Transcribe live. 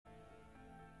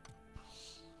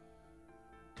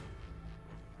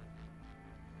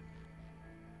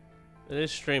It is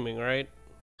streaming, right?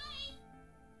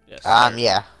 Yes.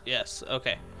 Yeah. Yes.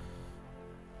 Okay.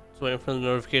 Just waiting for the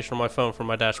notification on my phone from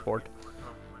my dashboard.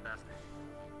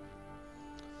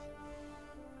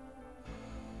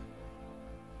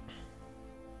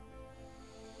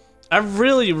 I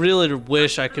really, really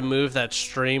wish I could move that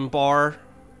stream bar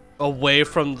away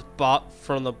from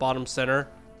the bottom center.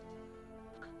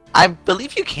 I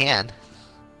believe you can.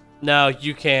 No,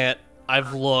 you can't.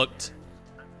 I've looked.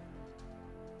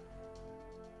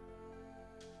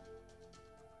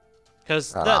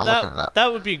 Because that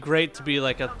would be great to be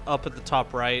like up at the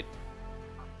top right.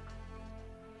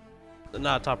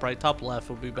 Not top right, top left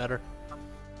would be better.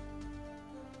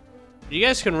 You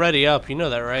guys can ready up, you know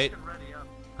that, right?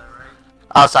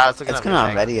 Oh, sorry, I was looking It's at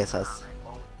gonna ready us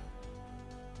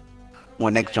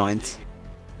when Nick joins.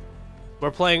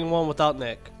 We're playing one without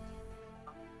Nick.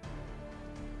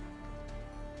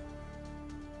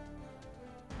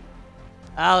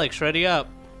 Alex, ready up.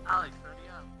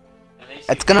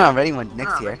 It's gonna ready when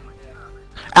Nick's here.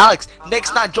 Alex,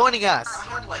 Nick's not joining us.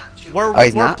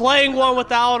 We're playing one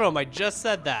without him. I just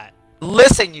said that.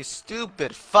 Listen, you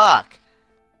stupid fuck.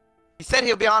 He said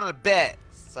he'll be on in a bit,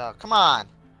 so come on.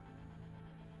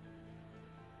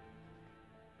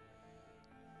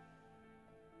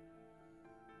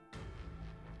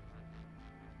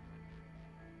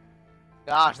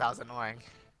 Gosh, that was annoying.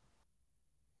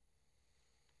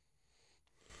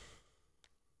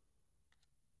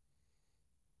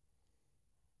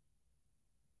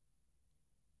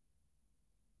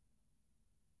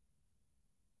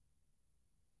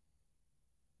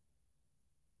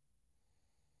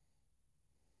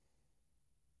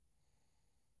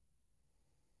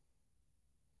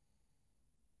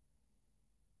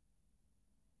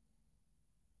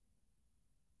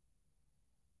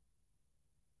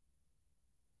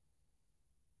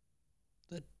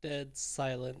 The dead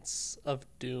silence of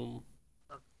doom.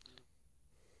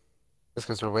 Just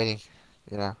because we're waiting,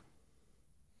 you know.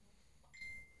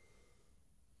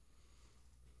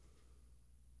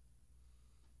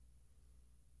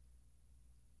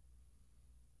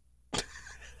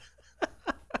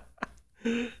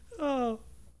 Oh.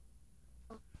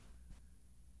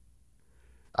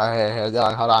 Okay,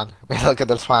 hold on. Wait, look at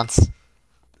the response.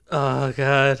 Oh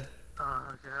god.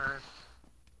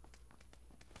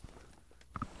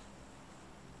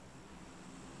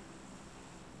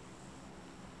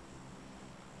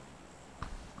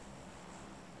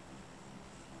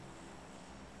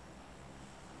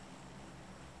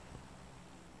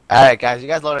 Alright, guys, you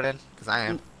guys loaded in? Because I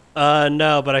am.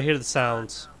 No, but I hear the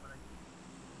sounds.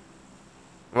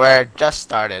 We're just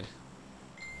started.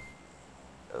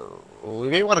 We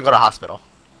may want to go to hospital.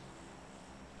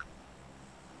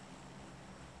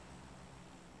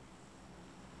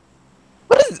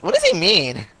 What does he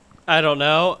mean? I don't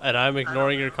know, and I'm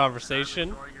ignoring your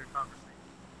conversation.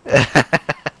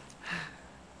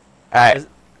 Alright.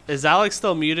 Is Alex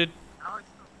still muted?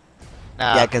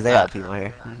 No, Yeah, because they got people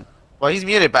here. Well, he's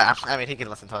muted, but I mean, he can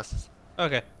listen to us.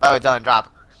 Okay. Oh, Dylan,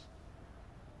 drop.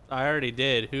 I already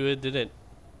did. Who didn't?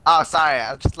 Oh, sorry.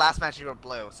 Just last match you were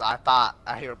blue, so I thought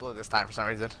you were blue this time for some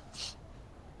reason.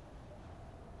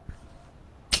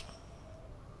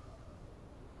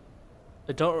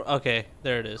 I don't. Okay,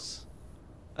 there it is.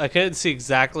 I couldn't see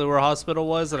exactly where hospital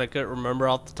was, and I couldn't remember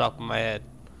off the top of my head.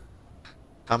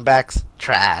 Comebacks,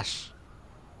 trash.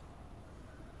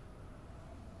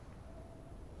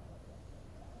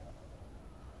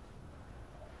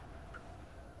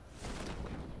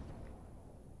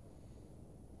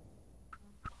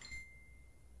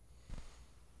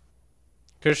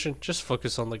 Christian, just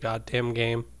focus on the goddamn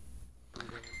game.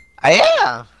 I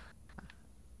am.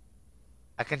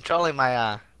 I'm controlling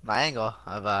my my angle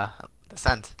of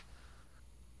descent. As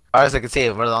far as I can see,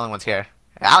 we're the only ones here.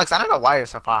 Alex, I don't know why you're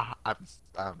so far. Oh,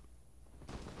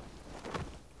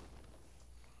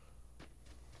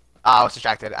 I was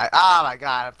distracted. Oh my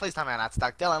god! Please tell me I'm not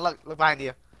stuck. Dylan, look behind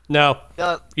you. No,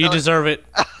 Dylan, you deserve it.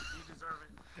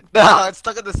 No, it's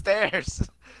stuck at the stairs.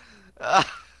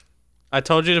 I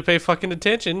told you to pay fucking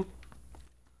attention.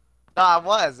 No, I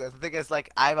was. The thing is, like,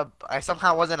 I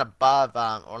somehow wasn't above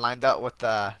or lined up with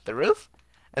the roof,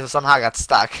 and so somehow I got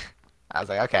stuck. I was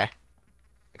like, okay.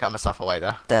 I got myself away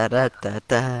though. Da da da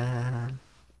da.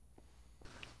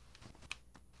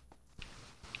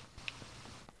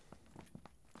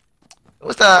 Who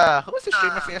was the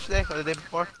streamer for yesterday or the day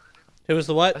before? Who was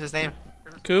the what? What's his name?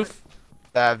 Koof?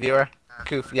 The viewer.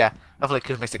 Koof. Yeah. Hopefully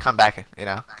Koof makes a comeback. You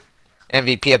know,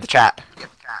 MVP of the chat.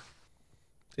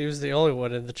 He was the only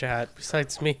one in the chat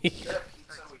besides me.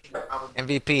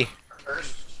 MVP.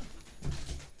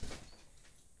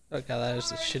 Oh god, that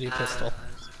is a shitty pistol.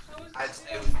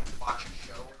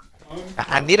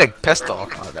 I need a pistol.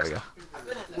 Oh, there we go.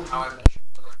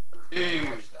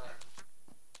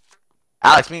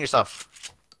 Alex, mute yourself.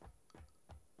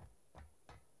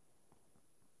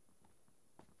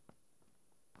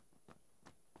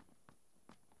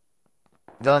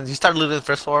 Dylan, you started looting the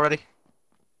first floor already?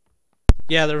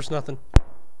 Yeah, there was nothing.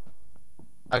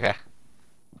 Okay.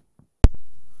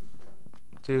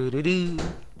 Doo-doo-doo.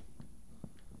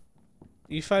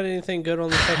 You find anything good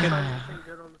on the second?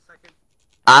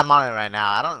 I'm on it right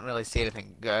now. I don't really see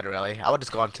anything good, really. I would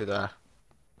just go onto the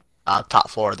top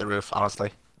floor of the roof,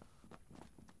 honestly.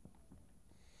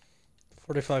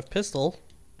 45 pistol.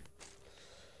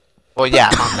 Well, yeah,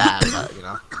 I'm on that, but, you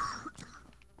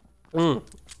know.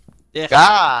 Yeah.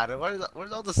 God,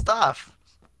 where's all the stuff?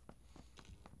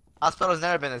 Hospital's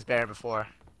never been this barren before.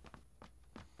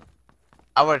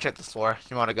 I would check this floor.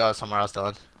 You want to go somewhere else,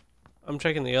 Dylan? I'm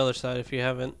checking the other side if you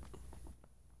haven't.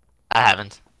 I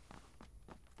haven't.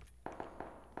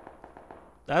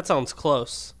 That sounds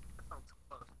close.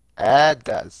 It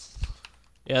does.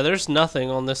 Yeah, there's nothing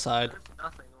on this side.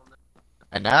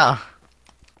 I know.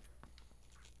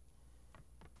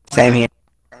 Same here.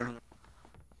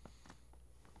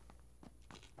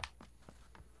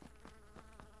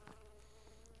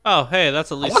 Oh, hey,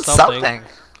 that's at I least want something. something.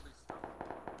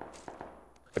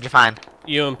 What'd you find?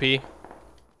 UMP.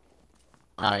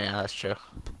 Oh yeah, that's true.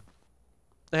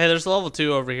 Hey, there's a level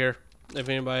 2 over here. If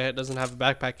anybody doesn't have a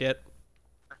backpack yet.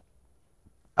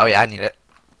 Oh yeah, I need it.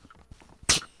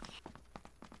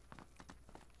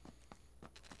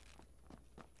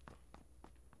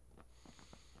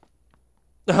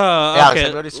 Yeah, Alex, have Okay,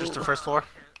 you already switched to the first floor?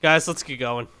 guys, let's get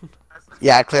going.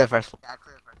 Yeah, I cleared the first floor.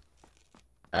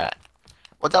 Alright.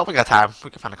 Well, Del, we got time. We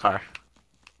can find a car.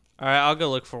 Alright, I'll go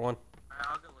look for one.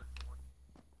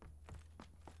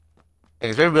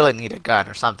 Because we really need a gun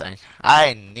or something.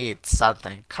 I need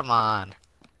something. Come on.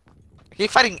 I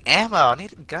keep fighting ammo. I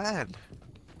need a gun.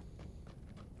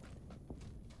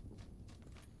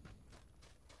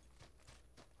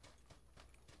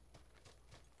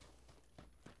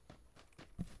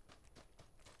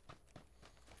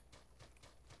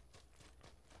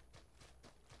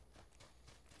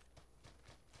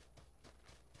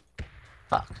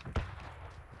 Fuck.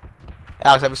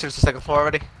 Alex, have you searched the second floor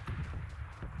already?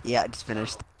 Yeah, I just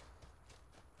finished.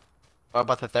 What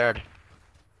about the third?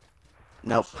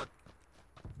 Nope.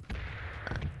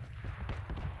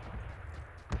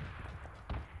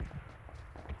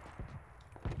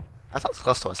 That sounds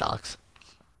close to us, Alex.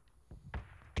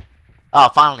 Oh,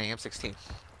 finally, M16.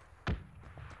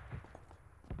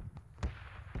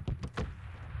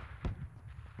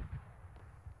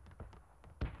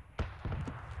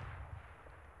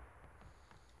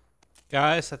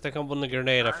 Guys, I think I'm on the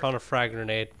grenade. I found a frag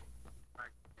grenade.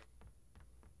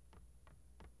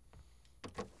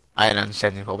 I didn't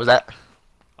understand you. What was that?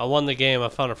 I won the game. I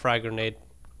found a frag grenade.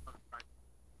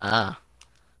 Ah.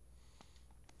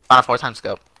 Found a 4x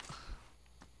scope.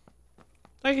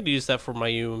 I could use that for my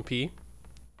UMP.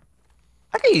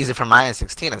 I could use it for my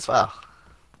M16 as well.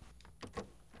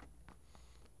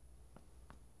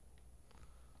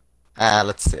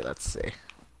 Let's see, let's see.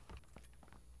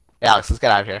 Yeah, Alex, let's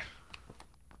get out of here.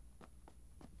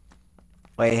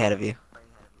 Way ahead of you.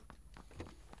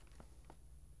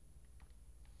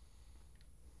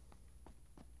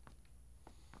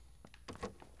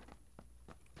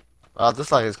 Well,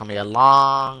 this like is gonna be a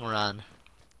long run.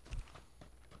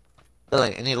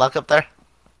 Billy, any luck up there?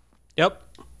 Yep.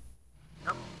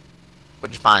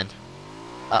 What'd you find?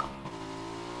 Oh.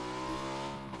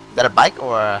 Is that a bike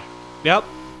or a Yep.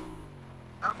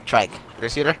 trike?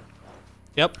 Three-seater?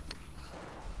 Yep.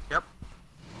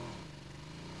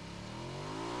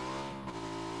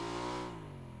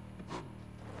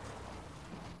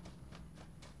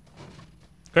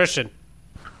 Christian.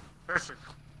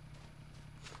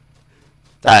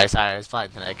 Sorry, I was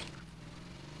flying to Nick.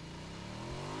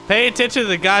 Pay attention to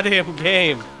the goddamn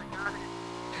game.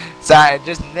 Sorry,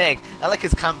 just Nick. I like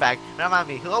his comeback. Remind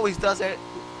me, who always does it?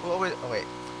 Who always? Oh wait,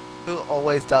 who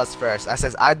always does first? I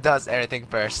says I does everything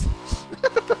first.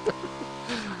 Let's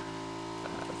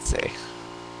see.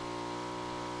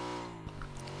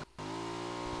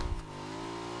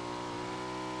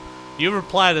 You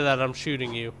reply to that, I'm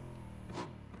shooting you.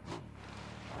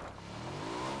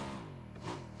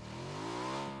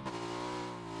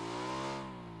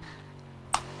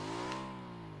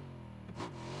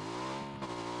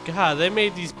 God, they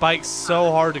made these bikes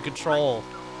so hard to control.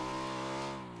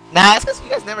 Nah, it's because you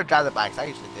guys never drive the bikes. I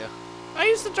usually do. I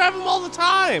used to drive them all the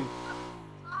time.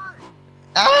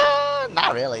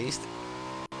 Not really. Used to...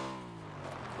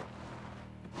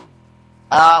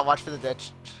 watch for the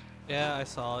ditch. Yeah, I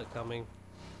saw it coming.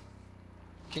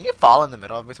 Can you fall in the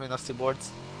middle between those two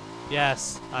boards?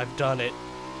 Yes, I've done it.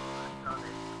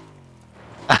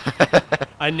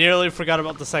 I nearly forgot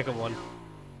about the second one.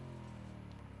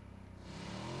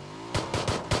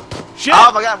 Shit!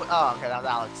 Oh my god! Oh, okay, that was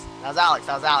Alex. That was Alex.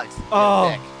 That was Alex. Oh.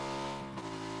 Dick.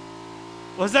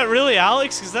 Was that really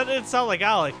Alex? Because that didn't sound like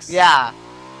Alex. Yeah,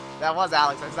 that was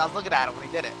Alex. I was looking at him when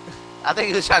he did it. I think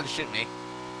he was trying to shoot me.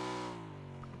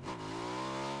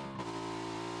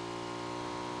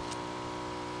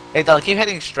 Hey, Dylan, keep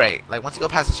heading straight. Like once you go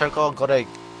past the circle, go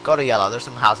to yellow. There's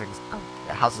some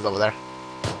houses over there.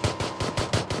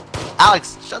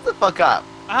 Alex, shut the fuck up.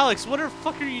 Alex, what the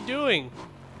fuck are you doing?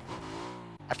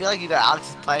 I feel like either Alex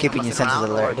is playing. Keeping your senses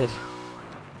alerted.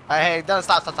 Hey, Dylan,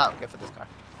 stop. Get for this car.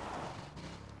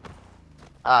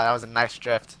 Ah, that was a nice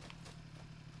drift.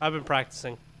 I've been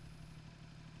practicing.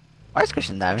 Why is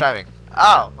Christian diving? Driving.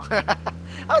 Oh.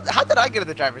 how did I get in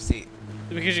the driver's seat?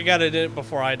 Because you got it in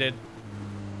before I did.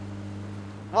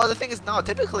 Well, the thing is, no.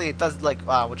 Typically, it does like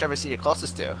whichever seat you're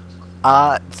closest to.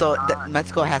 So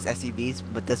Mexico has SUVs,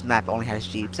 but this map only has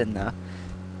Jeeps and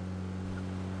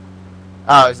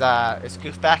Oh, is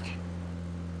Goof back?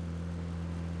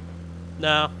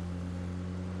 No.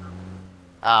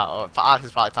 Oh, Alex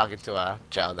is probably talking to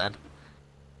Joe then.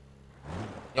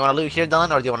 You want to loot here,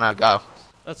 Dylan, or do you want to go?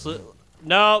 That's it.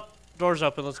 Nope. Door's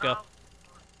open. Let's go. All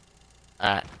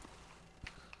right.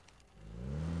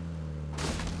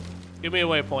 Give me a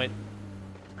waypoint.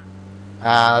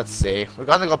 Let's see. We're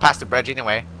going to go past the bridge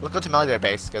anyway. We'll go to military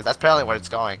base because that's apparently where it's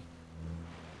going.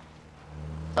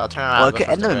 So I'll turn around. well, and it go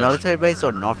could end past up the in bridge. military base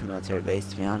or north military base.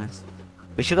 To be honest,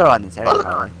 we should go around this area.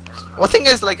 Probably. Well, the thing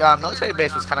is, like, military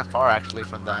base was kind of far actually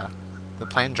from the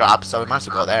plane drop, so we might as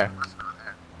well go there.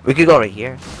 We could go right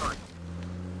here.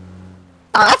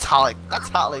 Oh, that's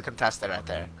hotly contested right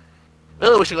there.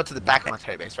 Really, we should go to the back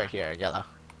military base right here, yellow.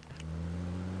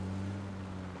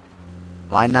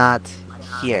 Why not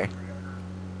here?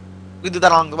 We can do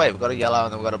that along the way. We go to yellow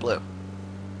and then we go to blue.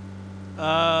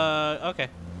 Okay.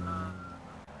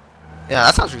 Yeah,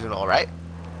 that sounds reasonable, right?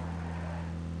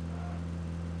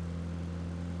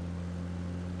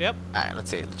 Yep. Alright, let's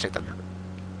see. Let's check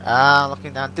that.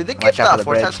 Looking down. Did they give Watch out for the the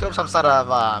bridge. Vortex scope some sort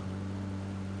of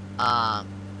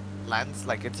lens?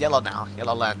 Like it's yellow now.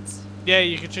 Yellow lens. Yeah,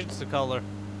 you can change the color.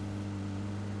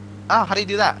 Oh, how do you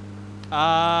do that?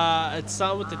 It's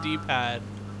not with the D-pad.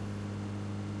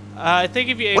 I think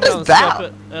if you aim What is down and that?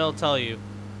 skip it, it'll tell you.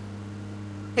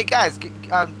 Hey guys,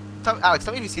 Alex,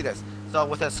 tell me if you see this. So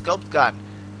with a scoped gun,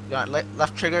 you know,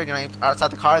 left trigger, you know,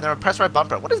 outside the car, and then press right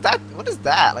bumper. What is that? What is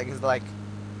that? Like, is it like?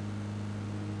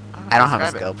 I don't have a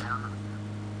describe it. scope.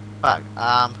 Fuck.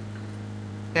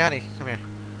 Hey, honey, come here.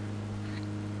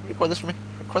 Record this for me.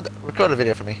 Record a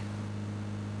video for me.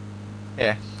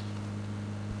 Yeah.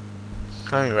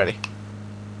 Come when you're ready.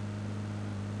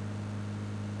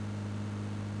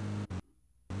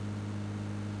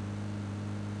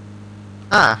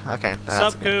 Ah, okay.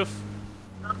 Sup, Goof?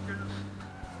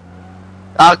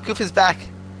 Goof is back.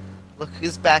 Look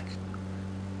who's back.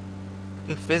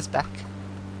 Goof is back.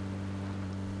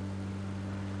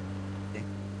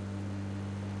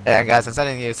 Yeah, guys, I'm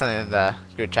sending you something in the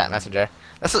group chat messenger.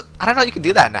 I don't know you can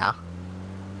do that now.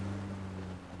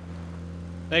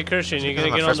 Hey, Christian, you Because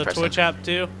gonna I'm a get on the first person. Twitch app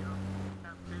too?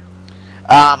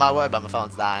 I would, but my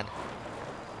phone's dying.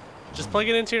 Just plug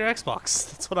it into your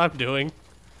Xbox. That's what I'm doing.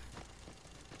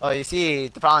 Oh, you see,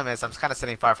 the problem is I'm kind of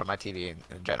sitting far from my TV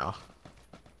in general.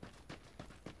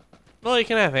 Well, you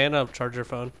can have hand up, charge your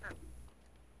phone.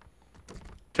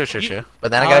 True.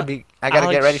 But then I gotta get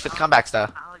Alex- ready for the comeback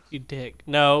stuff. You dick.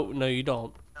 No, you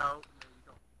don't.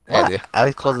 Yeah, I do. I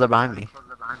always close the door behind me.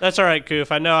 That's alright,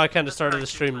 Goof. I know I kind of started the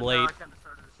stream late.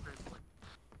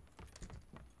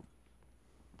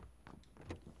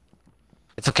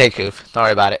 It's okay, Goof. Don't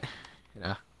worry about it. You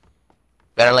know,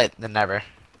 better late than never.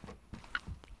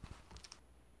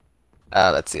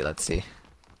 Let's see.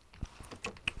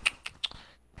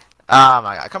 Oh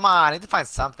my god, come on, I need to find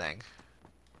something.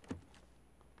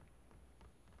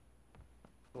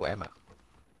 Ooh, ammo.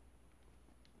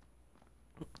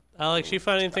 Alex, you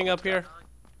find anything up here?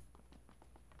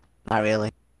 Not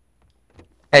really.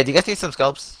 Hey, do you guys need some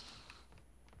scopes?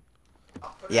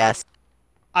 Yes.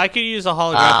 I could use a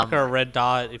holographic or a red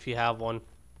dot if you have one.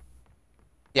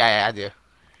 Yeah, I do.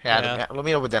 Yeah, Yeah. we'll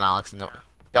meet up with then, Alex. No,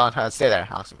 don't stay there,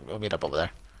 Alex. We'll meet up over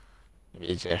there. It'll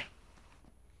be easier.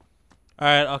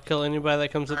 Alright, I'll kill anybody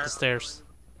that comes up the stairs.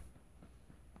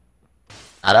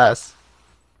 Not us.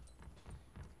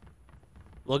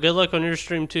 Well, good luck on your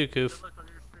stream too, Goof.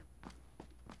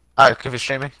 Alright, Goof is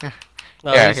streaming.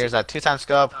 No, Here, he's- here's a 2x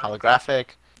scope, holographic.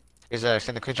 Here's a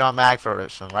extended quick draw mag for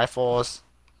some rifles.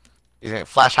 Using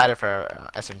flash hider for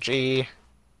SMG.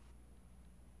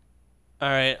 All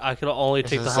right, I can only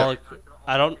This take the is holo.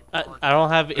 I don't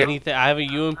have anything. I have a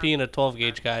UMP and a 12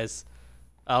 gauge, guys.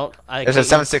 I don't. I There's a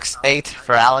can't use. 768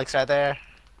 for Alex right there.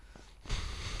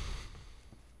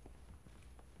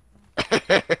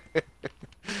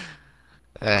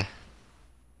 Eh.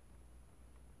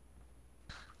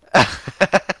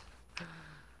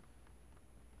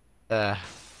 uh,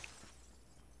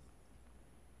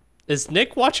 Is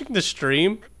Nick watching the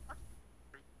stream?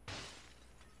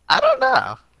 I don't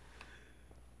know.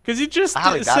 Because he just I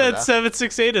haven't got it, said though.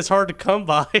 768 is hard to come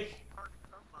by.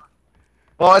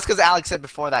 Well, it's because Alex said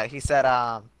before that. He said,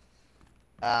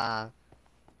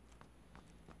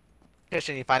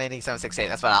 Christian, you find anything 768.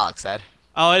 That's what Alex said.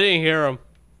 Oh, I didn't hear him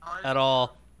at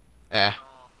all. Yeah.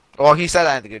 Well, he said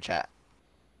that in the good chat.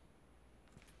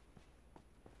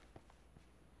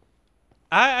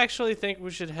 I actually think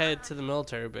we should head to the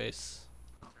military base.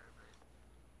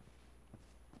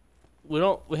 We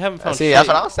haven't found See, shit. that's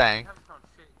what I was saying.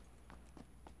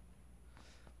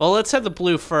 Well, let's head the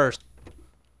blue first.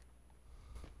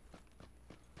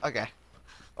 Okay. Well,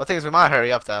 the thing is, we might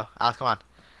hurry up though. Alex, come on,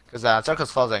 because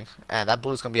circle's closing, and that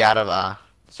blue's gonna be out of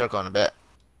circle in a bit.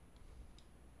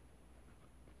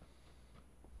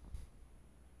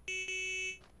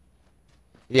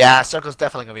 Yeah, circle's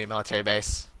definitely gonna be a military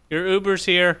base. Your Uber's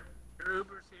here.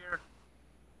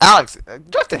 Alex,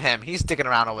 drift to him. He's sticking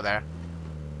around over there.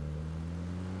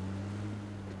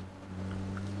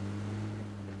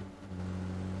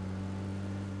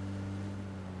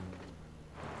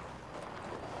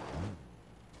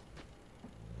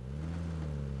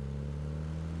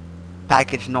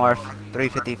 Package north,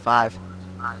 355.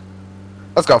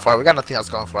 Let's go for it. We got nothing else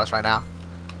going for us right now.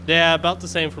 Yeah, about the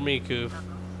same for me, Koof.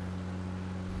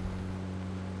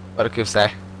 What did Coop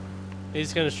say?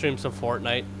 He's gonna stream some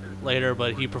Fortnite later,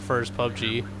 but he prefers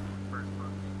PUBG.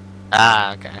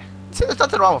 Ah, okay. See, there's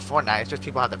nothing wrong with Fortnite. It's just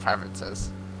people have their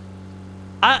preferences.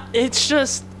 It's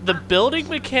just the building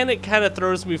mechanic kind of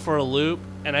throws me for a loop,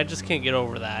 and I just can't get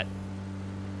over that.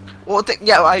 Well,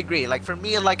 yeah, I agree. Like for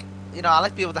me, like you know, I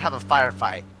like to be able to have a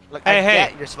firefight. Like, I Hey,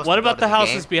 get you're supposed what to about build the in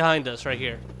houses game. behind us right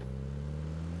here?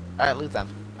 All right, loot them.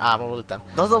 We'll loot them.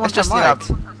 Those are the ones It's just, that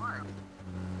you know, marked.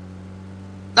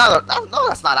 No,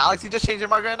 that's not Alex. You just changed your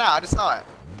marker right now. I just saw it.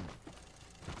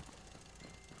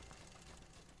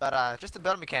 But just the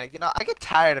building mechanic, you know, I get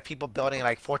tired of people building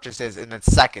like fortresses in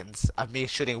seconds of me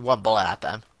shooting one bullet at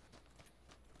them.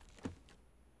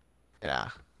 Yeah.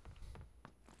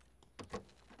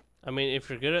 I mean, if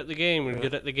you're good at the game, you're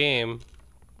good at the game.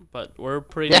 But we're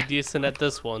pretty decent at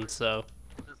this one, so.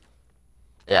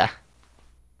 Yeah.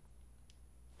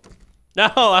 No,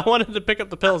 I wanted to pick up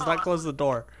the pills, not close the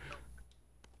door.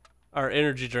 Our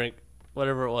energy drink,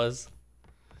 whatever it was.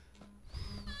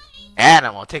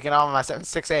 Animal taking on my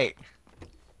 768.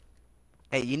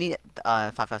 Hey, you need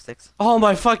 556. Oh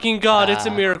my fucking god, it's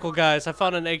a miracle, guys. I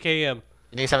found an AKM.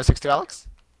 You need 762, Alex?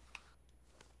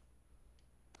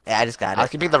 Yeah, I just got Alex,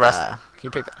 it. can you pick the rest? Can you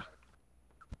pick that?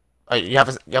 Oh, you have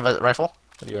a rifle?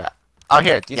 What do you got? Oh,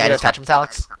 here. Do you Yeah, I need just- attachments,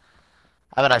 Alex?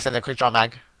 I have an extended quick draw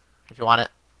mag. If you want it.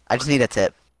 I just need a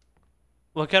tip.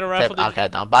 What kind of rifle did Okay,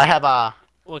 no. But I have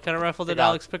What kind of rifle did Not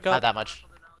Alex pick not up? that much.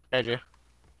 Here's you.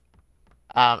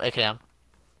 AKM.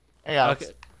 Hey, Alex.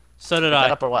 Okay. So did Pick that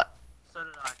I. up or what?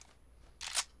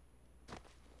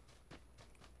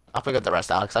 I'll pick up the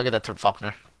rest, Alex. I'll get that to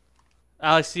Faulkner.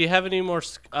 Alex, do you have any more?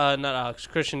 Not Alex.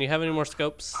 Christian, do you have any more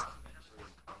scopes?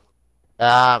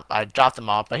 I dropped them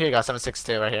off, but here you go,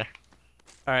 762 right here.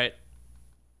 All right.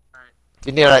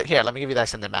 You need it right here. Let me give you that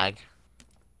extended mag.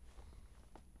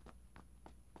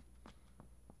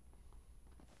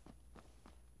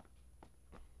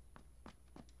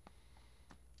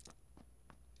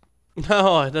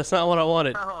 No, that's not what I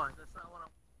wanted.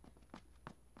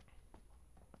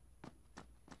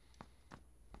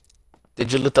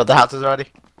 Did you loot all the houses already?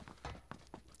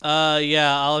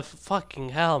 Yeah. I'll fucking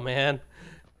hell, man.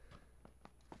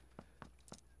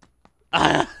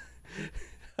 I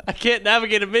can't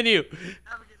navigate a menu.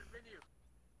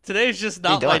 Today's just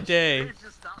not my doing? day.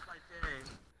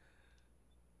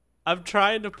 I'm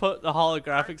trying to put the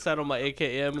holographic side on my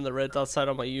AKM and the red dot side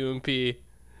on my UMP.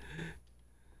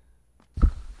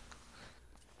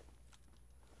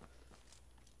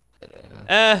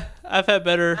 I've had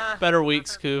better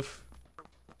weeks, Koof.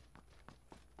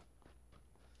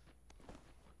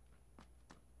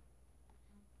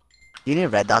 You need a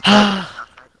red dot. I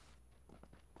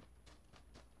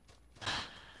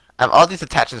have all these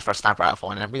attachments for a sniper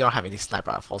rifle, and we don't have any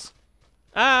sniper rifles.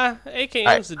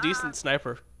 AKM's a decent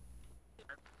sniper.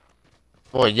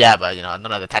 Well, yeah, but you know,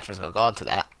 none of the attachments will go into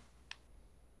that.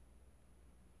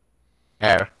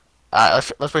 Here.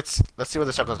 Let's wait. Let's see where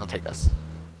the circle's gonna take us.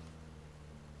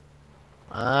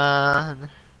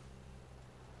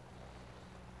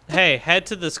 Hey, head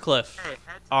to this cliff.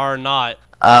 Or not.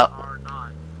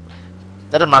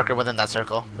 Set a marker within that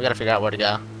circle. We gotta figure out where to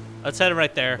go. Let's head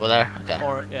right there. Go there? Okay.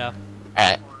 Or, yeah.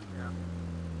 Alright.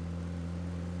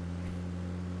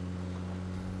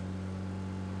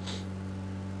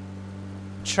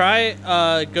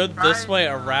 Try, go this way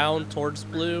around towards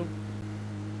blue.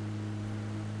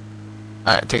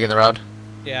 Alright, taking the road.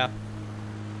 Yeah.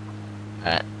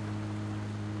 Alright.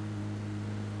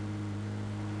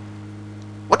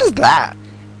 What is that?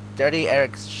 Dirty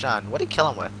Eric's Shun. What did he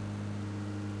kill him with?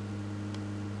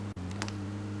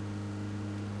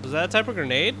 Was that a type of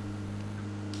grenade?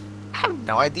 I have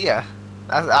no idea.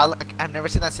 I've never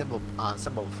seen that symbol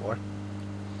before.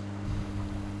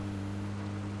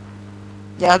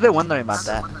 Yeah, I've been wondering about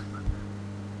that.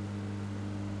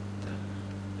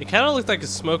 It kind of looked like a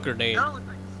smoke grenade.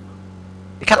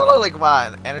 It kind of looked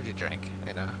like an energy drink,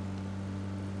 you know.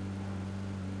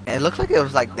 It looked like it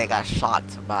was like they got shot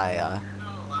by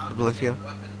the blue field.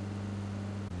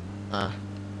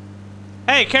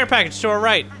 Hey, care package to our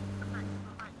right.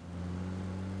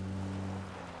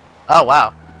 Oh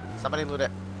wow! Somebody loot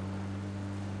it.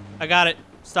 I got it.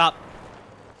 Stop.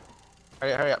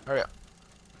 Hurry up! Hurry up!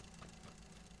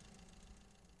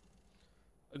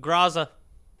 Graza.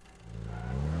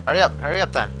 Hurry up! Hurry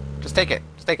up! Then just take it.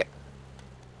 Just take it.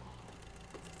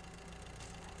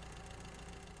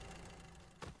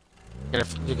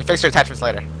 You can fix your attachments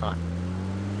later. Come on.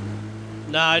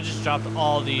 Nah, I just dropped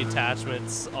all the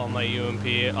attachments on my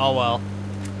UMP. Oh well.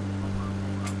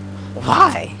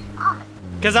 Why?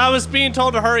 Because I was being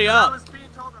told to hurry up.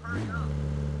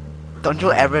 Don't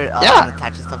you ever Yeah.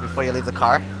 attach your stuff before you leave the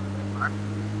car?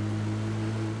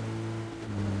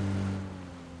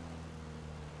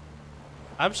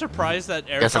 I'm surprised that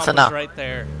Guess that's airdrop was enough. right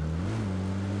there.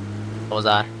 What was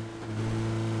that?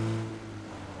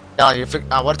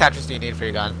 No, what attachments do you need for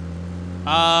your gun?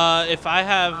 If I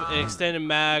have an extended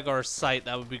mag or sight,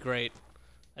 that would be great.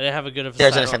 I didn't have a good of a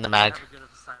Here's sight in the mag.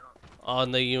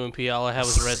 on the UMP. All I have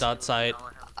was a red dot sight.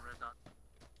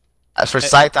 As for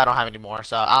sight, I don't have any more.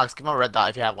 So Alex, give him a red dot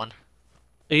if you have one.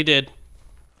 He did.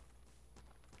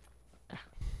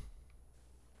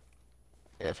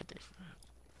 Yeah, 50.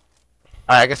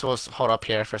 Alright, I guess we'll hold up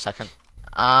here for a second.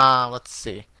 Let's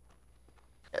see.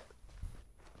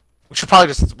 We should probably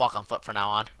just walk on foot from now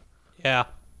on. Yeah.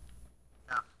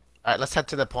 Alright, let's head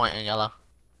to the point in yellow.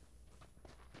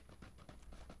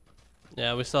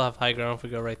 Yeah, we still have high ground if we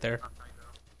go right there.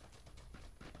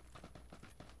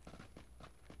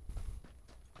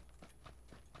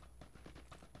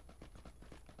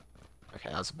 Okay,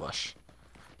 that was a bush.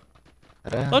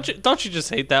 Don't you just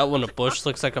hate that when a bush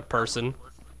looks like a person?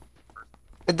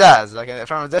 It does. Like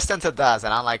from a distance, it does,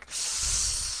 and I'm like,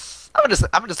 I'm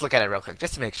gonna just look at it real quick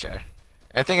just to make sure. And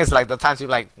the thing is, like the times you're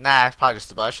like, nah, it's probably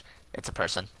just a bush. It's a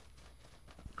person.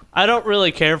 I don't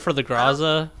really care for the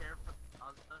Graza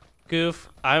goof.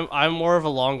 I'm more of a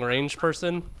long range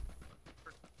person.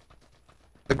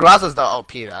 The Graza's the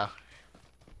OP though.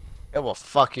 It will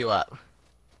fuck you up.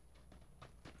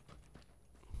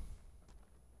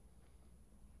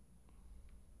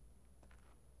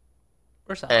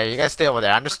 Where's that? Hey, you guys stay over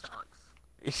there. I'm just.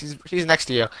 He's next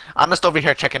to you. I'm just over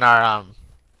here checking our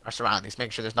surroundings,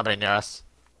 making sure there's nobody near us.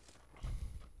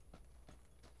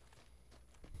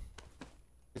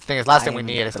 The thing is, last thing we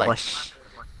need is like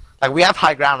we have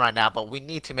high ground right now, but we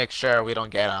need to make sure we don't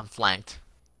get flanked.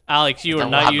 Alex, you are Then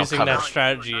we'll not have no using that cover.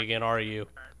 strategy again, are you?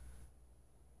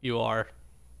 You are.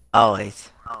 Always.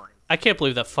 I can't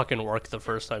believe that fucking worked the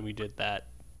first time you did that.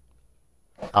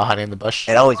 Oh, hiding in the bush.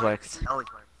 It always works.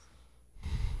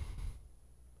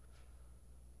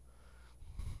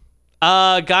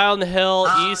 Guy on the hill,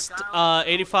 east,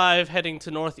 85 heading to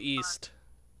northeast.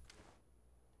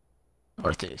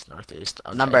 Northeast. Okay,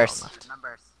 Numbers. left.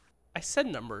 I said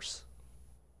numbers.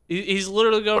 He's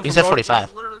literally going You from said north,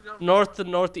 45. north to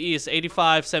northeast,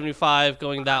 85, 75,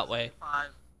 going that way.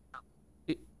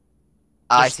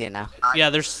 I see it now. Yeah,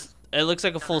 there's. It looks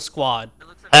like a full squad.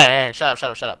 Hey, shut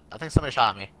up. I think somebody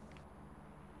shot at me.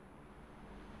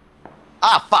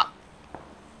 Ah, fuck!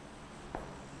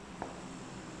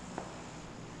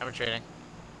 I'm retreating.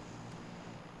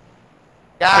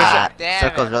 God damn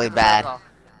circle's it. really bad.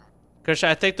 Krisha,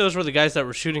 I think those were the guys that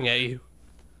were shooting at you.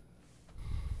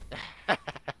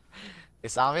 They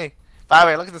saw me. By the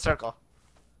way, look at the circle.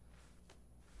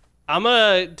 I'm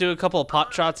gonna do a couple of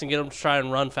pot shots and get them to try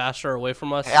and run faster away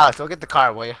from us. Hey, Alex, go get the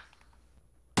car, will you?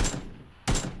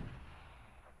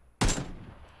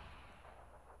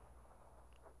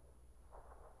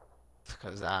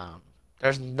 Because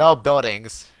There's no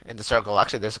buildings in the circle.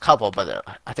 Actually, there's a couple, but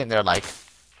I think they're like.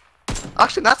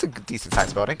 Actually, that's a decent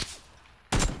sized building.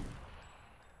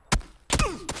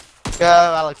 Go,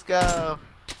 Alex, go.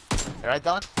 You alright,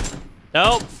 Dylan?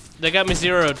 Nope. They got me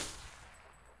zeroed.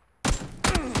 Oh,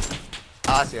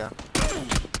 I see ya.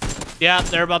 Yeah,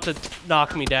 they're about to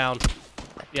knock me down.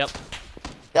 Yep.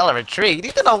 Dylan, retreat. You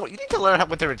need to know. You need to learn how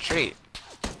to retreat.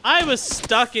 I was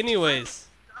stuck anyways.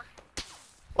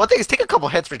 Well, the thing is, take a couple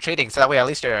hits retreating, so that way at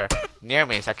least you're near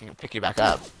me, so I can pick you back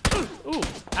up. Ooh.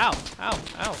 Ow. Ow.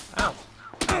 Ow. Ow.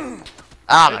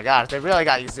 Oh my gosh, they really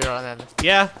got you zero, and then.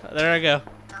 Yeah, there I go.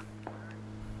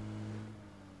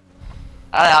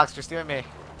 Alright, Alex, just you and me.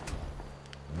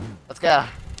 Let's go.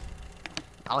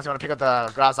 Unless you want to pick up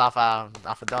the grass off of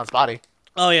Dylan's body.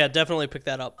 Oh yeah, definitely pick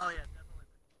that up.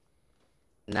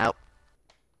 Nope.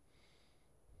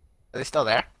 Are they still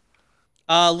there?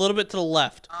 A little bit to the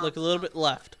left. Look a little bit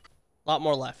left. A lot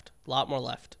more left. A lot more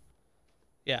left.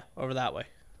 Yeah, over that way.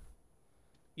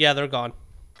 Yeah, they're gone.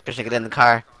 Christian, get in the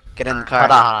car. Get in the car.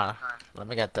 Hold on. Let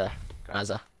me get the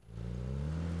Graza.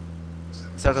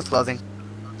 Circle's closing.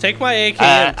 Take my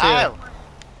AKM too. Ow.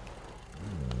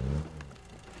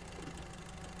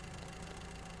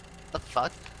 The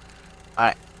fuck?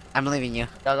 Alright, I'm leaving you.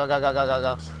 Go, go, go, go, go,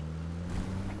 go, go.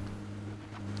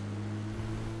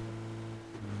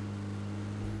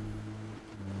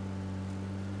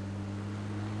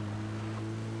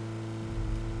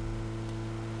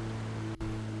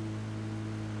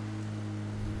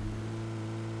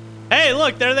 Hey,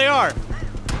 look, there they are.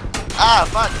 Ah,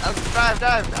 fuck. Drive,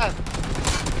 drive, drive.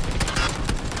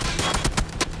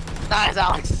 Nice,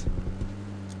 Alex.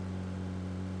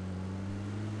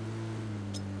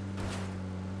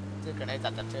 Two grenades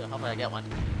at them too. Hopefully I get one.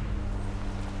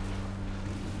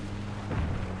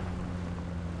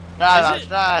 Drive, Alex, it-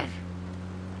 drive.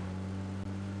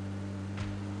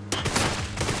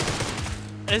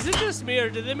 Is it just me, or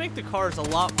did they make the cars a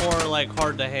lot more like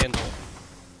hard to handle?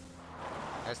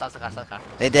 Stop the car, stop the car.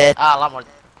 They did. Ah, a lot more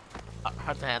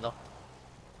hard to handle.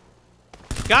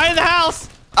 Guy in the house.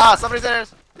 Ah, somebody's there.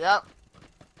 Yep.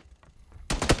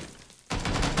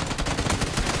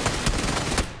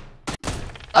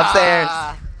 Upstairs.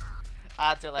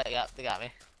 Too late. Yep, they got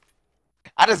me.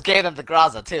 I just gave them the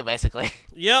Graza too, basically.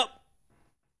 Yep.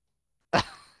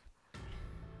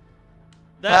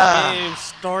 That game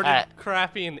started Alright.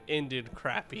 crappy and ended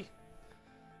crappy.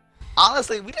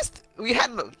 Honestly, we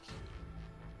had no.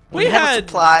 We had had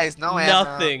supplies, no ammo.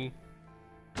 nothing.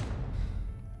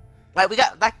 Like we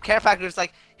got that care factor's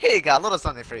like, here you go, a little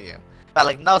something for you. But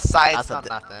like no sights, no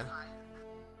nothing.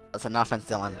 That's an offense,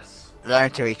 Dylan.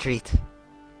 Learn to retreat.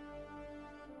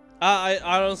 I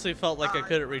honestly felt like I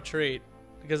couldn't retreat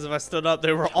because if I stood up,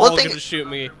 they were all gonna shoot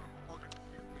me.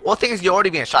 Well, thing is, you're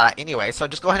already being shot at anyway, so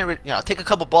just go ahead and take a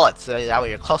couple bullets, so that way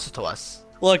you're closer to us.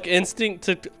 Look, instinct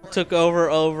took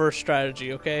over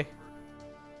strategy. Okay.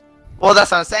 Well,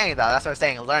 that's what I'm saying, though. That's what I'm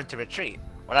saying. Learn to retreat.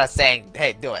 We're not saying,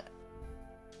 hey, do it.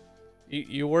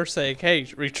 You were saying, hey,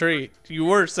 retreat. You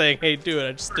were saying, hey, do it.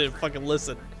 I just didn't fucking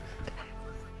listen.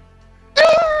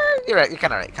 You're right. You're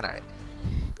kind of right. Kind of right.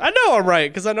 I know I'm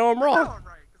right because I know I'm wrong.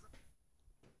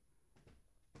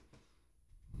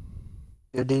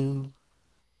 You do.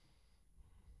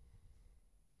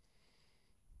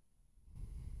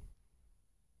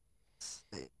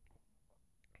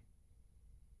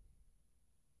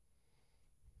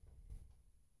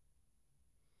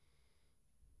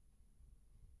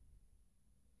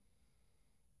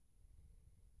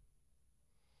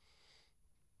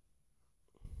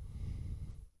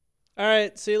 All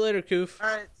right, see you later, Koof.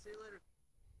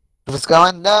 What's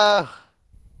going? No.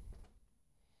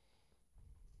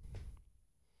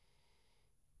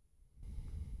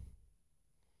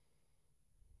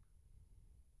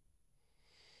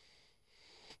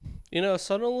 You know,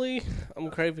 suddenly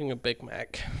I'm craving a Big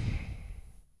Mac.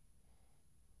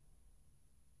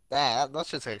 Damn, those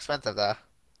shits are expensive, though.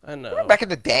 I know. Back in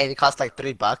the day, they cost like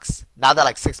 $3. Now they're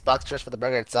like $6 just for the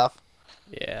burger itself.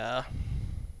 Yeah.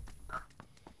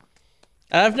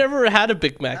 And I've never had a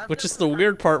Big Mac, which is the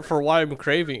weird part for why I'm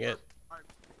craving it.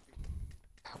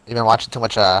 You've been watching too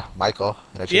much, Michael.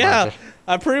 Yeah,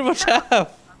 I pretty much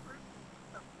have.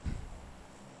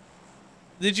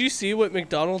 Did you see what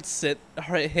McDonald's sent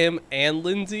him and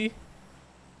Lindsay?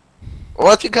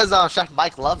 Well, it's because Chef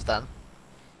Mike loves them.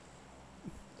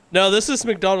 No, this is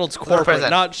McDonald's to corporate, prison.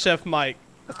 not Chef Mike.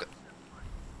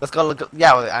 Let's go look.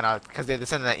 Yeah, well, I know, because they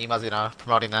send the emails,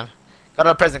 promoting them. Go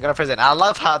to prison, go to prison. I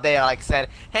love how they like said,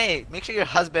 hey, make sure your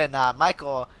husband,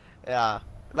 Michael, let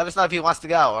us know if he wants to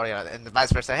go, or and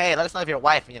vice versa. Hey, let us know if your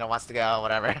wife, wants to go, or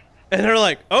whatever. And they're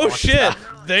like, oh What's shit, that?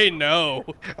 they know.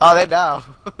 Oh, they know.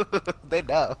 They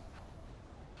know.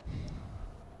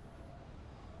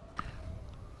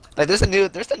 Like, there's a new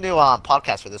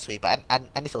podcast for this week, but I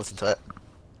need to listen to it.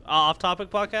 Off-topic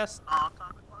podcast?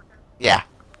 Yeah,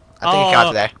 I think it came out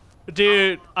Oh, today.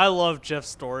 dude, I love Jeff's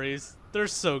stories. They're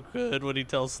so good when he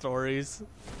tells stories.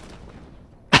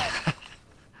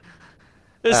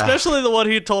 Especially the one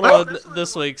he told on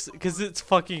this week's, because it's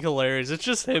fucking hilarious. It's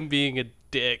just him being a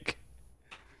dick.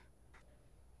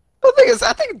 The thing is,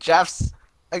 I think Jeff's,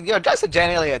 like, Jeff's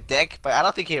genuinely a dick, but I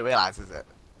don't think he realizes it.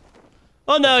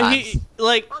 Oh no, Sometimes.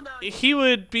 he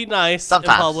would be nice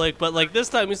Sometimes. in public, but like this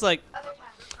time he's like,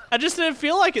 I just didn't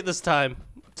feel like it this time,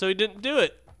 so he didn't do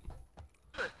it.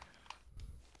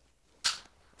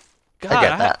 God, I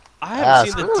get that. I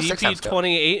haven't seen ooh, the 6 times go.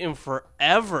 DP28 in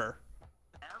forever.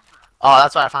 Oh,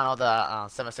 that's why I found all the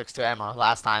 7.62 ammo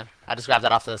last time. I just grabbed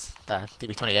that off the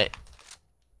DB28.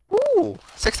 Ooh,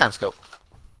 6 times scope.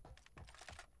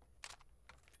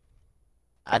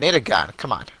 I need a gun.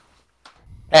 Come on.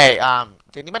 Hey,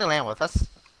 did anybody land with us?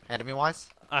 Enemy-wise?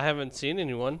 I haven't seen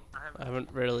anyone. I haven't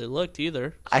really looked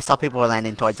either. I saw people were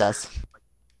landing towards us.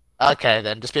 Okay,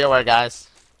 then just be aware, guys.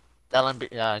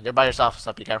 Dylan, you're by yourself,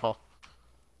 so be careful.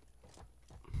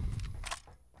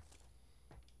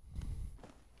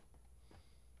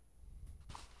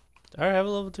 Did I have a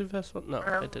level 2 fast one? No,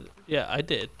 I didn't. Yeah, I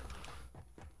did.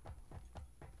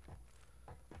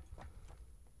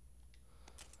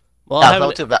 Well, I have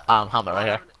level 2 helmet right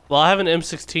here. I have an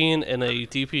M16 and a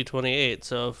DP28,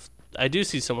 so if I do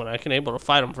see someone, I can able to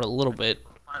fight them for a little bit.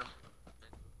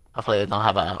 Hopefully they don't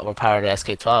have an overpowered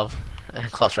SK-12 in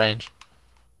close range.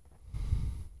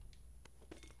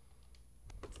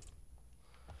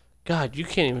 God, you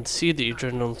can't even see the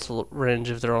adrenaline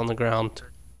range if they're on the ground.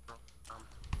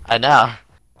 I know.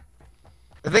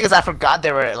 The thing is, I forgot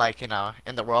they were, like, in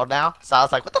the world now. So I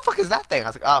was like, what the fuck is that thing? I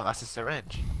was like, oh, that's a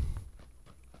syringe.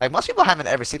 Like, most people haven't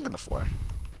ever seen them before.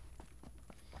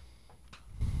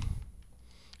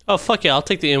 Oh, fuck yeah, I'll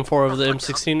take the M4 over the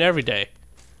M16 every day.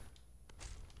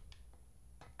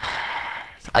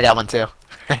 I got one too.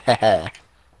 Do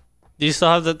you still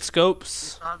have the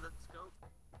scopes?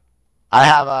 I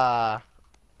have a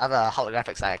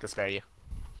holographic sight I can spare you.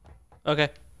 Okay.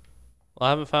 Well, I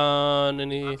haven't found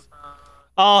any...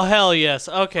 Oh, hell yes.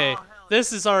 Okay.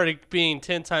 This is already being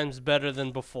 10 times better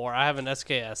than before. I have an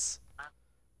SKS.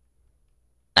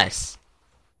 Nice.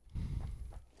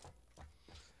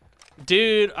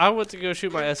 Dude, I went to go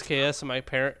shoot my SKS at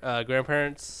my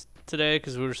grandparents today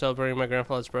because we were celebrating my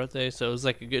grandfather's birthday, so it was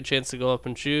like a good chance to go up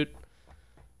and shoot.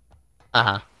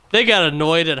 Uh-huh. They got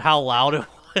annoyed at how loud it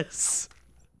was.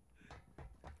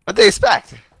 What do they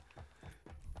expect?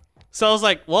 So I was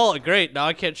like, well, great, now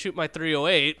I can't shoot my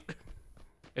 308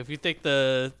 if you think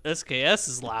the SKS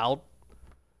is loud.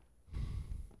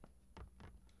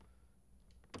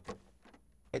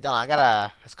 Hey, Don, I got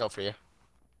a scope for you.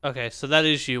 Okay, so that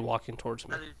is you walking towards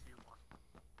me.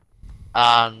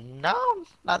 No,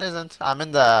 that isn't. I'm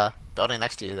in the building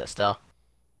next to you still.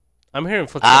 I'm hearing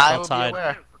footsteps I would be outside.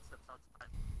 aware.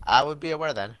 I would be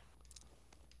aware then.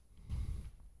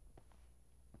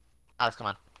 Alex, come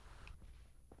on.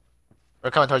 We're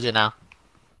coming towards you now.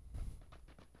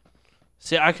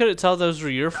 See, I couldn't tell if those were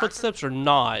your footsteps or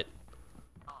not.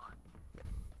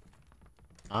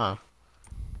 Oh.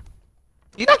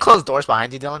 You got closed doors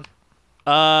behind you, Dylan?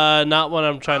 Not when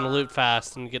I'm trying to loot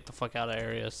fast and get the fuck out of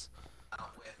areas.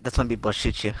 That's when people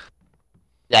shoot you.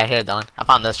 Yeah, here, Dylan. I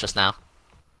found this just now.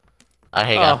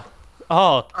 Alright, here you go.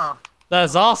 Oh,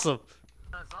 that's awesome.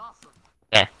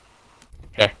 Here.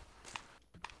 Here.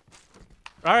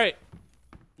 All right,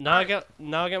 now I got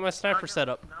my sniper set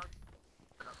up.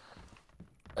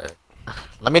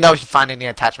 Let me know if you find any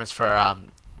attachments for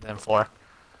the M4.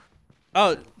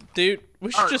 Oh, dude,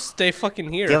 we should just stay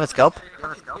fucking here. Do you have a scope?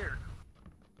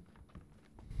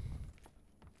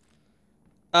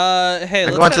 Hey, I'm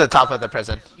let's going to the top of the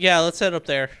prison. yeah, let's head up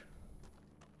there.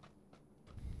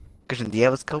 Christian, do you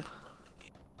have a scope?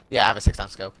 Yeah, I have a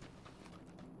 6-ounce scope.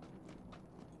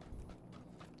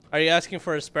 Are you asking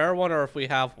for a spare one or if we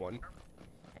have one?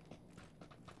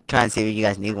 Trying to see if you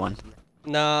guys need one.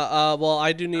 Nah, well,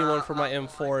 I do need one for my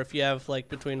M4 if you have, like,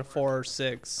 between a 4 or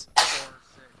 6.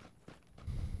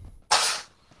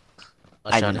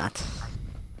 I do not.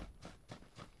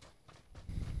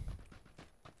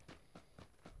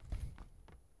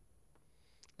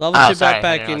 Level Oh, 2 sorry, I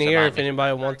backpack didn't in realize here it if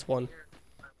anybody wants one.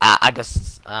 I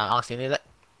just, Alex, you need it?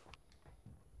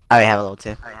 I already have a level 2.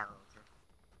 Okay.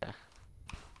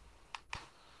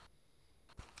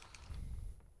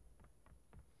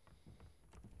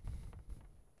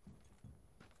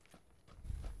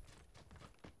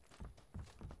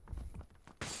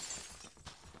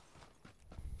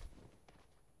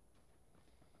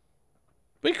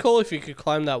 Be cool if you could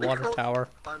climb that water tower.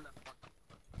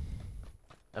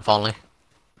 If only.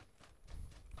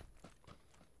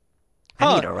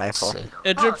 I need a rifle. Let's see.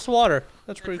 It drips water.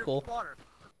 That's pretty cool.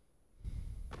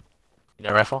 You need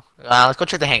a rifle? Let's go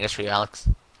check the hangars for you, Alex.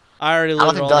 I already I don't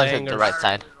looked at think all the Dylan's at hangars. the right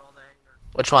side.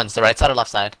 Which ones? The right side or left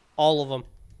side? All of them.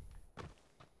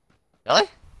 Really?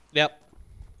 Yep.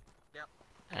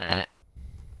 Alright.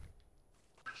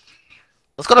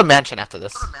 Let's go to mansion after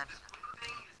this.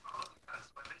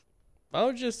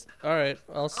 I'll just... Alright,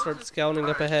 I'll start scouting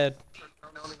up ahead.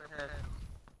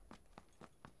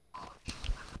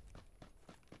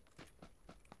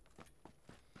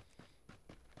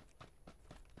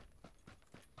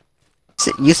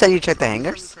 So you said you checked the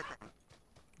hangars?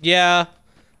 Yeah.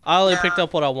 I only picked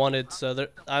up what I wanted, so there,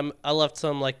 I left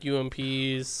some like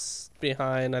UMPs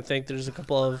behind. I think there's a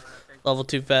couple of level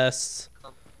 2 vests.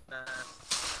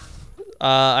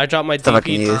 I dropped my Stuff I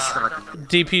can use.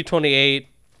 DP28.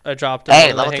 I dropped it.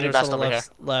 Hey, in the level 3 hangars vest on the over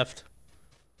left.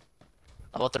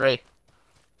 Level 3.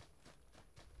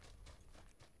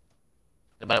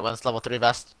 Anybody wants level 3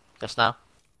 vest? Just now?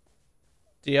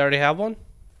 Do you already have one?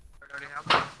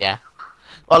 Yeah.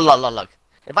 Well, look.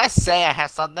 If I say I have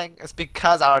something, it's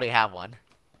because I already have one.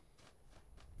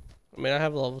 I mean, I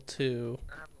have level 2.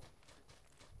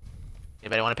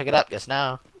 Anybody want to pick it up? Yes,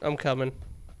 no. I'm coming.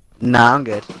 Nah, I'm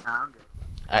good.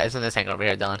 Alright, it's in this hangar over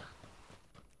here, Dylan.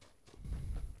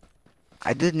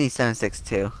 I did need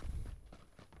 7.62.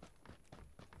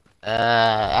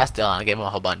 Ask Dylan. I gave him a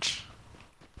whole bunch.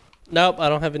 Nope, I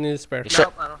don't have any to spare. You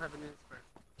sure?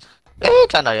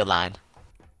 Bitch, I know you're lying.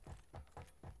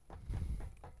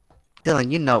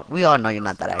 Dylan, you know, we all know you're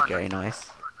not that accurate anyways.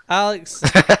 Alex,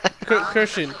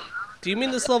 Christian, do you mean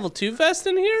this level 2 vest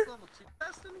in here?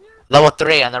 Level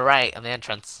 3 on the right, on the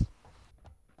entrance.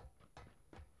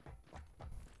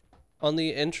 On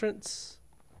the entrance?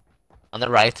 On the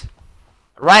right.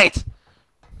 Right!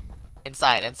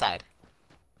 Inside.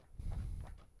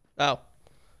 Oh.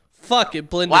 Fuck, it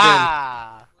blended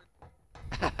Wow!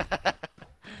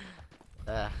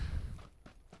 Alright,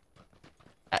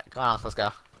 come on, let's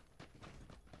go.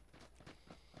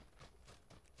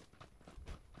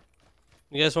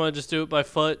 in. You guys want to just do it by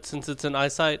foot since it's in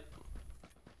eyesight?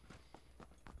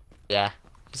 Yeah.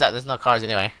 Besides, there's no cars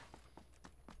anyway.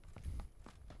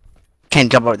 Can't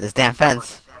jump over this damn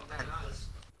fence.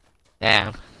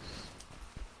 Damn.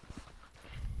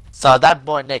 So that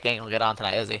boy Nick ain't gonna get on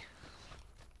tonight, is he?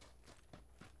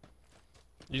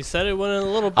 You said it went in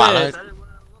a little bit.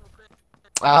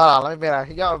 Hold on, let me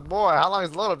be yo, boy, how long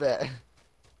is a little bit?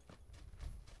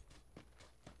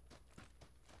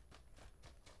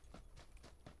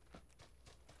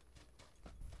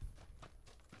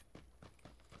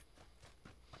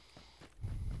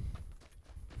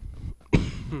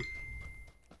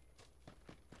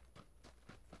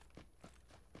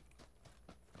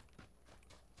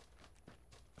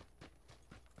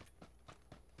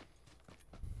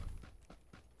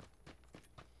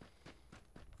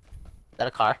 Is that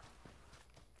a car?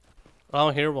 I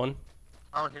don't hear one.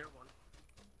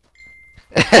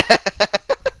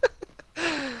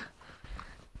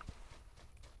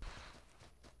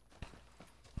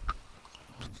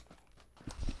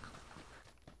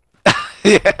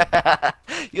 Yeah.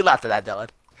 You laughed at that, Dylan.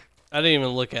 I didn't even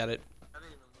look at it.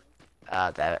 Ah,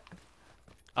 damn it.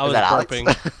 I was that Alex?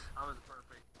 burping.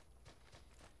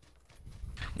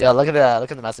 Yeah, look at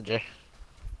the messenger.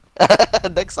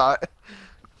 Nick saw it.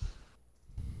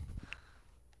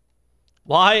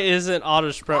 Why isn't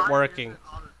auto sprint working? You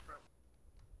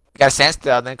gotta stand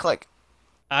still, then click.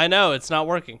 I know, it's not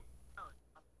working.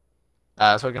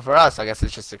 It's working for us. I guess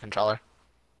it's just a controller.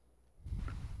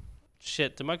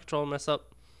 Shit, did my controller mess up?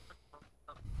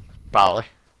 Probably.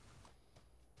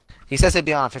 He says it'd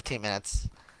be on in 15 minutes.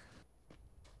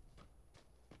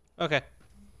 Okay.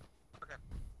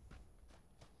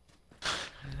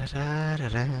 Let's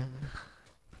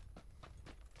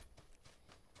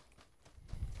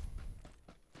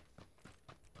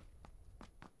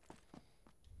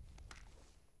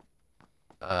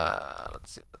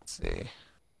see.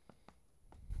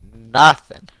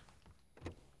 Nothing.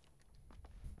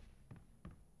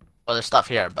 Well, there's stuff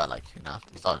here, but like, you know,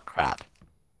 it's all crap.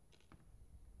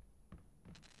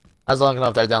 How's long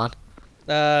enough there, Dylan?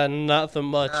 Nothing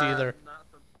much either.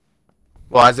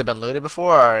 Well, has it been looted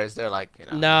before, or is there like, you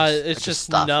know? Nah, it's just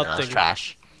stuff, you know, nothing. it's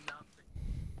trash.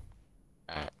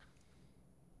 Alright.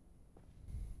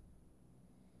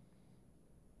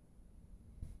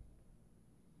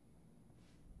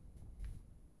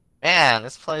 Man,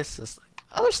 this place is like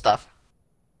other stuff.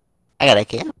 I got a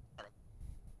camp.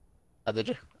 Oh, did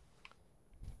you?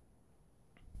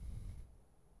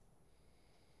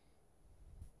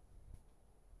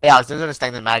 Hey, Alex, there's an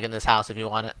extended mag in this house if you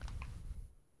want it.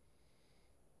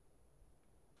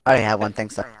 I already have one,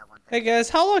 thanks. So. Hey guys,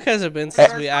 how long has it been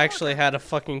since we actually had a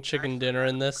fucking chicken dinner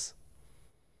in this?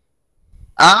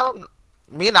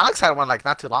 Me and Alex had one like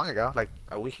not too long ago, like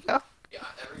a week ago. Yeah.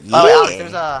 Oh, wait,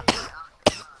 Alex,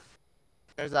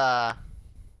 there's the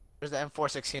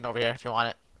M416 over here if you want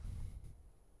it.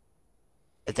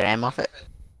 Is there ammo of it?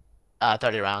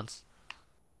 30 rounds.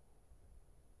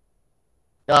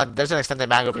 Yo, there's an extended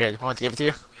mag over here. You want me to give it to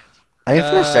you? I mean,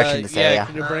 for searching this Yeah, area.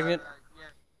 can you bring it?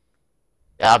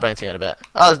 Yeah, I'll bring it to you in a bit.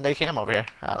 Oh, there's no cam over here.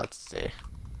 Let's see.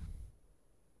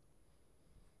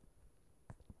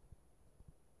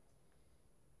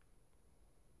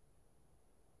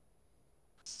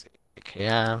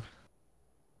 Cam.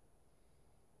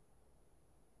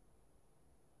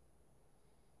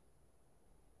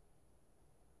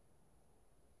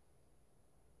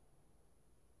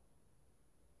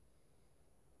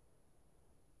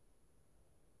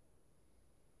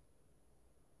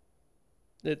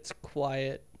 It's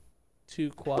quiet.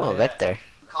 Too quiet. Oh, Victor.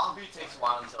 Call of Duty takes a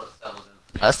while until it settles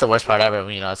in. That's the worst part ever.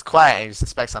 When, it's quiet and you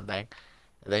suspect something,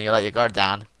 and then you let your guard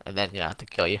down, and then have to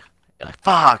kill you. You're like,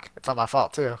 fuck! It's not my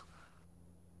fault too.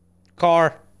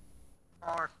 Car.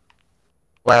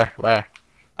 Where?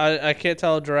 I can't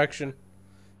tell a direction.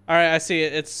 Alright, I see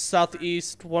it. It's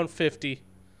southeast 150.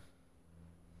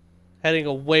 Heading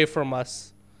away from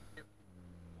us.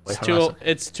 Away from us?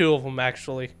 It's two of them,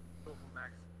 actually.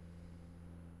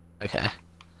 Okay.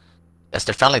 Yes,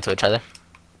 they're friendly to each other.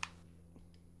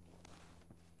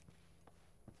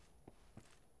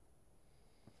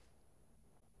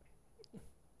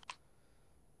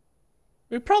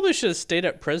 We probably should have stayed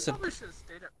at prison.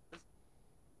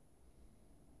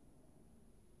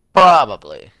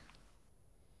 Probably.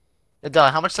 Hey,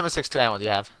 Dylan, how much 7.62 ammo do you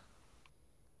have?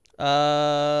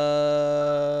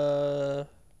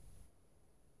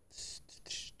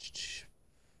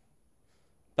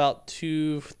 About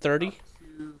 230.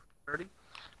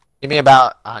 Give me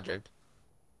about 100.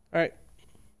 Alright.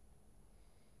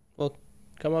 Well,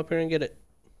 come up here and get it.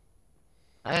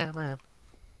 I am. Let's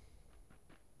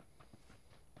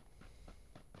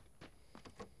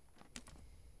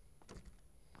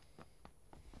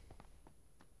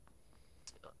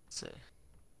see.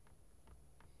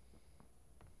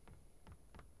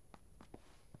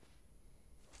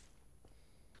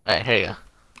 Alright, here you go.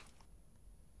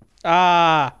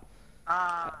 Ah!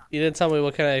 You didn't tell me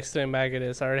what kind of extended mag it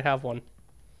is. I already have one.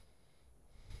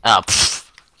 Oh, pfft.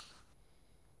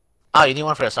 Oh, you need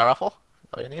one for the star rifle?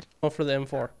 Oh, you need? One for the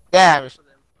M4. Yeah, you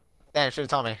should have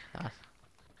told me. Hey,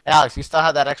 Alex, you still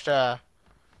have that extra...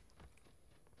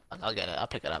 I'll get it. I'll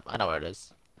pick it up. I know where it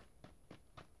is.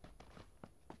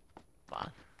 Come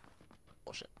on.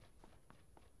 Bullshit.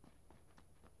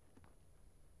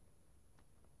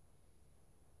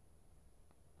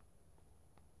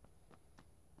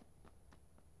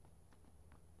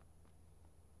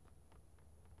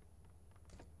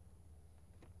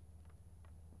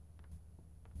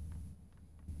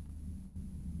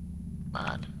 Come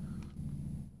on.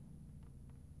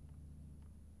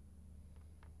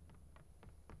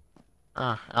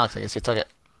 Alex, I guess you took it.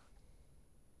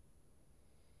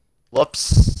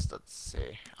 Whoops. Let's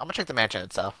see. I'm gonna check the mansion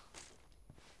itself.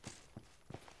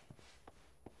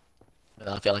 I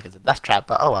don't feel like it's a death trap,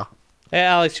 but oh well. Hey,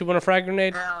 Alex, you want a frag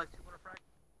grenade?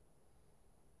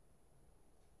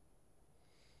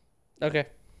 Okay.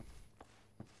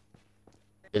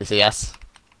 Did you say yes?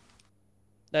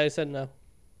 No, he said no.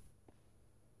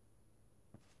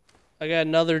 I got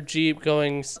another Jeep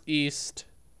going east.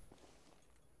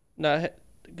 Not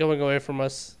going away from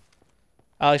us.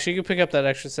 Alex, you can pick up that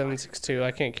extra 7.62.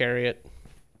 I can't carry it.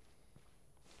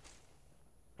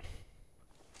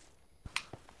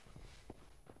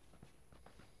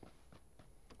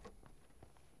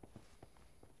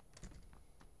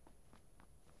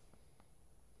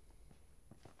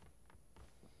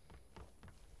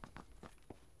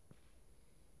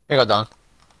 Here you go, Don.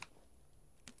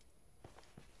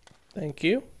 Thank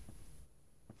you.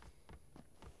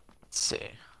 Let's see.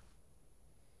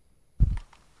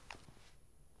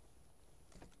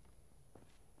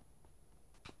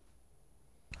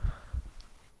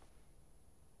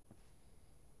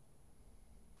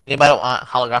 Anybody want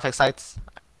holographic sights?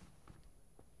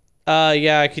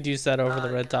 Yeah, I could use that over the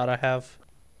red dot I have.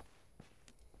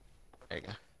 There you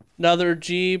go. Another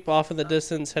Jeep off in the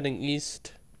distance heading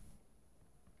east.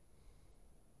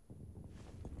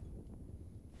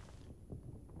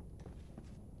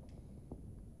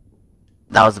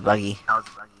 That was a buggy.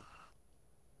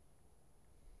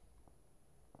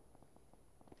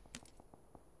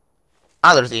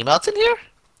 Ah, there's emails in here?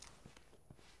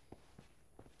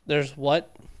 There's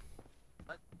what?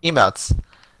 Emotes.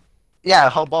 Yeah,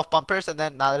 hold both bumpers and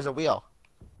then now there's a wheel.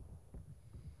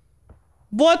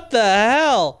 What the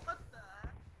hell?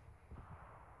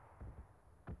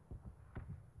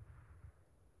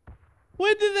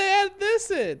 When did they add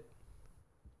this in?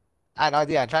 I have no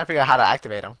idea. I'm trying to figure out how to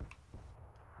activate them.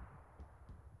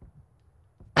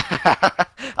 I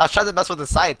was trying to mess with the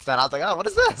sights, then I was like, oh, what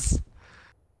is this?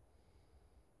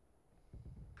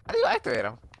 How do you activate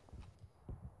them?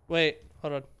 Wait,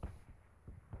 hold on.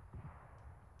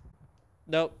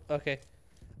 Nope, okay.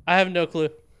 I have no clue.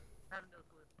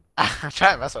 I'm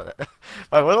trying to mess with it.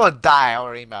 But we're gonna die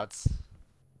over emotes.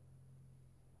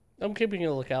 I'm keeping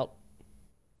a lookout.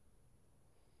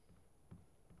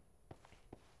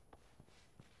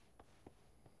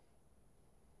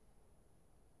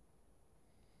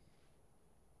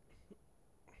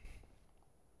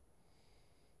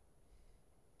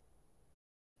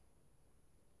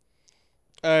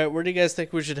 Alright, where do you guys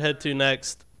think we should head to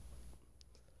next?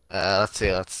 Let's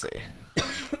see.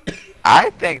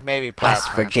 I think maybe West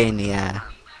Playerunknowns. Virginia.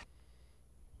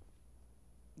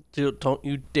 Dude, don't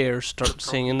you dare start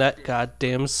singing that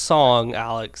goddamn song,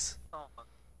 Alex.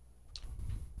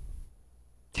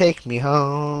 Take me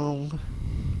home.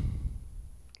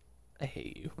 I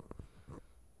hate you.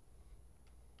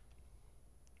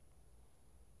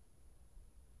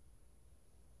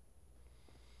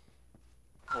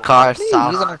 Car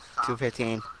south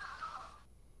 215.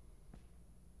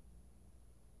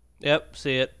 Yep,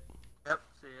 see it. I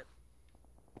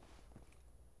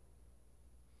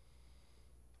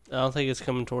don't think it's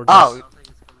coming towards Oh! us.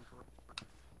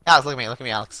 Alex, look at me,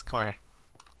 Alex. Come over here.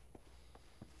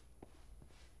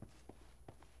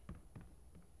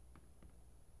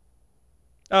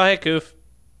 Oh, hey, Goof.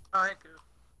 I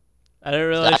didn't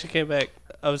realize you came back.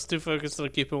 I was too focused on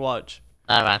keeping watch.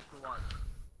 Never mind.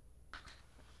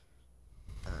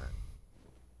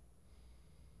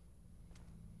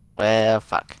 Well,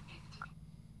 fuck.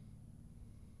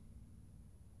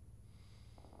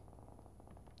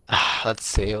 Let's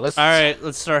see. Alright,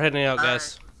 let's start heading out,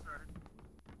 guys.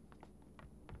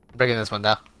 Breaking this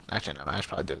window. Actually, no, I should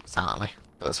probably do it silently.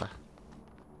 Go this way.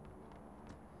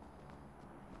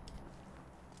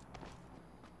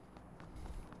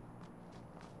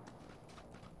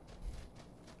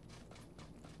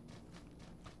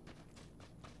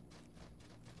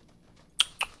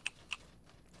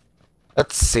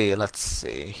 Let's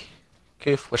see.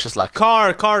 Goof, wish us luck.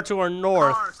 Car to our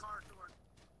north.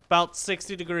 About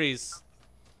 60 degrees.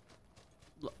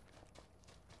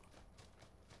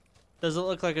 Does it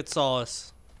look like it saw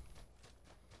us?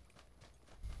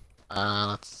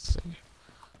 Let's see.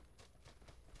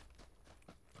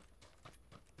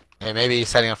 Hey, maybe he's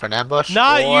setting up for an ambush.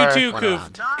 Not or you two, went Goof.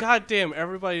 around. God damn,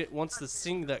 everybody wants to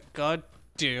sing that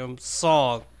goddamn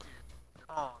song.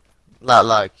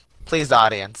 Look, please, the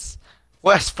audience.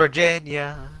 West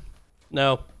Virginia.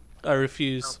 No, I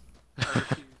refuse.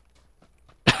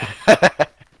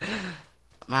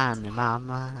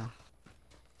 Mama.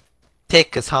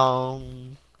 Take us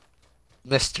home,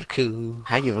 Mr. Cool.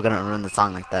 How you ever gonna ruin the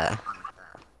song like that?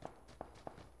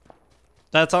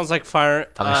 That sounds like Talking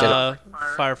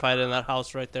firefight in that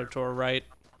house right there to our right.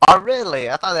 Oh, really?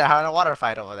 I thought they were having a water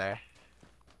fight over there.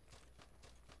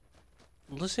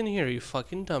 Listen here, you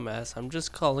fucking dumbass. I'm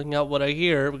just calling out what I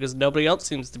hear because nobody else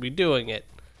seems to be doing it.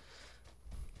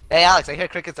 Hey, Alex, I hear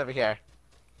crickets over here.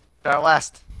 To our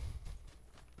west.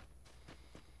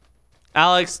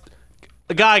 Alex,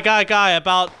 guy,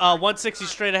 about 160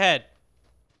 straight ahead.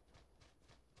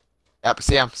 Yep,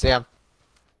 see him.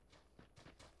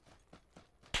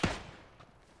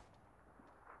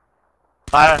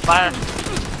 Fire!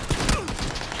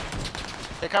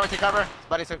 Take cover.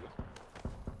 Buddy,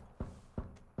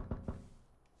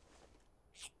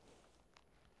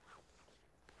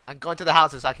 I'm going to the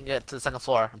houses so I can get to the second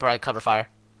floor and provide cover fire.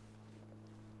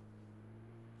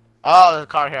 Oh, there's a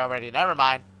car here already. Never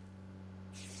mind.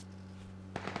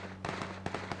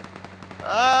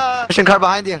 Mission car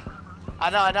behind you. I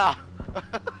know.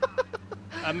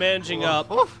 I'm managing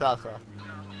up. Oof, that was rough.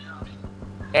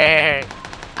 Hey.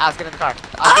 Alex, get in the car.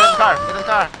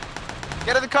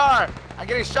 Get in the car. I'm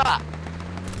getting shot.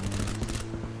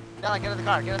 Dylan, get in the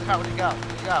car. Where do you go?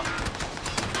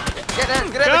 Get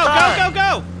in the car.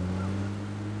 Go!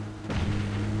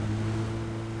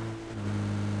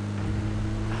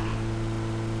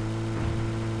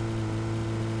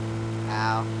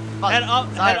 Ow. Head Sorry,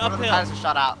 one of the uphill. tires is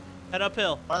shot out. Head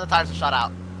uphill. One of the tires is shot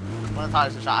out.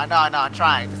 I know, I'm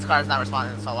trying. This car is not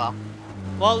responding so well.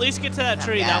 Well, at least get to that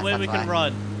tree. Yeah, That way we that's can why.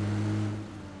 run.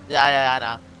 Yeah, I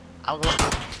know. I'm going.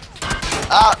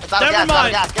 Oh, it's out of Never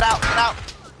mind. gas. Get out.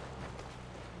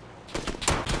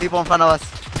 People in front of us.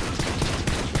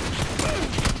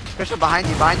 Christian, behind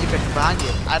you, Christian, behind you.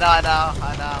 I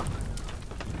know.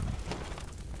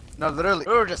 No, literally,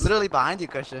 we were just literally behind you,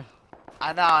 Christian.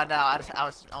 I know. I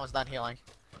was done healing.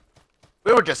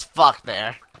 We were just fucked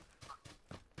there.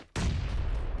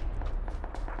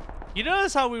 You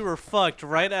notice how we were fucked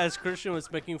right as Christian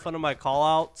was making fun of my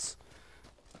callouts?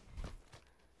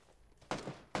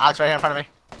 Alex, right here in front of me.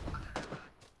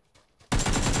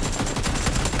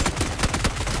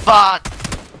 Fuck!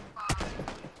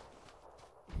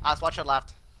 Alex, watch your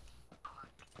left.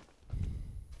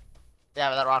 Yeah,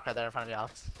 with that rock right there in front of you,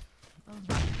 Alex.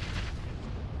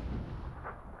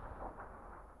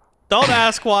 Don't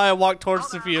ask why I walked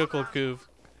towards the vehicle, Coov.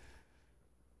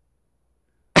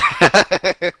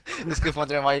 This goof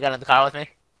wondering why you got in the car with me?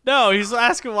 No, he's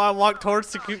asking why I walked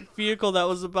towards the vehicle that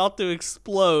was about to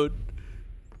explode.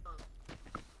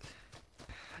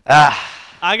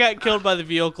 I got killed by the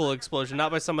vehicle explosion,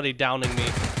 not by somebody downing me.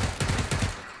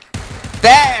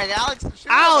 Dang, Alex!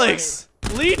 Alex!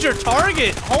 Lead your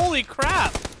target! Holy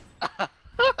crap!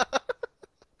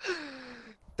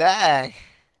 Dang.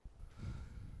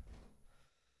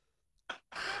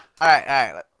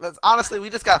 Alright. Let's honestly,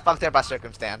 we just got fucked there by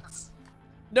circumstance.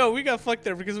 No, we got fucked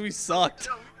there because we sucked.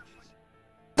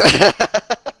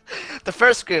 The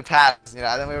first group has,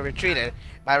 then we retreated.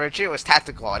 My retreat was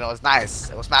tactical and it was nice.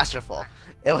 It was masterful.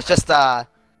 It was just a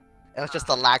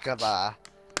lack of a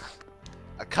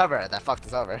cover that fucked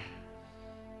us over.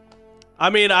 I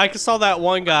mean, I saw that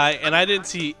one guy and I didn't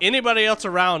see anybody else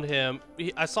around him.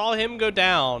 I saw him go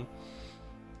down.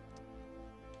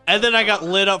 And then I got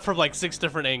lit up from like 6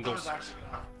 different angles.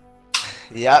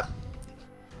 Yep.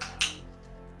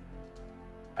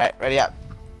 Alright, ready up.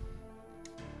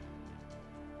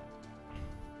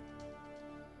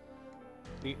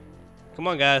 Come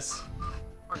on, guys.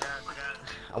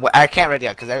 I can't ready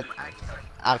up because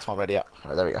Alex won't ready up.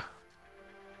 Alright, there we go.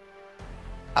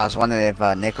 I was wondering if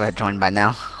Nico had joined by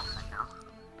now.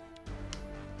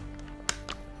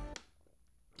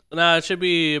 Nah, it should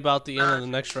be about the end of the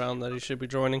next round that he should be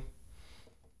joining.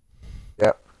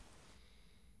 Yep.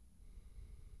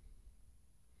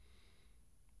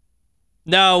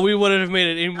 No, we wouldn't have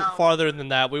made it any farther than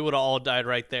that. We would have all died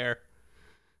right there.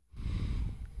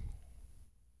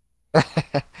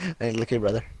 Hey, look here,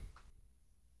 brother.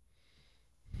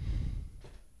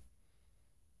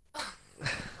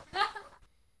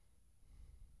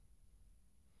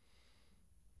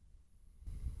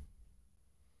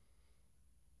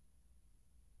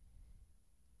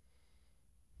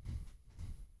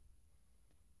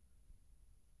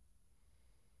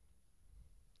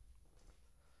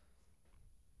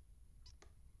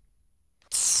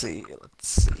 Let's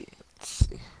see.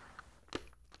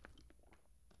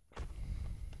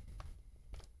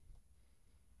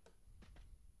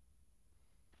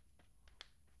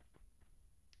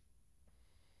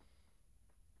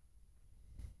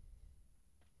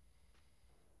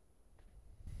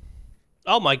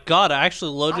 Oh my god, I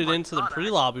actually loaded into the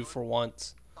pre-lobby for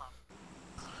once.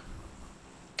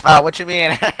 What you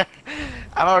mean?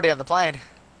 I'm already on the plane.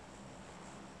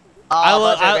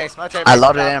 Military base, I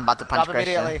loaded in, about to punch drop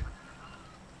Christian. immediately.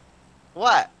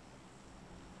 What?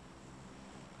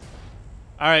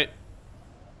 Alright.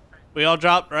 We all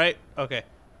dropped, right? Okay.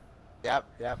 Yep.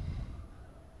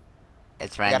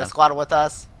 It's We got a random. squad with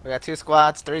us. We got 2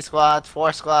 squads, 3 squads,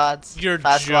 4 squads. You're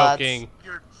 5 joking.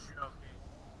 Squads,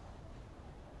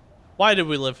 Why did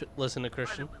we listen to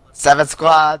Christian? 7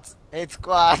 squads, 8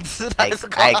 squads. 9 I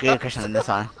squads. agree with Christian on this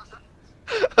one.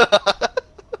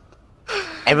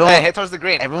 Everyone, Hey, hit towards the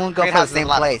green. everyone go Green for the house is same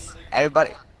left. place.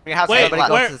 Everybody, Green house is Wait, everybody left.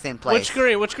 go where? to the same place. Which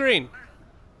green? Which green?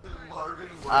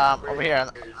 Over here.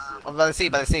 By the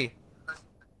sea.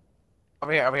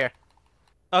 Over here.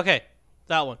 Okay,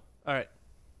 that one. Alright.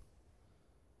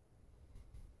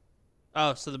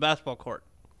 Oh, so the basketball court.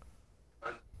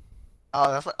 Oh,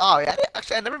 that's what. Oh, yeah.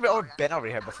 Actually, I've never been over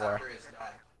here before.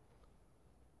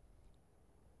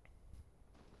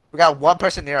 We got 1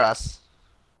 person near us.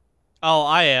 Oh,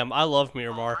 I am. I love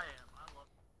Miramar.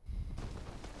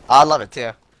 Oh, I love it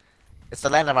too. It's the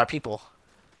land of our people.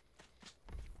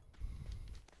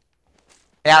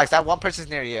 Hey, Alex, that 1 person's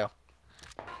near you.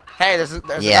 Hey, there's a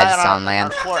Yeah, guy it's on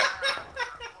land. our fort.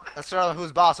 Let's throw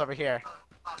who's boss over here.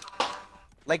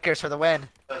 Lakers for the win.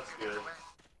 That's good.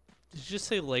 Did you just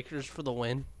say Lakers for the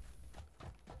win?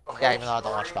 Yeah, even though I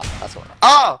don't watch basketball. That's what.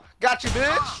 Oh, got you,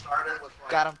 bitch. Started with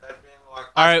Got him. that being like,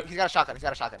 Alright, He's got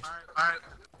a shotgun.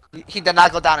 He did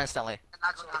not go down instantly.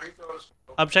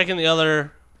 I'm checking the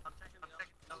other.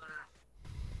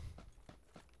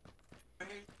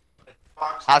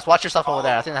 Alex, watch yourself over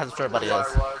there. I think that's where everybody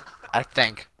is. I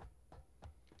think.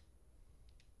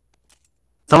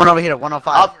 Someone over here,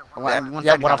 105. Oh, One- yeah,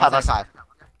 175, 105 left side.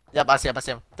 Yep, I see him.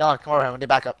 Dylan, come over here. We need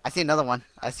backup. I see another one.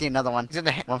 He's in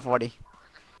the 140.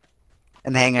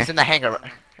 In the hangar. He's in the hangar.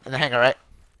 In the hangar, right?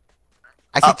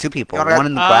 I see Oh, 2 people. you wanna- One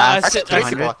in the I grass. see- Actually,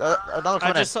 3 200. people. Another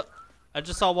coming in. I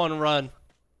just saw one run.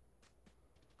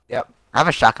 Yep. I have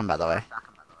a shotgun, by the way.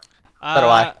 So do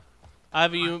I. I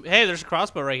have you. Hey, there's a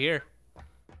crossbow right here.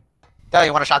 Dylan,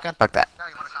 you want a shotgun? Fuck that.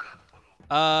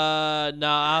 No,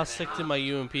 I'll stick to my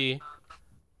UMP.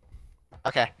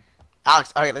 Okay.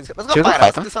 Alex, alright, let's go Should we fight him. fight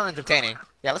Let's them? do something entertaining.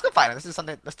 Yeah, let's go fight him. Let's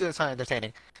do something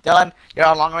entertaining. Dylan, you're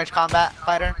a long range combat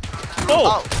fighter.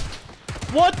 Oh!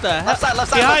 What the hell? Left side,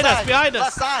 Behind left us, side. behind us.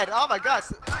 Left side. Oh my gosh.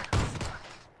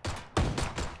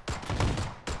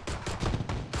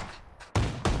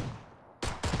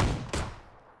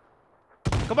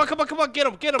 Come on, come on, come on. Get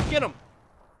him, get him, get him.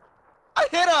 I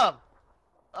hit him.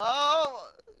 Oh,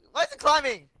 why is he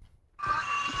climbing?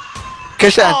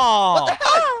 Christian! What Oh! the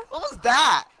hell? What was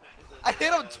that? I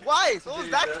hit him twice. What was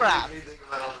that crap?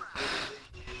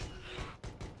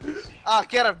 Oh,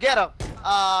 get him, get him.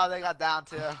 Oh, they got down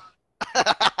too.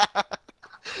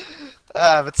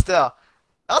 But still,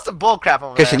 that was some bull crap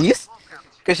over Christian, there.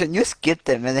 Christian, you skipped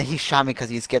him, and then he shot me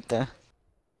because you skipped him.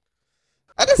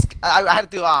 I had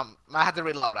to do I had to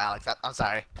reload, Alex. I'm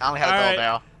sorry. I only had a Alright. double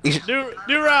barrel. You should,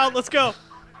 New round, let's go.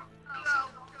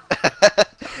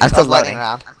 I'm still lightning loading.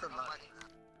 round.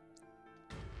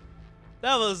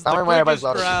 That was Tell the me when everybody's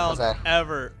quickest loaded, round Jose.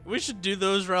 ever. We should do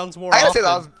those rounds more I gotta often. say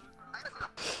that was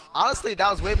honestly that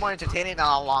was way more entertaining than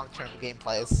our long-term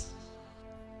gameplays.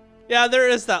 Yeah, there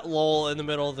is that lull in the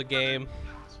middle of the game.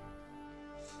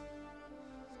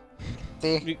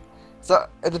 See, so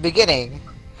at the beginning,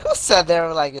 who said they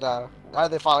were like, why are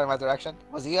they following my direction?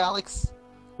 Was it you, Alex?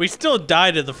 We still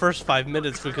died in the first 5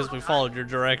 minutes because we followed your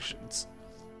directions.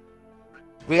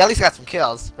 We at least got some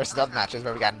kills versus other matches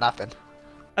where we got nothing.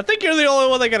 I think you're the only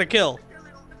one that got a kill.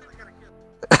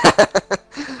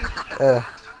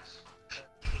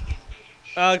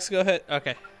 Alex, go ahead.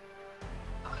 Okay.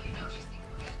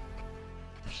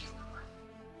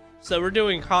 So we're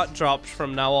doing hot drops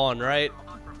from now on, right?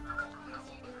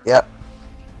 Yep.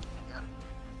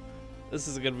 This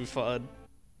is gonna be fun.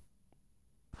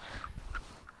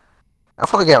 I'll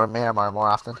probably get Miramar more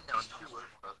often.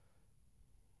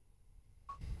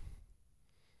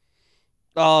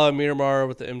 Oh, Miramar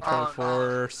with the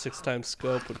M24 6x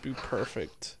scope would be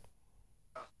perfect.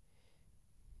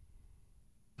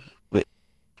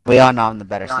 We all know I'm the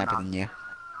better sniper than you.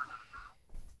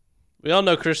 We all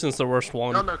know Christian's the worst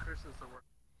one.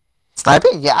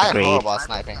 Sniping? Yeah, I'm Agreed. horrible at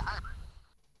sniping.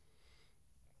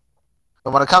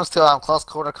 But when it comes to close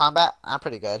quarter combat, I'm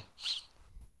pretty good.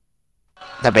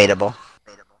 Debatable.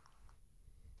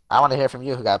 I want to hear from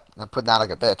you who got put down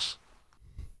like a bitch.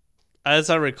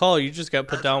 As I recall, you just got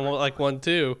put down like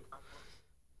 1-2.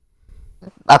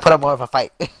 I put up more of a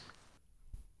fight.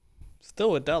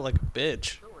 Still went down like a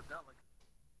bitch.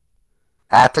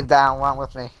 I took down one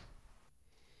with me.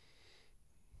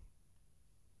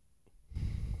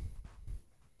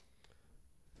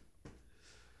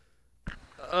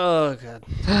 Oh god.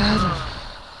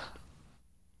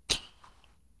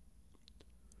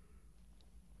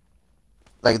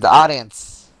 Like the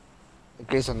audience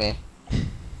agrees with me.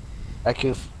 Right,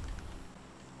 Koof?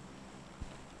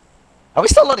 Are we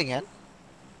still loading in?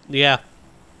 Yeah.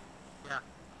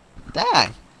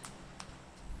 Dang.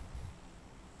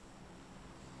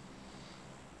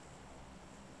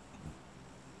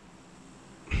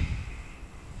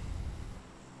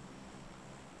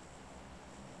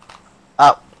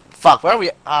 Oh, fuck, where are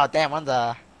we? Oh, damn, on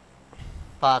the...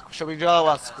 Fuck, should we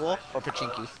go school or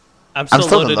Pachinki? I'm still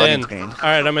still in loaded loading in. screen.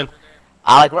 Alright, I'm in.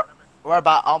 Like, we're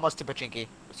about almost to Pachinki.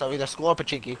 So either school or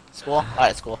Pachinki. School?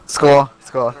 Alright, school. School.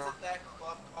 School.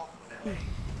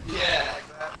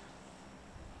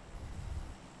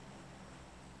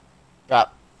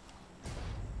 Drop.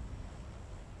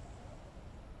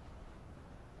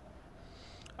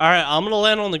 Alright, I'm gonna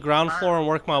land on the ground floor and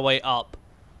work my way up.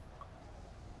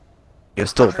 You're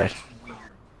stupid.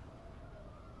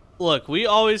 Look, we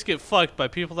always get fucked by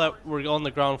people that were on the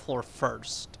ground floor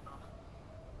first.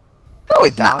 No,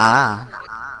 we don't. Nah.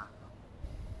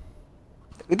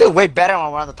 We do way better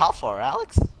when we're on the top floor,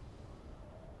 Alex.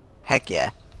 Heck yeah.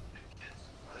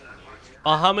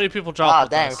 How many people dropped Oh,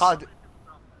 with dang, we us? probably do...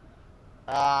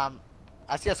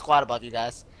 I see a squad above you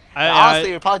guys. I-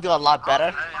 Honestly, we'd probably do a lot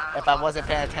better if I wasn't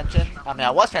paying attention. I mean,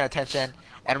 I was paying attention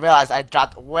and realized I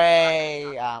dropped way,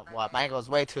 my angle was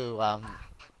way too,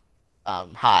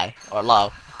 high or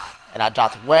low. And I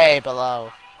dropped way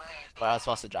below where I was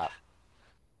supposed to drop.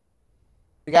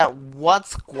 We got one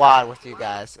squad with you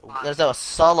guys. There's a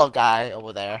solo guy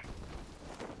over there.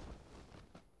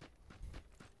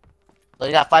 So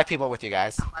you got 5 people with you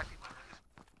guys.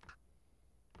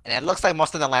 And it looks like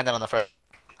most of them landed on the first.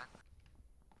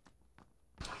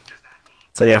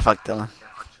 So you're fucked, Dylan.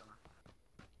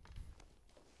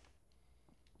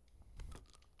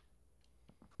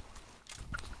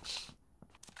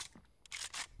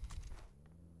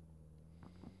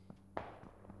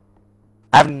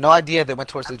 I have no idea if they went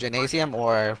towards the gymnasium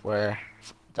or where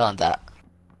Dylan's at.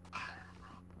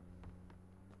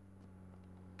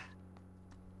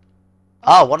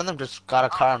 Oh, one of them just got a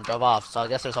car and drove off, so I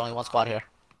guess there's only one squad here.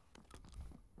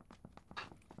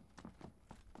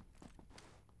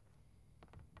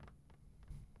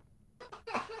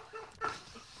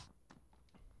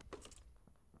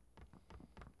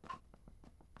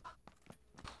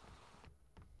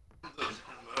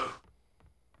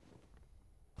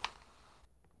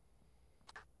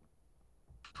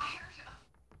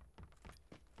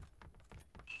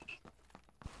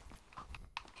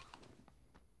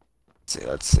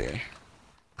 Let's see.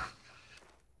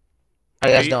 How you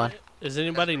guys doing? Is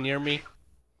anybody near me?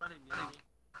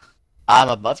 I'm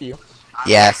above you.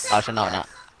 Yes. Actually, no, not.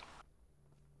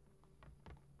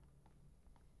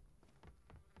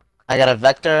 I got a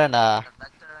Vector and a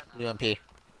UMP.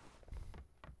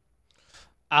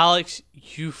 Alex,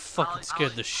 you fucking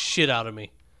scared the shit out of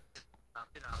me.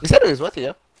 He said he was with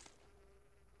you.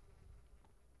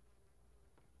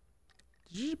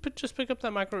 Did you just pick up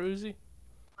that micro Uzi?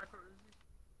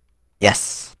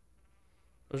 Yes.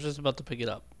 I was just about to pick it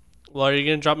up. Well, are you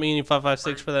gonna drop me any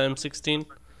 5.56 for that M16?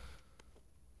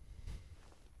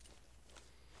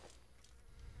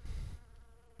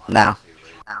 No.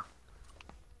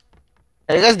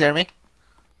 Are you guys near me?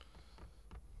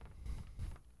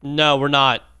 No, we're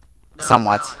not.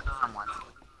 Somewhat.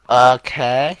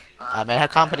 Okay. I may have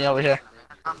company over here.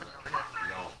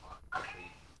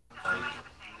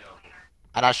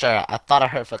 I'm not sure. I thought I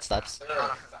heard footsteps.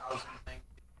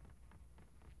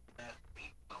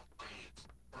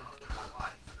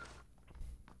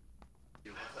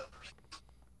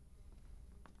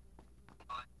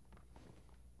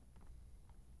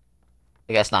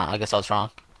 I guess not. I guess I was wrong.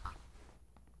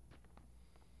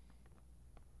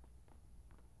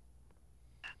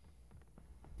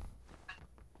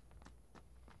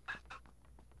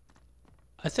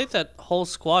 I think that whole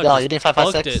squad Yo, just you need bugged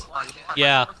 5.56? it.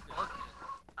 Yeah.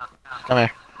 Come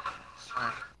here.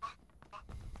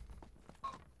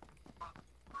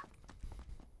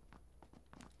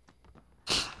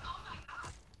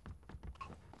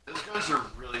 Those guys are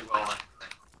really well.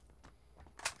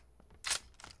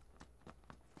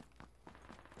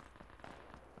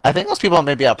 I think those people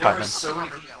may be at There are apartments. so many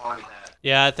people on that.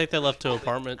 Yeah, I think they left 2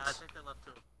 apartments.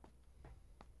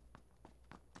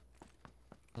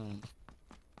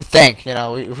 Think, you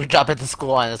know, we drop into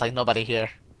school and there's like nobody here.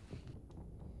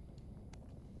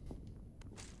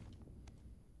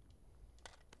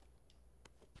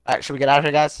 Alright, should we get out of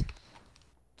here, guys?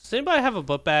 Does anybody have a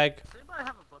book bag?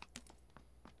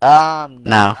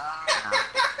 No.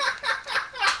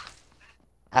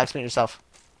 Ask me yourself.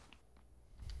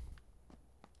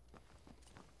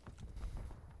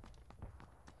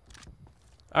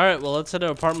 Alright, well, let's head to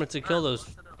apartments and kill those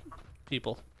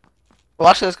people. Well,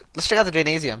 actually, let's check out the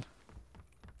gymnasium.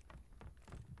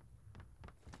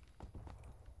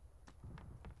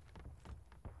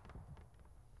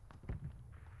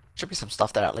 Should be some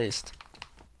stuff there at least.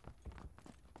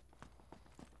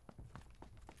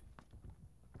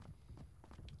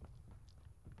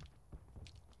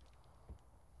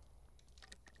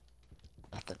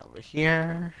 Nothing over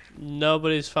here.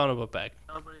 Nobody's found a book bag.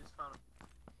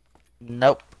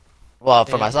 Nope. Well,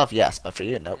 for Damn. myself, yes, but for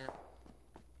you, nope.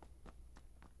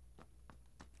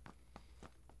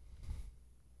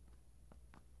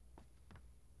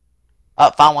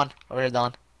 Oh, found one. Over here,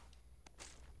 Dylan.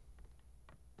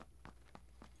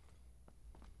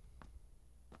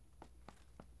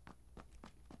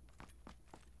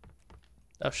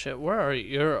 Oh shit, where are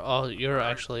you? You're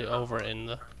actually over in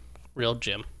the real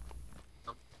gym.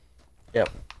 Yep.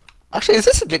 Actually, is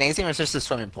this a gymnasium or is this a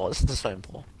swimming pool? This is the swimming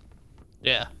pool.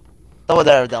 Yeah. Over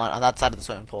there, Dylan, on that side of the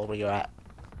swimming pool where you're at.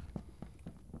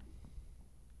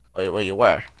 Where you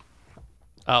were.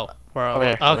 Oh, where Over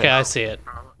here, over okay, here. I see it.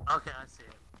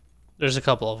 There's a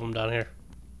couple of them down here.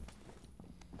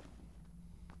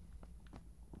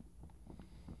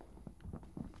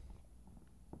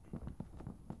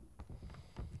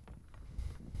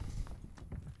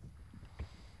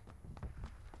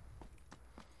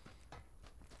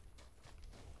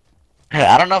 Hey,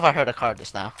 I don't know if I heard a car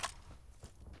just now.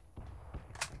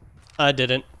 I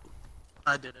didn't.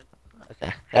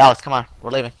 Okay. Hey, Alex, come on.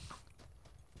 We're leaving.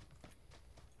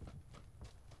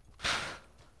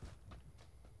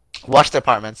 Watch the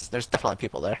apartments. There's definitely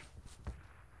people there.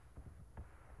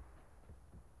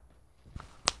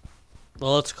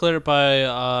 Well, let's clear it by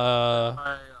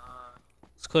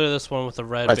let's clear this one with the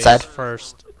red Right base side.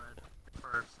 first.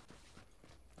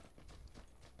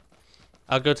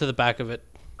 I'll go to the back of it.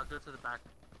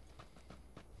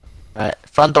 Alright,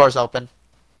 front door's open.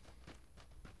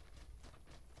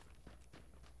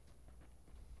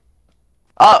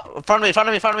 Oh, in front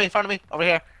of me, over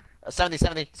here. 70,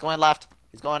 he's going left.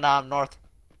 He's going north.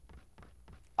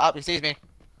 Oh, he sees me.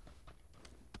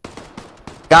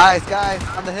 Guys,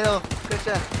 on the hill.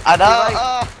 Christian. I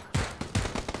know.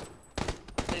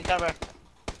 Right. Need cover.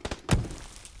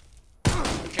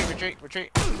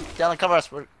 Retreat. Dylan, cover us.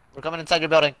 We're coming inside your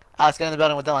building. Alex, get in the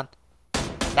building with Dylan.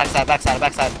 Backside. Backside,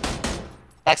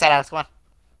 Alex, come on.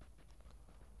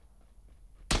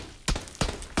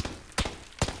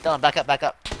 Dylan, back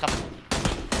up. Come.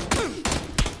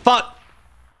 Fuck!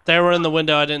 They were in the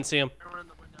window. I didn't see them.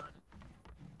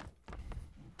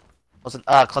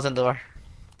 Close the door.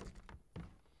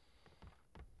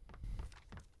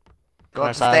 Go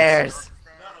upstairs.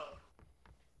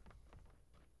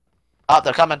 Oh,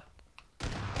 they're coming.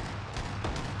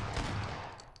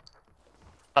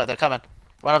 Oh, they're coming.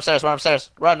 Run upstairs. Run.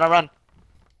 Let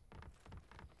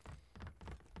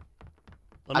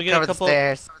me get a Cover the couple.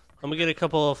 stairs. Let me get a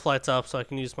couple of flights up so I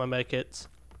can use my med kits.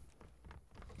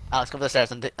 Alex, come to the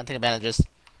stairs and take bandages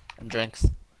and drinks.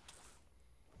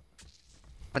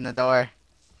 Open the door.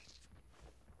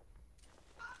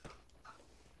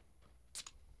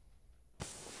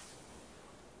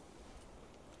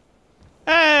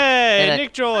 Hey, Hey,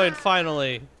 Nick joined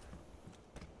finally.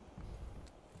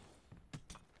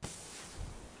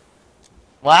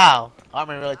 Wow,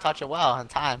 Army really touched it well in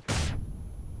time.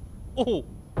 Oh,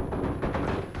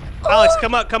 Alex,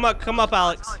 come up,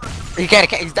 Alex. He can't.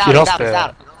 He's down. You He's don't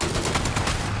down.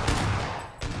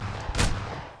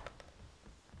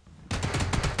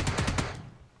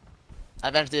 I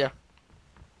avenged you.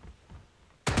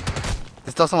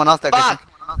 There's still someone else there, Christian.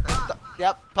 Fuck!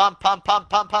 Yep.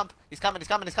 Pump. He's coming.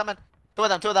 Two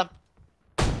of them.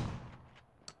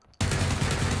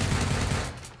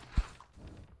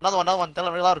 Another one.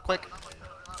 Dylan, reload quick.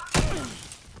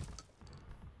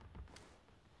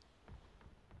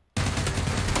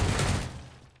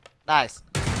 Nice.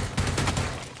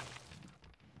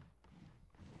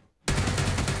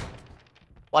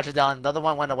 Watch it, Dylan. The other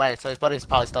one went away, so his buddy's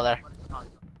probably still there.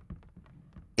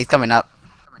 He's coming up.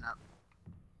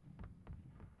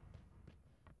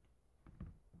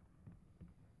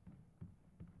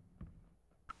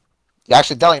 Yeah,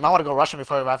 actually, Dylan, you might want to go rush him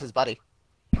before he revives his buddy.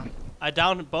 I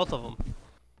downed both of them.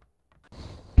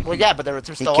 Well, yeah, but they were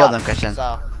still killed up, them, Christian.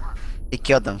 So, He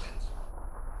killed them.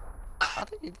 I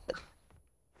think he did.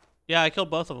 Yeah, I killed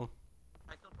both of them.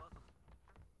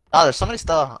 Oh, there's somebody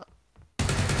still.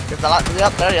 There's a lot.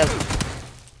 Yep, there he is.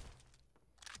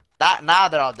 Now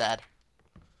they're all dead.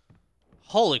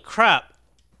 Holy crap!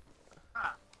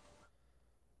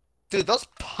 Dude, those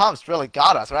pumps really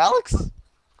got us, right, Alex?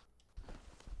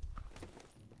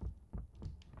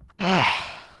 I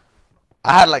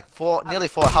had like nearly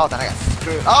full health and I got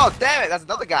screwed. Oh, damn it, that's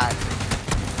another guy.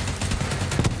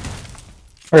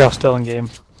 Are y'all still in game?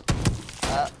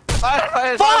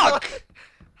 Fire, Fuck!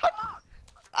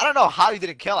 I don't know how you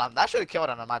didn't kill him. That should have killed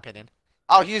him, in my opinion.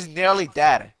 Oh, he's nearly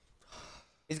dead.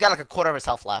 He's got like a quarter of his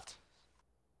health left.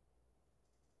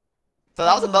 So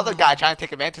that was another guy trying to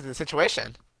take advantage of the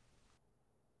situation.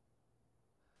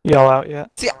 Y'all out yet?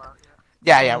 See,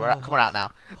 yeah, we're out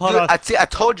now. Hold Dude, on. I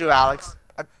told you, Alex.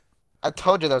 I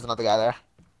told you there was another guy there.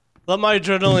 Let my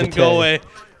adrenaline go away.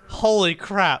 Holy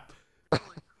crap!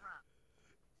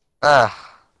 Ugh.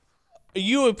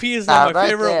 A UMP is not my right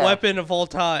favorite there. weapon of all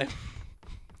time.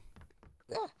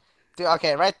 Dude,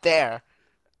 okay, right there.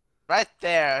 Right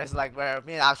there is like where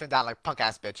me and Alex went down like punk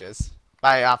ass bitches.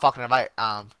 By fucking invite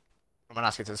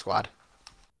Romanowski to the squad.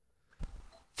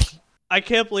 I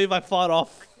can't believe I fought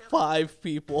off 5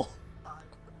 people.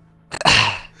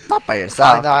 Not by I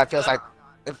yourself. know it feels like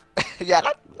yeah,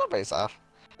 not by yourself.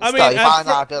 I Still, mean, you at probably know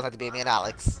fir- how it feels like to be me and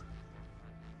Alex.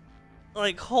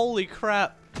 Like, holy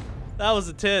crap. That was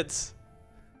intense.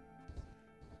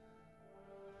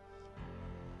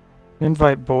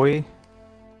 Invite boy.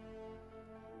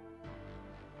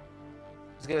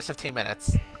 Just give us 15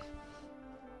 minutes.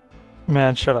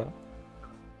 Man, shut up.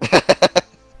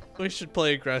 We should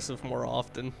play aggressive more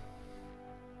often.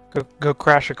 Go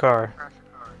crash a car.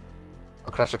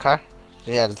 I'll crash your car?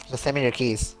 Yeah, just send me your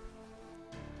keys.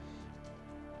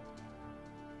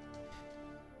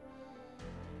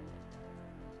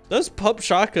 Those pump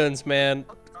shotguns, man.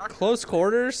 Close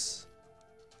quarters.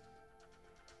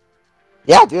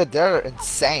 Yeah, dude, they're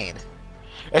insane.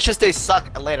 It's just they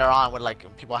suck later on when like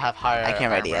people have higher. I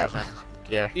can't ready armor up. and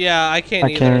gear. Yeah, I can't I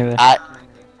either. can't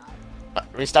either.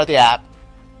 Restart the app.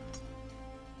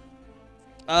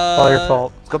 All your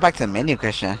fault. Let's go back to the menu,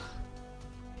 Christian.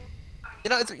 You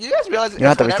know, you guys realize You don't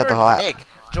have to restart the whole app. Nick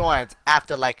joins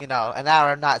after like an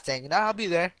hour, not saying I'll be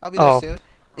there. I'll be there Oh. soon.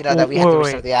 You know that we have to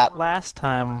restart Wait, the app. last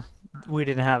time we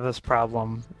didn't have this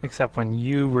problem, except when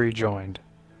you rejoined.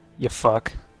 You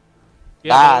fuck.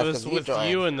 Yeah, Ah, but it it's was 'cause you with joined.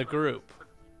 you in the group.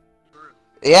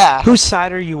 Yeah. Whose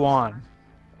side are you on?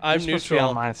 I'm You're supposed to be on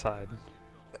neutral. my side.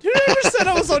 You never said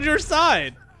I was on your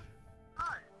side.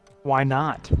 Why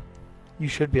not? You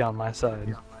should be on my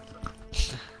side.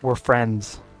 We're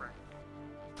friends.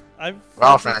 I'm We're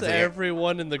all friends with friends here.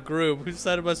 everyone in the group. Whose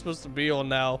side am I supposed to be on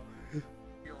now?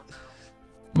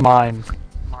 Mine.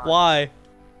 Why?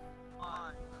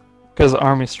 Because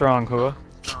Army strong, huh?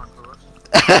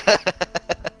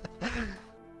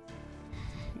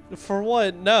 For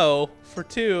one, no. For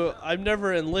two, I'm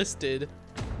never enlisted.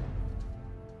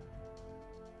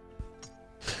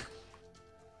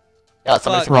 Yo,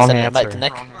 somebody's Fuck. Wrong send an invite to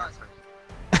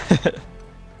answer. Nick.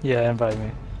 Yeah, invite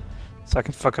me. So I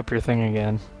can fuck up your thing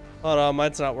again. Hold on,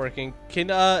 mine's not working.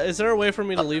 Is there a way for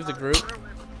me to leave the group?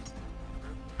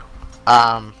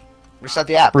 Restart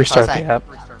the app. Restart That's what the I'm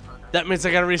app. That means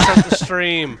I gotta restart the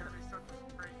stream. saying.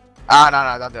 Oh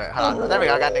no, don't do it. Hold on. There we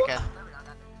go. I got Nick in.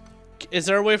 Is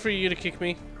there a way for you to kick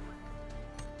me?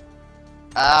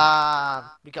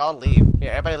 We can all leave.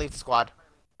 Here, everybody leave the squad.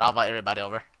 I'll invite everybody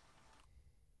over.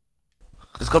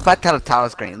 Let's go back to the title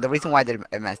screen. The reason why they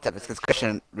messed up is because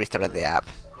Christian restarted the app.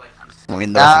 I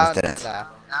mean, those No, didn't.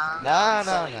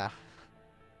 no.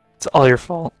 It's all your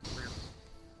fault.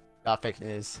 Not fake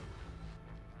news.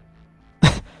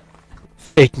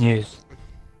 Fake news.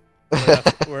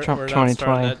 We're Trump not 2020.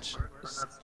 starting that.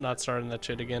 Not starting that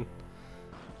shit again.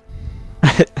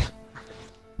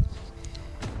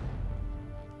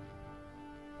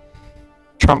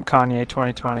 Trump Kanye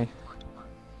 2020.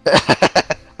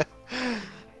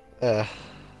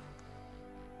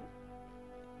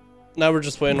 Now we're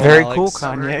just waiting Very on cool, Alex.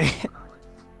 Kanye.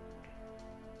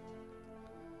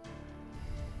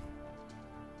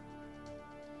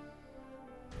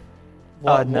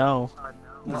 No.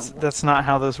 That's not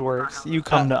how this works. You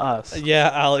come to us. Yeah,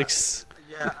 Alex.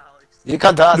 You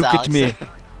come to us, Look Alex. at me.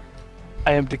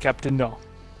 I am the captain now.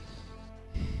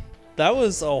 That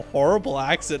was a horrible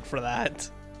accent for that.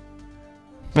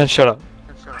 Man, shut up.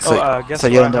 So, Guess so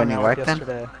what you I don't do hung any out work with then?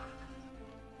 yesterday?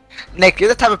 Nick, you're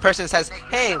the type of person that says,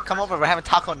 "Hey, come over. We're having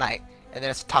taco night," and then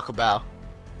it's Taco Bell.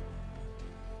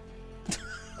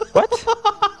 What?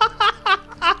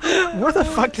 Where the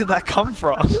fuck did that come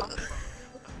from?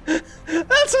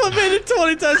 That's what made it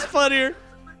 20 times funnier.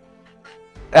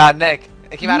 Nick,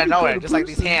 it came out of nowhere, just like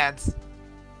these hands.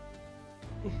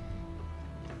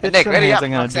 Hey, Nick, Them ready hands up.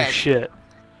 ain't gonna I'm do saying. shit.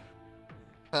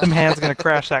 Them hands gonna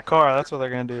crash that car. That's what they're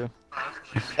gonna do.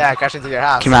 Yeah, crash into your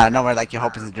house. Came out of nowhere like your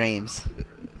hopes and dreams.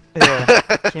 Yeah.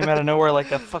 Came out of nowhere like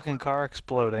that fucking car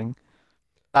exploding.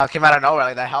 No, it came out of nowhere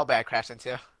like that Hellbat crashed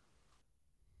into.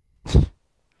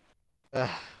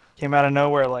 Came out of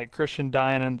nowhere like Christian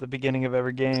dying at the beginning of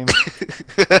every game.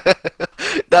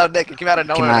 No, Nick, it came out of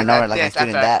nowhere. Came out of nowhere like a dance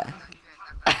student after-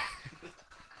 that.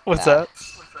 What's Yeah. that?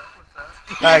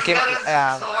 No,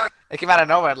 it came out of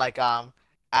nowhere like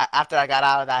after I got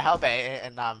out of that Hellbay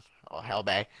and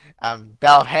Hellbay,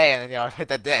 Bell Hay and hit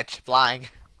the ditch flying.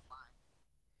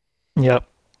 Yep.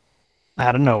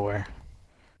 Out of nowhere.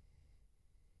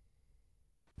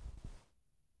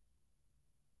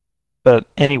 But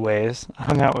anyways, I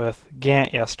hung out with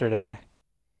Gant yesterday.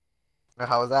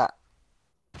 How was that?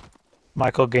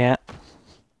 Michael Gant.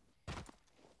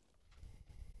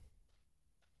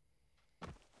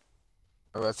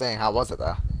 I was saying, how was it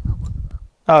though?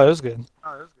 Oh, it was good.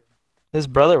 His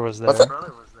brother was there, What's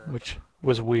that? which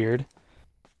was weird.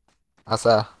 How's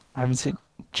I haven't seen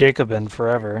Jacob in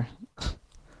forever.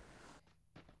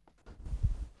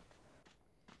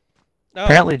 Oh,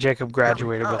 Apparently Jacob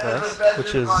graduated with us,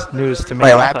 which is news to me.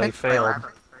 Wait, I what thought he happened? failed.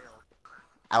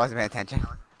 I wasn't paying attention.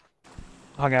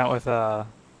 Hung out with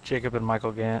Jacob and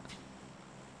Michael Gant.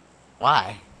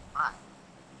 Why?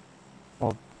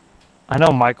 I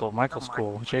know Michael. Michael's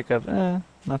cool. Jacob,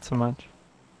 not so much.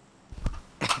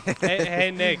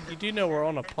 hey, Nick, you do know we're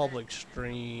on a public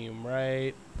stream,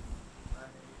 right?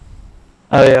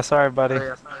 Oh yeah, sorry, buddy.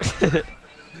 I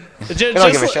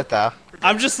don't give a shit though.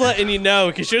 I'm just letting you know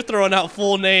because you're throwing out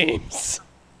full names.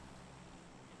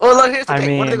 Well, look, here's the I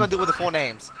thing. What are they mean- gonna do with the full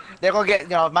names? They're gonna get,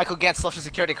 Michael Gant's social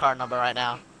security card number right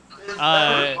now.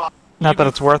 Not that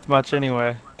it's worth much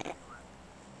anyway.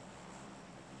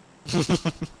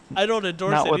 I don't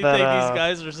endorse Not anything with that, these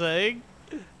guys are saying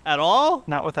at all.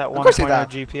 Not with that course he 1.0 does.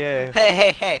 GPA.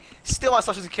 Hey! Still on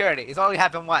Social Security. It's only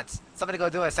happened once. Somebody go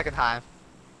do it a second time.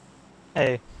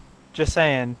 Hey, just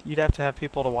saying, you'd have to have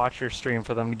people to watch your stream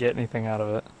for them to get anything out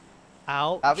of it.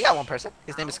 Ouch. We got one person.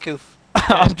 His name is Koof.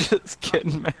 I'm just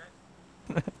kidding, man.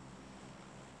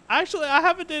 Actually, I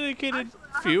have a dedicated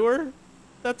viewer.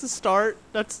 That's a start.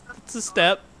 That's a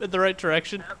step in the right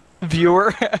direction.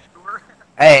 Viewer.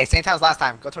 Hey, same time as last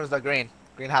time. Go towards the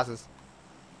greenhouses.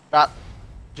 Drop.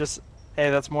 Just, hey,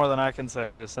 that's more than I can say.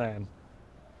 Just saying.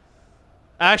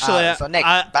 Actually, So Nick,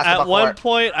 at basketball one court.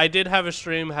 point, I did have a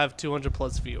stream have 200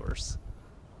 plus viewers.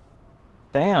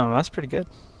 Damn, that's pretty good.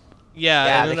 Yeah,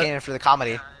 Yeah, and they then, came in for the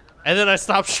comedy. and then I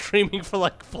stopped streaming for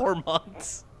like 4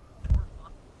 months.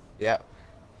 Yeah.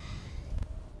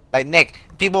 Like Nick,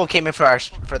 people came in for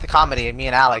the comedy, and me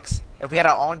and Alex. If we had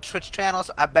our own Twitch channels,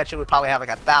 I bet you we'd probably have like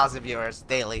 1,000 viewers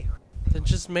daily. Then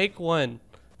just make one.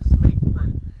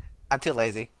 I'm too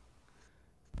lazy.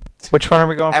 Which one are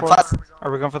we going And for? plus-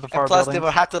 Are we going for the far And plus, buildings? they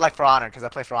would have to like For Honor because I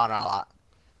play For Honor a lot.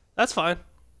 That's fine.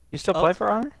 You still Oh. play For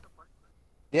Honor?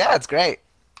 Yeah, it's great.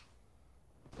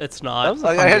 It's That not. was a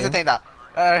fun Here's the game. thing,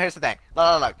 though. Here's the thing.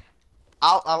 Look.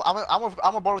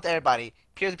 I'm on board with everybody.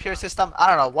 Peer-to-peer system. I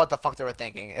don't know what the fuck they were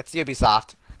thinking. It's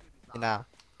Ubisoft, you know.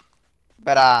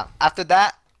 But after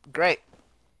that, great.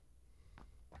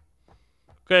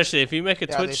 Actually, if you make a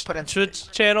Yeah, they Twitch put in-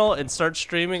 channel and start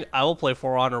streaming, I will play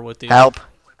For Honor with you. Help.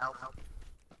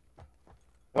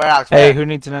 Where Alex? Hey, Where? who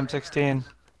needs an M16?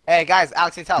 Hey guys,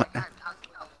 Alex needs help. Hold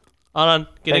on.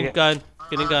 Getting Take it. gun.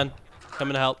 Getting gun.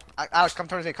 Coming to help. Alex, come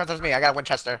towards me. Come towards me. I got a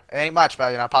Winchester. It ain't much,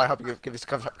 but you know, I'll probably help you give you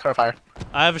some cover fire.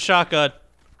 I have a shotgun.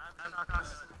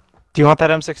 Do you want that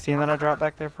M16 that I dropped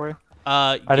back there for you?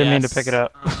 I didn't mean to Yes. pick it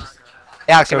up.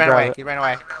 Yeah, Alex, Go he ran grab away. it. He ran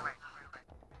away.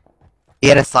 He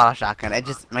had a saw shotgun.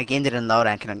 My game didn't load.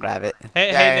 I couldn't grab it.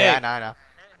 Hey, Yeah, hey, yeah, Nick. I know.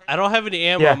 I don't have any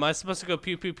ammo. Yeah. Am I supposed to go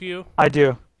pew pew pew? I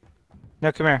do.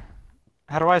 No, come here.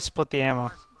 How do I split the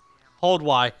ammo? Hold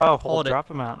Y. Oh, Hold it. drop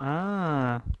them out.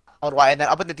 Ah. Hold Y, and then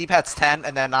up in the D-pad's 10,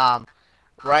 and then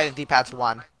right in D-pad's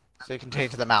 1, so you can change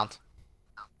to the mount.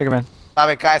 Pick him in. By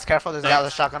the way, guys, careful. There's a guy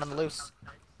with a shotgun on the loose.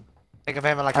 Think of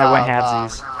him like I went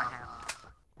halvesies.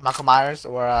 Michael Myers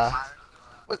or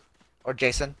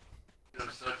Jason. I'm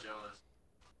so jealous.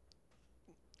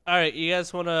 All right, you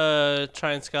guys want to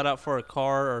try and scout out for a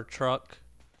car or truck?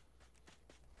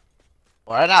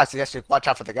 Well, right now, I suggest you watch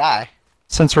out for the guy.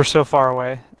 Since we're so far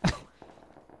away,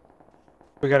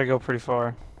 we gotta go pretty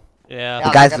far. Yeah. Yeah. The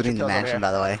I guy's got two looting the kills over mansion, here.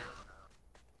 by the way.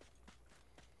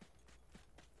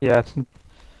 Yeah.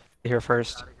 Here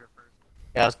first.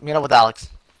 Yeah, let's meet up with Alex.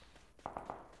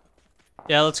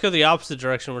 Yeah, let's go the opposite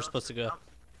direction we're supposed to go.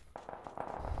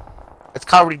 It's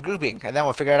called regrouping, and then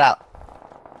we'll figure it out.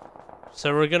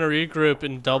 So we're gonna regroup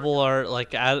and double our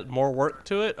add more work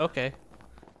to it. Okay.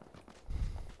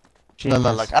 Genius.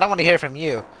 Look, I don't want to hear from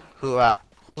you, who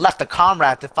left a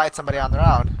comrade to fight somebody on their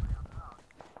own.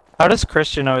 How does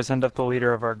Christian always end up the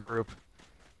leader of our group?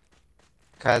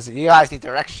 Because you guys need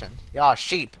direction. Y'all are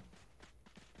sheep.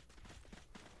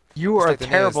 You It's are like the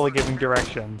terrible news. at giving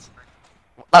directions.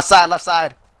 Left side, left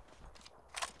side.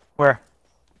 Where?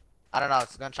 I don't know,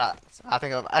 it's a gunshot. I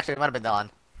think actually it might have been Dylan.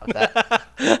 What's that?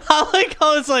 I like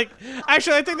how it's like.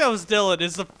 Actually, I think that was Dylan.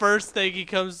 It's the first thing he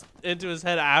comes into his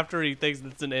head after he thinks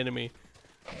it's an enemy.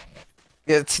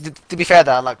 Yeah, to be fair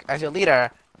though, look, as your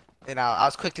leader, you know, I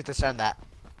was quick to discern that.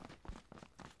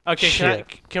 Okay,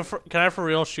 Shit. can I for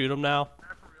real shoot him now?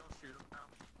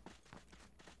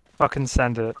 Fucking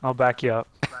send it. I'll back you up.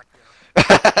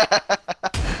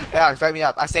 Yeah, back me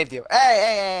up. I saved you.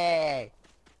 Hey!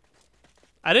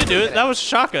 I didn't do it. That was a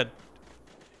shotgun.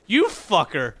 You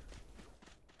fucker.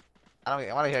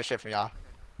 I want to hear shit from y'all.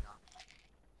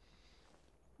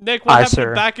 Nick, what Aye, happened sir.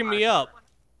 to backing me up?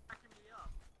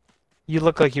 You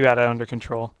look like you had it under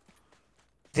control.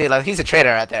 See, like, he's a traitor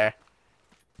right there.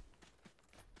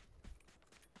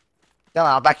 Dylan,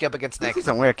 I'll back you up against Nick.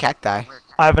 Some weird cacti.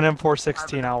 I have an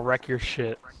M416. I'll wreck your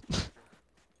shit.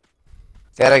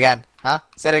 Say it again. Huh?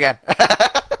 Say it again.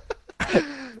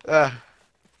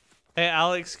 Hey,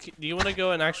 Alex, do you want to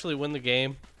go and actually win the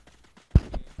game?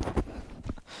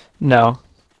 No.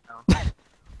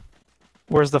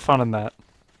 Where's the fun in that?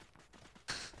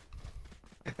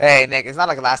 Hey, Nick, it's not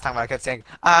like the last time when I kept saying,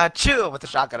 chew with the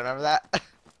shotgun. Remember that?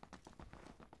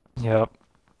 Yep.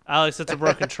 Alex, it's a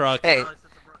broken truck. Hey,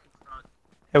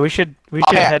 Hey, we should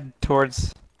yeah. head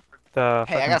towards the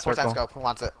hey, I fucking got a 4 circle. scope. Who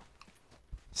wants it?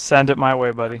 Send it my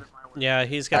way, buddy. Yeah,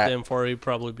 he's got Alright. the M4. He'd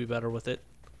probably be better with it.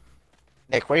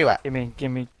 Nick, where you at? Give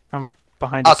me. I'm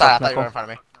behind Oh, you. sorry, I Fuck thought you were in knuckle.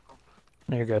 front of me.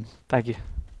 No, you're good. Thank you.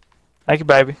 Thank you,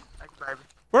 baby.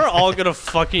 We're all gonna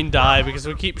fucking die because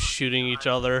we keep shooting each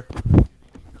other.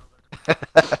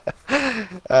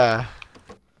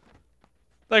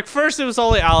 Like, first it was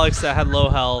only Alex that had low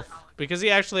health because he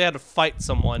actually had to fight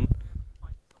someone.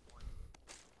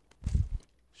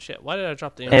 Shit, why did I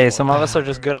drop the Hey, info? some of us are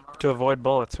just good to avoid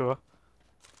bullets, huh?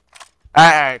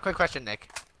 Alright, quick question, Nick.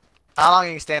 How long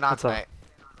are you staying on What's up?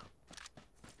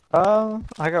 tonight?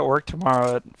 I got work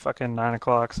tomorrow at fucking 9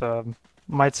 o'clock, so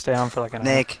might stay on for like an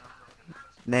hour.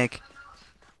 Nick,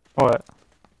 What?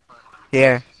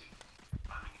 here.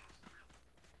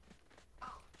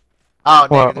 Oh,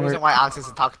 Nick, What? the reason why Alex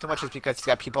isn't talking too much is because he's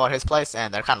got people at his place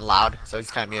and they're kind of loud, so he's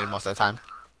kind of muted most of the time.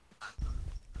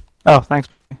 Oh, thanks.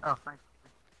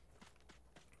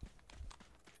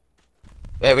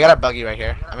 Yeah, we got a buggy right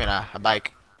here. I mean, a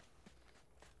bike.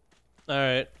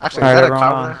 Alright. Actually, Alright, is that a everyone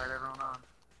car? on. over there?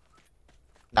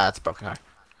 Nah, it's a broken car.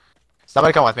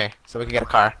 Somebody come with me so we can get a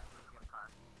car.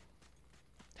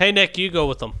 Hey, Nick, you go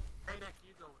with them.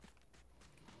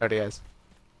 There he is.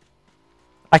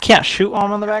 I can't shoot while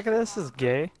I'm on the back of this? This is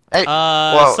gay. Hey,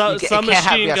 whoa, Some you can't have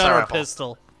machine the gun SR or rifle.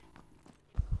 pistol.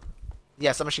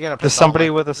 Yeah, some machine gun or Does pistol. somebody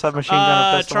with a submachine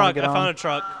gun or pistol wanna Truck. get I on? found a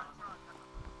truck.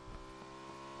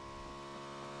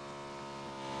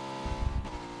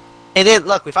 Hey, dude,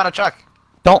 look, we found a truck.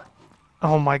 Don't.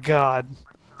 Oh my god.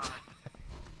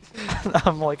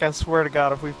 I'm like, I swear to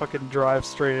god, if we fucking drive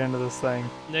straight into this thing,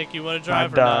 Nick, you want to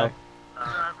I'd drive or die.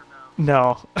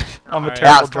 no? No. I'm a Alright. terrible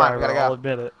Alex, come on, we driver, gotta go. I'll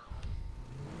admit it.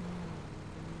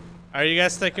 Are you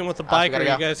guys sticking with the Alex, we bike or are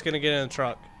gotta you go. guys gonna get in the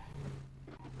truck?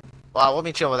 Well, we'll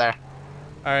meet you over there.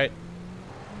 Alright.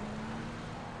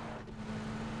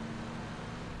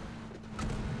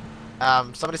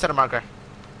 Somebody set a marker.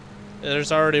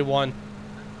 There's already one.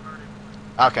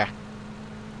 Okay.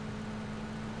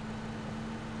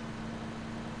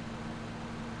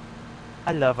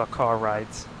 I love our car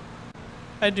rides.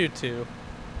 I do too.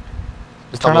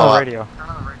 Just Turn don't blow on the up.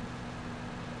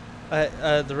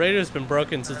 radio. The radio's been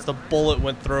broken since the bullet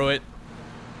went through it.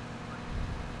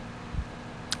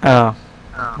 Oh.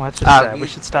 What's just that? we- We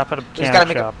should stop at a just can gotta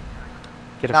make a- shop.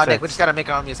 Get it No, Nick, we fixed. just gotta make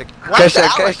our own music. What Christian, the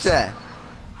Alex? Christian.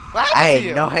 What I happened to had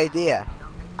you? no idea.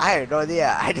 I had no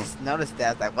idea. I just noticed that.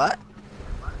 I was like, what?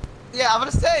 Yeah, I'm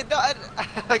gonna say, no,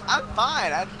 like, I'm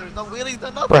fine. There's no wheelies, no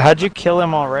nothing. Bro, how'd you kill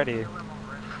him already?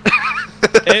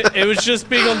 It was just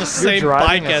being on the Your same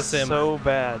driving bike is as him. so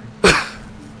bad.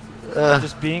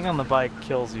 Just being on the bike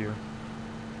kills you.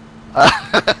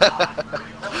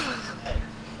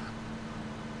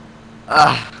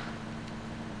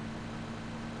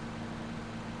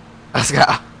 Let's go.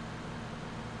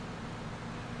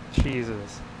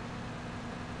 Jesus.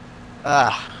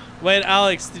 Wait,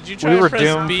 Alex, did you try were to press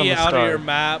doomed from B the out of your start.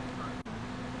 map?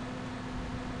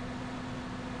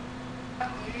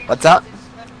 What's up?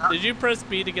 Did you press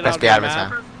B to get Press out of B your out of his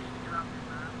map? map.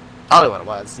 Probably what it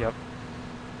was. Yep.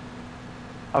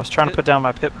 I was trying to put down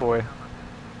my Pit Boy.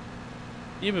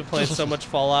 You've been playing so much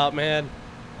Fallout, man.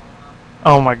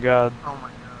 Oh my god.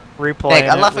 Replaying Nick,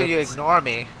 I it love how with- you ignore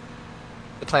me.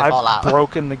 You play I've Fallout.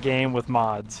 broken the game with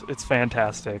mods. It's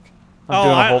fantastic. I'm Oh,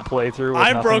 doing a I- whole playthrough with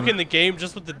I've nothing. broken the game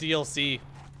just with the DLC.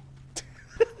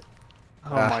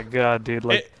 Oh my god, dude!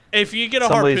 Like, If you get a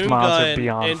some of these harpoon mods are gun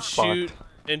beyond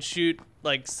and shoot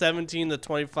like 17 to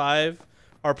 25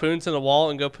 harpoons in the wall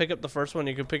and go pick up the first one,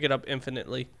 you can pick it up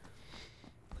infinitely.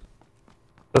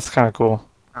 that's kind of cool.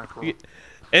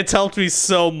 It's helped me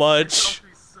so much.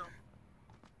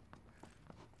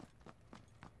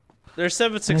 There's I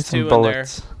need some 7.62 in there.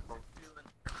 bullets.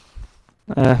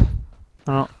 I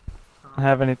don't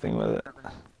have anything with it.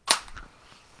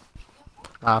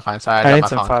 Oh, fine. Sorry, I I need dropped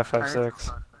some my phone.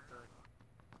 5.56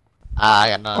 I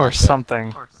got none. of or that shit.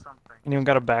 something. Anyone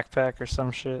got a backpack or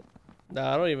some shit? No,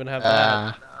 I don't even have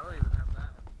that.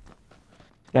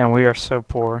 Damn, we are so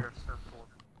poor.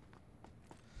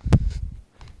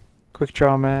 Quick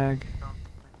draw mag.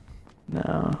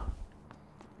 No.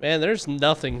 Man, there's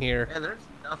nothing here.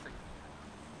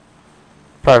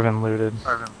 Probably been looted.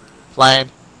 Flame.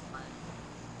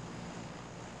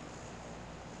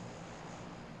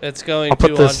 It's going I'll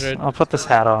put this. 200. I'll put this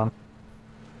hat on.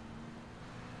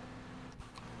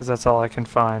 Cause that's all I can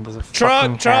find is a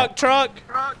fucking Truck! hat.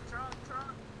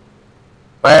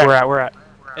 Where? We're at.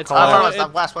 It's Oh, flying- west,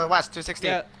 I'm west, we're west, 260.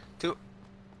 yeah, Two.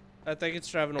 I think it's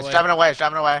driving It's away. driving away, it's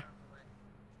driving away.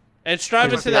 It's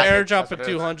driving Where's to the the asset? airdrop That's at what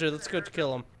it is. 200. Let's go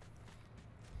kill him.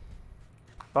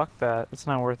 Fuck that. It's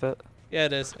not worth it. Yeah,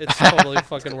 it is. It's totally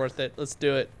fucking worth it. Let's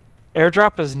do it.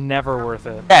 Airdrop is never worth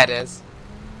it. Yeah, it is.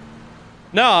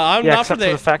 No, I'm Yeah, not for except for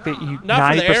the the fact that you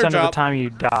not for the 90% of the airdrop, time you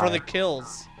die. for the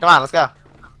kills. Come on, let's go.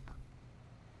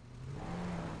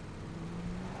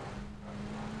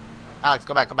 Alex,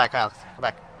 go back, Alex. Go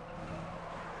back.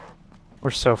 We're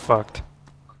so fucked.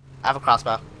 I have a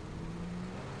crossbow.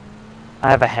 I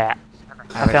have a hat.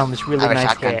 I found this really I have a nice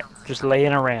shotgun. hat just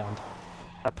laying around.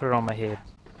 I put it on my head.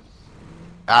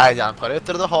 Alright, John, put it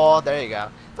through the hole. There you go.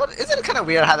 But isn't it kind of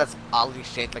weird how that's oddly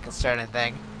shaped like a certain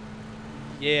thing?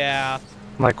 Yeah.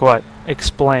 Like what?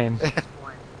 Explain.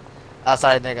 Oh,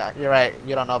 sorry, Nick. You're right.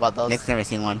 You don't know about those. Nick's never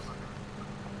seen one.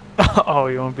 Oh,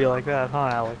 you won't be like that,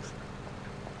 huh,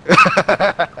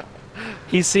 Alex?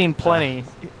 He's seen plenty.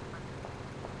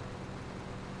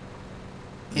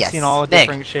 He's Yes. seen all the Nick,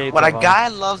 different shades when of a them. guy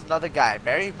loves another guy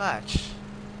very much.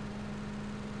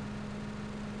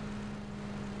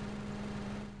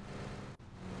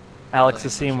 Alex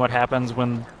has seen what happens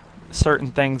when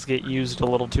certain things get used a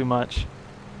little too much.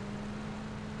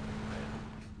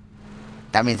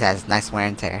 That means it has nice wear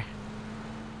and tear.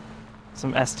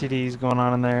 Some STDs going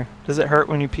on in there. Does it hurt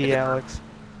when you pee, Alex?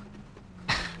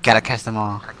 Gotta catch them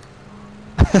all.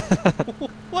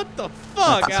 What the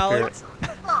fuck, That's Alex?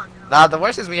 Nah, the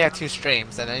worst is when you have two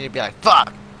streams, and then you'd be like,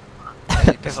 fuck! And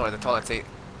you piss over the toilet seat.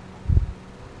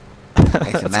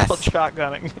 Makes a That's mess. called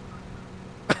shotgunning.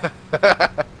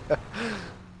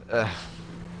 Ugh.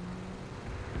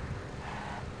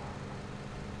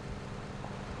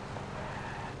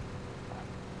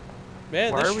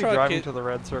 Man, Why this are we truck driving is... to the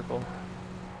red circle?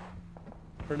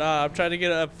 Or not, I'm trying to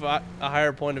get a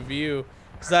higher point of view.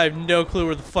 Because I have no clue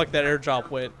where the fuck that airdrop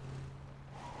went.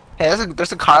 Hey,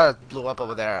 there's a car that blew up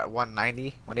over there at 190,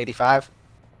 185.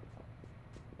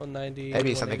 190,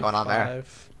 Maybe something going on there.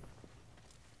 185.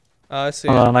 I see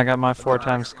Hold it. on, I got my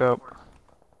 4x scope.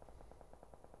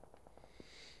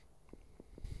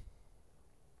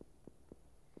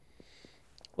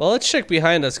 Well, let's check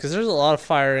behind us, because there's a lot of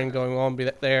firing going on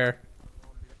there.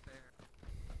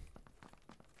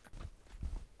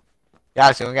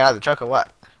 Yeah, so we get out of the truck or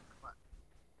what?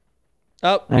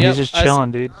 Oh, And yep, he's just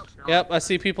chilling, dude. Yep, I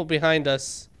see people behind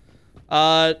us.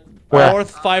 Where?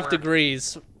 North 5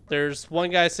 degrees. There's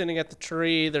one guy sitting at the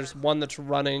tree. There's one that's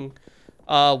running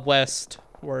west.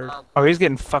 Where? Oh, he's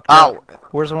getting fucked Oh, up.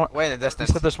 Where's the one? way in the You distance.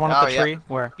 said there's one Oh, at the yeah. tree?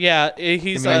 Where? Yeah,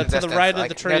 he's mean in the to the distance, right of the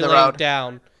like, tree near the laying road?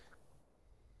 down.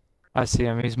 I see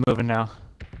him. He's moving now.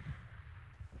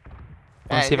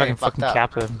 Yeah, Let's see if I you're can fucking fucked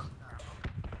up. cap him.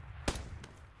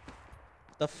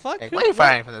 The fuck? Hey, Who- why are you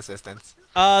firing from this distance?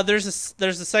 there's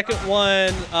a second one,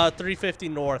 350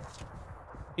 north.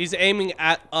 He's aiming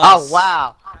at Oh, us.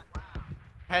 wow.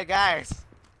 Hey, guys.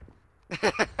 if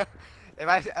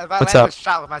I What's land up? a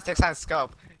shot with my 6-hand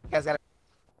scope, you guys gotta...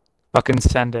 Fucking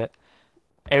send it.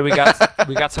 Hey, we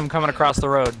got some coming across the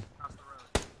road.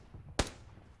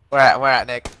 Where at,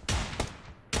 Nick?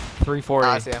 340.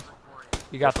 Oh, I see him.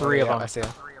 You got three of Yeah, them. I see him.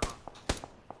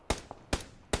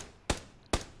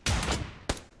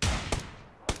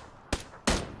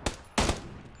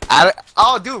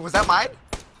 Oh, dude, was that mine?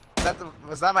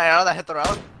 Was that my arrow that hit the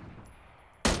road?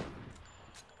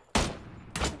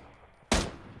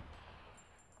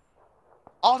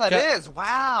 Oh, that Yeah. is!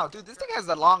 Wow, dude, this thing has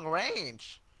a long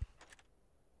range.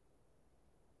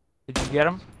 Did you get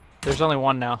him? There's only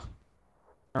one now.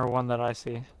 Or one that I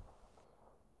see.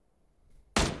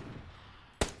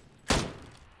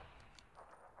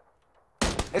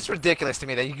 It's ridiculous to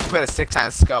me that you can put a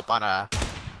 6-hand scope on a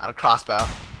crossbow.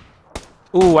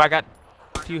 Ooh, I got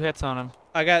a few hits on him.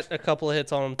 I got a couple of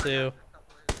hits on him too.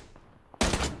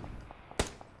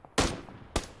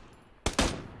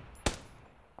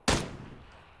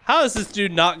 How has this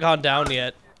dude not gone down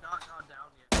yet?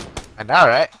 I know,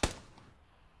 right?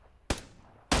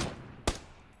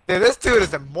 Dude, this dude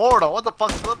is immortal. What the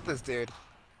fuck's with this dude?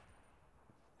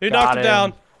 Who Got knocked him him.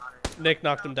 down? Nick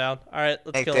knocked him down. All right,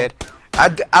 let's Nick kill did. him. No,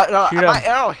 Shoot my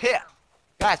him. arrow hit.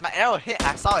 Guys, my arrow hit.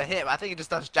 I saw it hit, but I think it just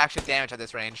does jack shit damage at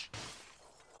this range.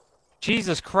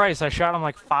 Jesus Christ, I shot him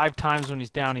like 5 times when he's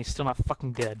down. He's still not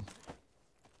fucking dead.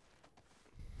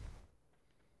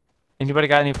 Anybody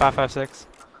got any 5.56?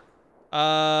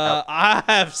 I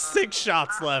have 6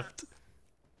 shots left.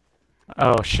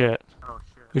 Oh shit.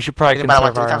 We should probably Anybody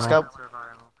want conserve our 3-time ammo. scope?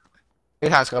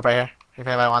 3-time scope right here. If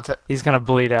anybody wants it. He's gonna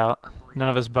bleed out. None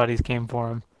of his buddies came for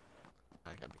him.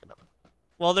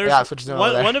 Well, there's Yeah, that's what you're doing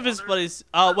over there. one of his buddies.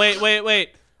 Oh, wait.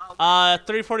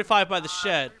 345 by the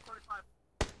shed.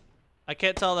 I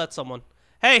can't tell that's someone.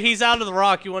 Hey, he's out of the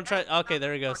rock. You want to try? Okay,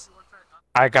 there he goes.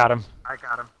 I got him.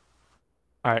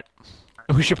 Alright.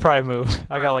 We should probably move.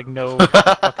 I got like no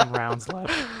fucking rounds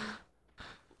left.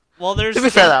 Well, there's To be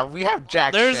fair though, we have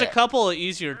jack there's shit. a couple of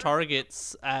easier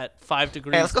targets at 5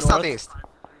 degrees Hey, let's go north. southeast.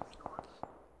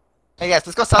 Hey guys,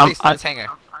 let's go southeast to this hangar.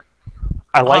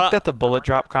 I like that the bullet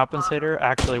drop compensator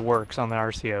actually works on the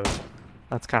RCOs.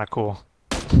 That's kind of cool.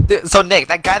 Dude, so Nick,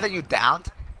 that guy that you downed,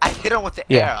 I hit him with the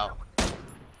Yeah. arrow.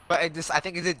 But I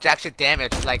think it did jack shit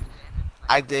damage. Like,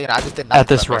 I just did nothing. At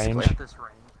this to him, range. basically.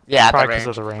 Yeah, at the Probably because range.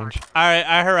 of the range. All right,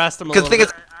 I harassed him a 'Cause little the bit.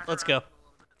 thing Let's go.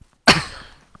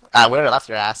 We already left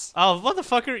your ass. Oh,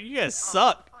 motherfucker, you guys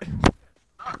suck.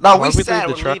 No, Why we would we said leave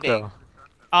we're the truck leaving. though?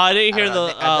 I didn't hear I don't know,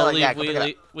 the Nick, I feel like, yeah, leave. come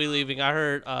pick it We leaving. I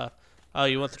heard. Oh,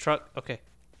 you want the truck? Okay.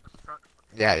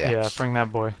 Yeah. Yeah, bring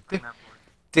that boy.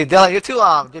 Dude, Dylan,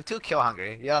 you're too kill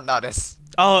hungry. You don't notice.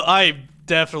 Oh, I'm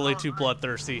definitely too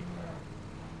bloodthirsty.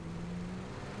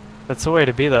 That's the way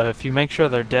to be though. If you make sure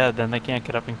they're dead, then they can't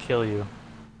get up and kill you.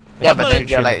 They Yeah, can but shoot then you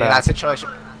you're in the like in that back. situation.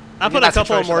 I You're put in a that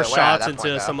couple situation more like, where at shots that into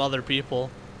point, though? some other people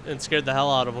and scared the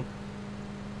hell out of them.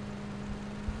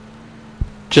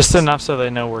 Just enough so they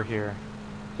know we're here.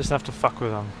 Just enough to fuck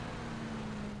with them.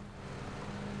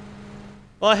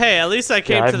 Well, hey, at least I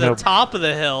came I to have the no- top of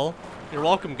the hill. You're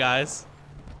welcome, guys.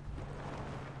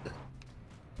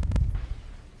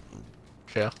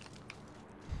 True.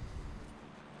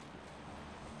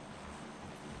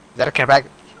 Is that a care pack?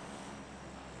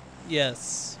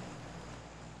 Yes.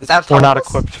 Is that We're not totals?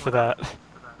 equipped for that.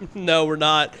 No, we're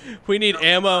not. We need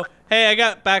ammo. Hey, I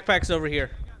got backpacks over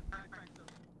here.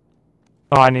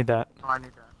 Oh, I need that.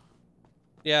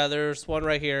 Yeah, there's one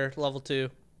right here, level 2.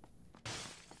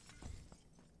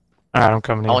 Alright, I'm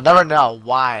coming I will in. never know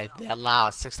why they allow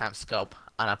a 6x scope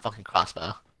on a fucking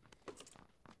crossbow.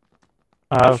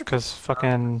 Because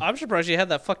fucking... I'm surprised you had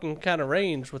that fucking kind of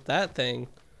range with that thing.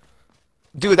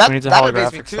 Dude, that We need a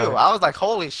amazed me holographic too. sight. I was like,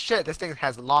 holy shit, this thing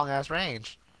has long ass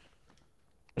range.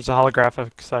 There's a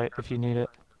holographic sight if you need it.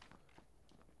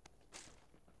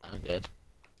 I'm good.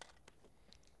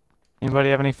 Anybody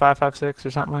have any 5.56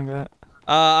 or something like that?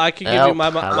 I could give you Nope, my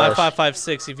I wish.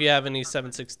 5.56 if you have any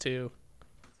 7.62.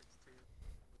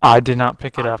 I did not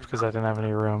pick it up because I didn't have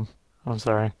any room. I'm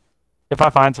sorry. If I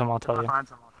find some, I'll tell you.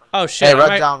 Oh shit! Hey,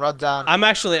 red down. I'm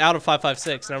actually out of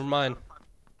 5.56. Never mind.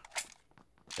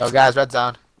 Yo, guys, red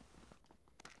zone.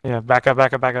 Yeah, back up.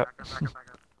 Back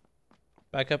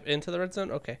up into the red zone.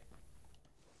 Okay.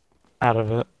 Out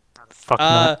of it. Fuck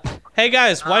nut. Hey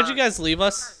guys, why'd you guys leave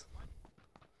us?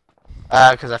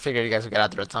 Because I figured you guys would get out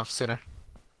the red zone sooner.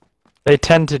 They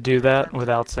tend to do that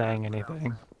without saying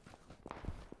anything.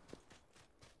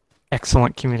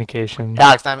 Excellent communication.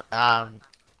 Alex,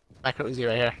 micro Uzi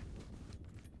right here.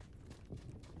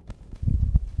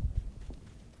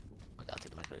 I'll take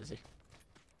the micro Uzi.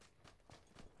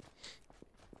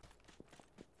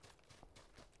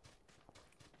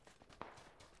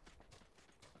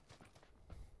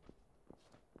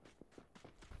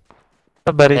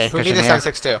 Oh, buddy. Hey, who Christian needs a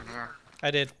here. 7.62?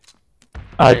 I did.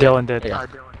 Dylan did. There you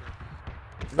go.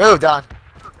 Move, Don.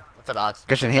 What's up, Alex?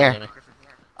 Christian here.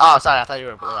 Oh, sorry, I thought you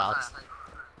were blue, Alex.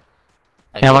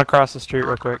 Yeah, I'm gonna cross the street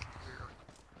real quick.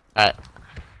 Alright.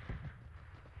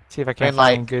 See if I can't Green find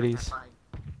light. any goodies.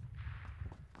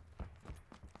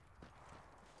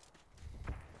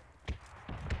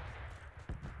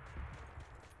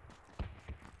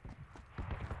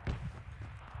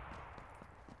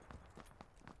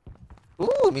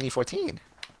 Ooh, Mini 14.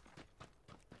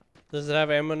 Does it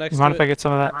have ammo next You to mind if I it? get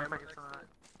some of that?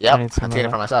 Yep, need some I'm of taking it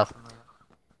that. for myself.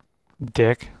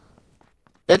 Dick.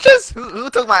 Bitches! Who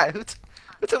took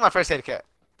my first aid kit?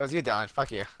 It was you, Don.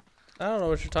 Fuck you. I don't know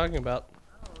what you're talking about.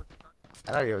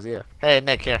 I thought it was you. Hey,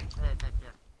 Nick, here.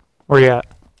 Where you at?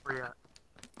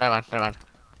 Never mind.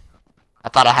 I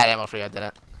thought I had ammo for you, I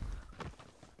didn't.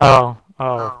 Oh,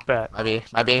 bet. Might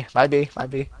be.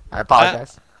 I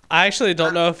apologize. I actually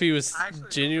don't know if he was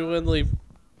genuinely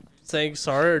saying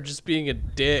sorry or just being a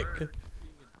dick.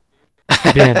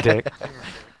 Being a dick.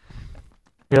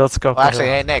 Here, let's go. Well, actually,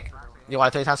 hey, Nick. You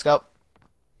want a 3-time scope?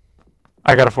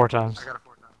 I got a 4 times.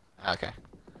 Okay.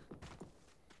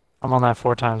 I'm on that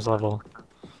 4 times level.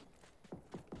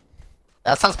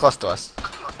 That sounds close to us.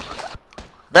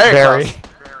 Very close.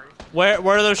 Where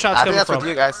are those shots I think coming that's from? with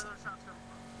you guys.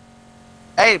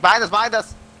 Hey, behind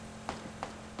us!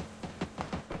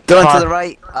 Dylan Car. to the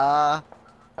right. To our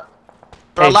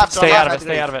Hey, left, stay out of it.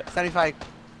 Stay out of it. 75.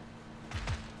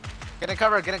 Get in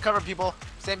cover, people.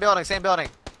 Same building.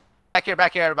 Back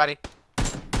here, everybody.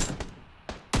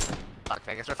 Fuck,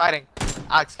 I guess we're fighting.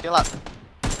 Alex, heal up.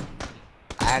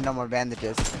 I have no more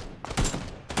bandages.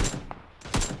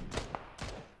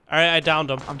 Alright, I downed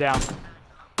him. I'm down.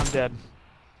 I'm dead.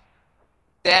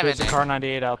 Damn There's it, a Nick. car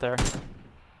 98 out there.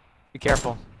 Be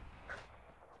careful.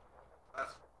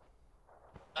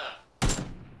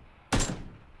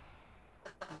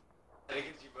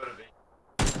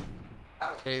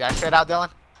 Hey, you guys straight out, Dylan?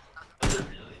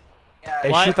 Hey,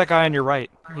 What? shoot that guy on your right.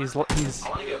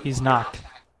 He's knocked.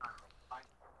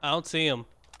 I don't see him.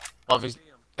 Well,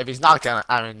 if If he's knocked down,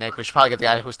 I mean, Nick, we should probably get the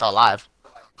guy who's still alive.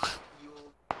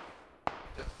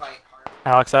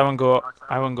 Alex, I wouldn't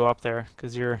go up there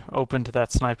because you're open to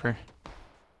that sniper.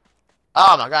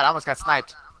 Oh my god, I almost got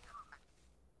sniped.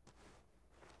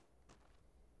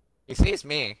 He sees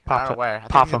me. I don't know where. I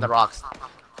think Pop he's in him. the rocks.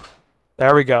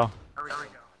 There we go.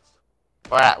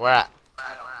 Where at? Where at?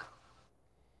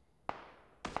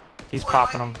 He's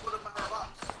popping him.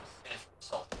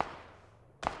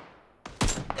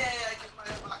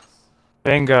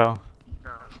 Bingo.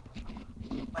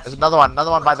 There's another one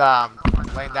by the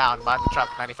laying down by the truck,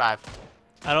 95.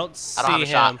 I don't I don't have see a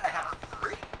shot. him.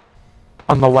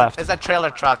 On the left. It's that trailer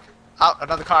truck. Oh,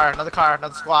 another car, another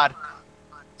squad.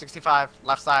 65,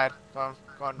 left side, going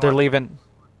north. They're leaving.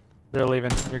 They're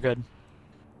leaving. You're good.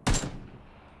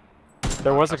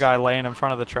 There was a guy laying in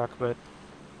front of the truck, but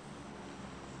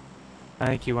I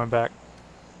think he went back.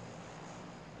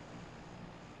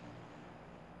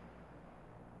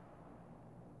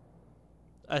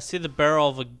 I see the barrel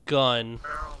of a gun.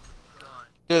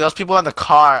 Dude, those people in the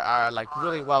car are like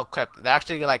really well equipped. They're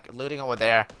actually like looting over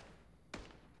there.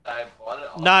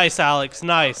 Nice, Alex.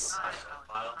 Nice.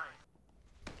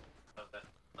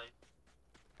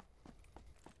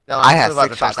 No, I had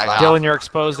let's move 6 up shots the left. fence. Dylan, you're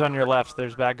exposed on your left.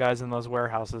 There's bad guys in those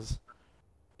warehouses.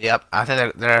 Yep, I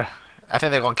think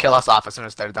they're gonna kill us off as soon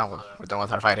as we're done with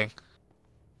our fighting.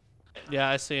 Yeah,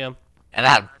 I see him. And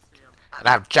I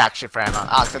have jack shit for ammo.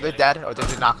 Alex, are they dead or did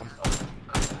you knock them?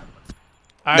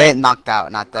 All They right, knocked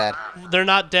out, not dead. they're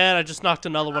not dead. I just knocked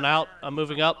another one out. I'm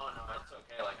moving up.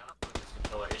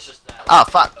 Oh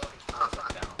fuck!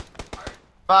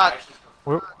 Fuck!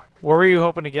 What were you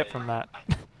hoping to get from that?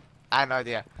 I have no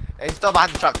idea. He's still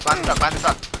behind the truck.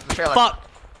 The trailer. Fuck.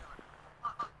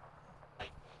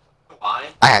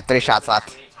 I had 3 shots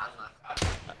left.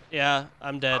 Yeah,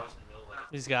 I'm dead.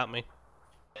 He's got me.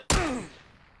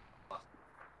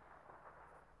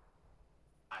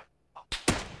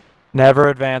 Never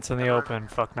advance in the open,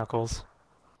 fuck knuckles.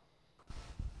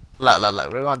 Look,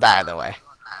 we're gonna die either way.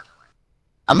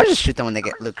 I'm gonna just shoot them when they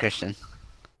get Luke Christian.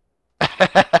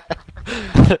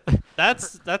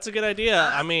 That's a good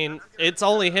idea. I mean, it's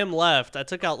only him left. I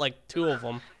took out like 2 of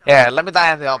them. Yeah, let me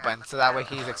die in the open so that way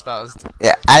he's exposed.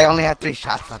 Yeah, I only had 3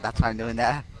 shots left. That's why I'm doing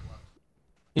that.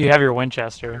 You have your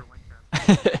Winchester.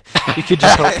 You could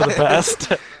just hope for the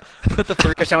best. Put the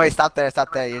 3. Christian, wait, stop there.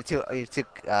 You're too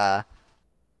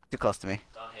close to me.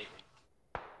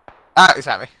 Ah, he's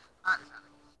at me.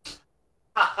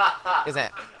 Isn't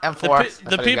it? M4.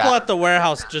 The people at the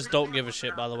warehouse just don't give a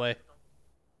shit, by the way.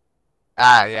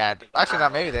 Ah, yeah. Actually, no,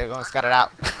 maybe they're gonna scout it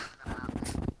out.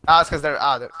 Oh, it's because they're.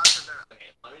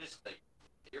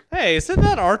 Hey, isn't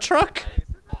that our truck?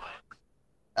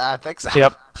 I think so.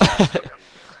 Yep.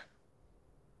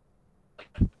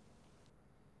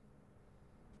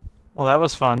 Well, that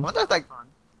was fun. What like?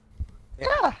 Yeah.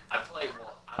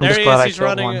 I'm There just he glad is. I He's killed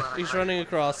running. one. He's running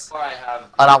across.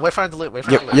 Hold on, wait for him to loot. Wait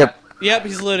for him to loot. Yep. Yep,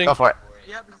 he's looting. Go for it.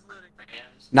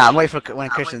 Nah, I'm waiting for one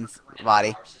of Christian's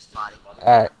body.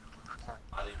 Alright.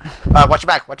 Watch your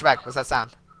back. Watch your back. What's that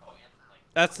sound?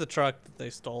 That's the truck that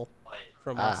they stole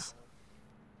from us.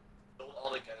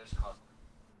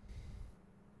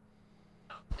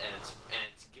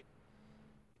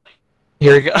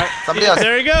 Here we go. Somebody else.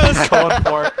 There he goes. Going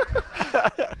for it.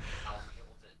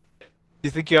 Do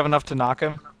you think you have enough to knock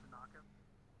him?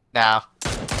 No.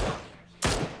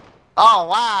 Oh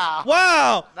wow.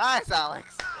 Wow. Nice,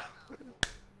 Alex.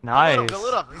 Nice.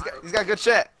 Loot him. He's got good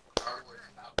shit.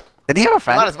 Did he have a Might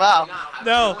friend? as well.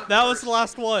 No, that was the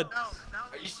last one.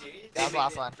 That was the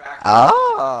last one.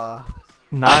 Oh.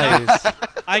 Nice.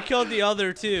 I killed the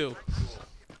other 2.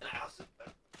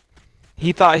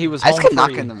 He thought he was I just home kept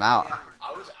free. knocking them out.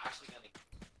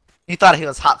 He thought he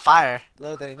was hot fire.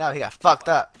 Little did he know, he got fucked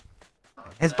up.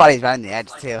 His body's right on the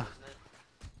edge too.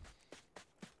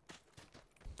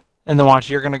 And then watch,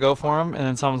 you're gonna go for him, and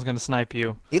then someone's gonna snipe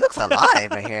you. He looks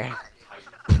alive right here.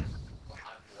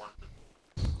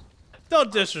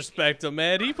 Don't disrespect him,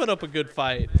 man. He put up a good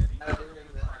fight.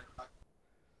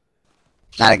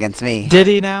 Not against me. Did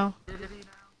he now?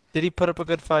 Did he put up a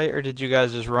good fight, or did you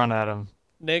guys just run at him?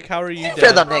 Nick, how are you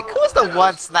Fair though, dead? Nick. Who's the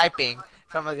one sniping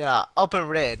from a open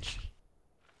ridge?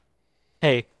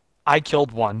 Hey, I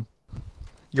killed one.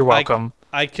 You're welcome.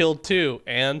 I killed 2,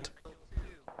 and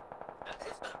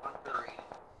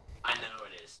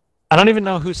I don't even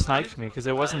know who sniped me, because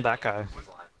it wasn't that guy.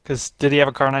 Because did he have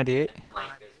a car 98?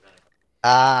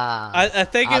 Ah. I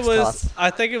think it That's was close. I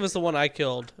think it was the one I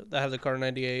killed that had the car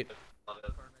 98.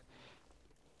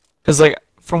 Because, like,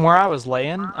 from where I was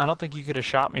laying, I don't think you could have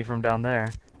shot me from down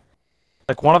there.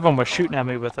 Like, one of them was shooting at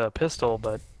me with a pistol,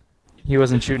 but he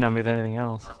wasn't shooting at me with anything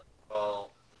else.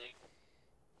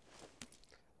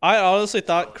 I honestly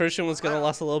thought Christian was gonna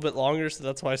last a little bit longer, so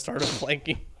that's why I started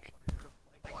flanking.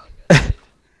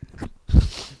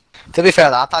 To be fair,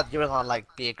 though, I thought you were gonna like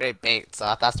be a great bait,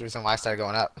 so that's the reason why I started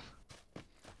going up.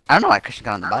 I don't know why Christian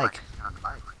got on the bike.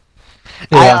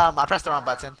 Yeah. I pressed the wrong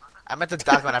button. I meant to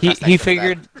duck when I He pressed he X instead.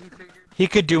 figured he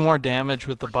could do more damage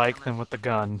with the bike than with the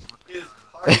gun.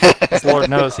 'Cause Lord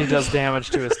knows he does damage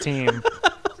to his team.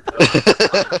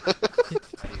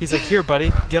 He's like, here,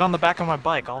 buddy, get on the back of my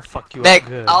bike. I'll fuck you Nick, up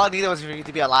good. all I needed was for you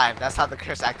to be alive. That's how the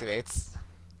curse activates.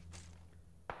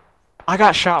 I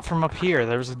got shot from up here.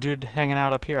 There was a dude hanging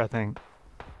out up here, I think.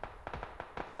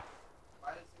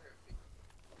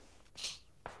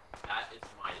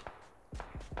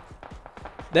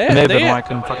 Maybe I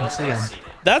couldn't fucking see him.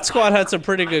 That squad had some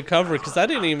pretty good cover because I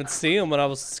didn't even see him when I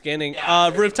was scanning.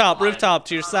 Rooftop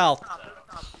to your south.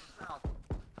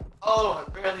 Oh, I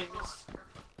barely missed.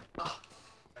 Oh,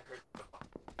 I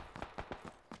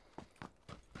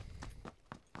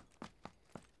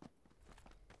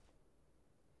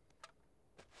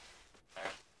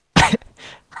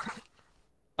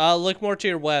heard Look more to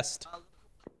your west.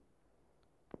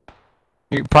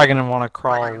 You're probably gonna want to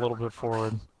crawl a little bit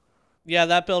forward. Yeah,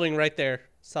 that building right there,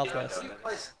 southwest.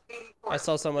 I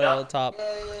saw somebody on the top.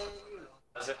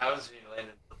 How was he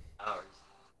landed hours?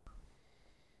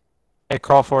 Hey,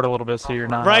 crawl forward a little bit so you're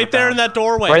not. Right there in that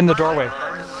doorway. Right in the doorway.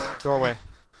 Doorway. What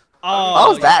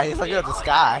Oh, was that? He's looking at the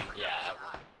sky. Yeah.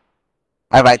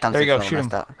 I write down. There you go, six shoot him.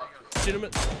 messed up. shoot him.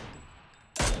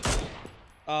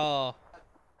 Oh.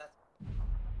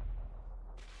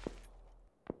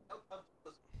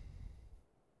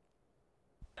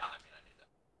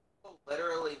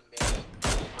 Literally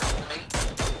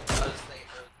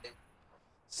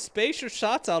Space your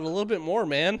shots out a little bit more,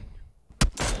 man.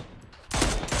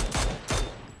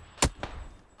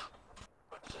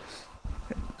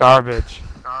 Garbage.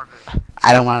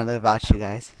 I don't want to live without you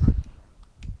guys.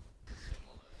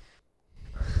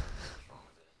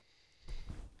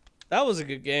 That was a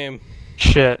good game.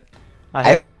 Shit. I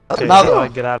have to Another like,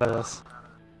 one. get out of this.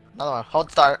 Another one.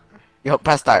 Hold start. Yo,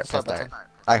 press start. Start Press start. button.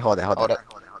 Alright, hold it. Hold it.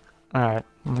 Alright,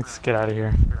 let's get out of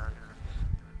here.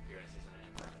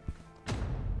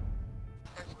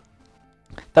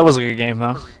 That was a good game,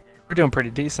 though. We're doing pretty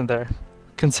decent there.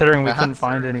 Considering we couldn't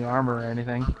find any armor or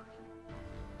anything.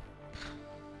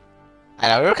 I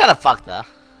know, we were kind of fucked though.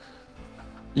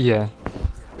 Yeah.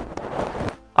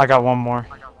 I got one more.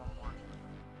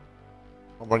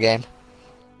 One more game.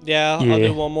 Yeah, I'll Yeah.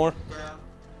 do one more.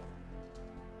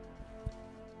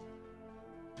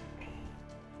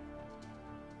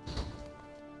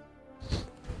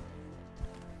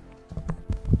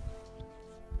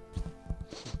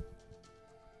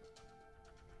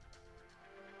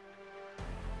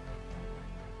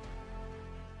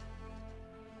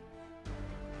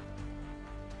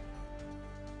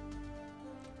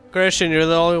 Christian, you're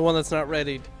the only one that's not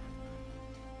readied.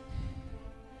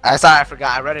 I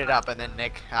forgot. I read it up and then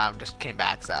Nick just came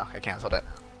back, so I canceled it.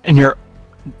 And you're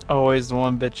always the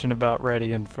one bitching about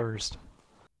ready and first.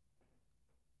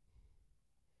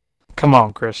 Come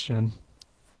on, Christian.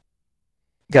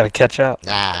 Gotta catch up.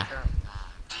 Nah.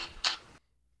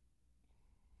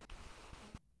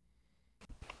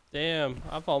 Damn,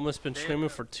 I've almost been streaming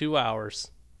for 2 hours.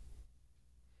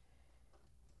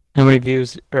 How many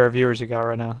views or viewers you got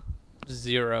right now?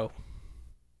 0.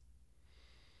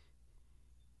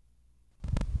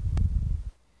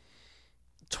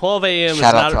 $12 a.m. is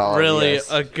Shout out to all not of really you.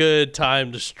 a good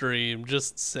time to stream.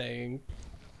 Just saying.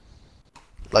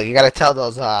 Look, you gotta tell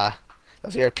those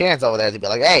Europeans over there to be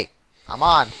like, hey, I'm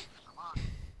on.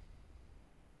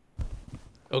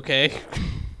 Okay.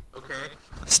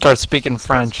 Start speaking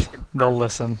French. They'll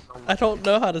listen. I don't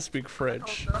know how to speak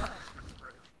French.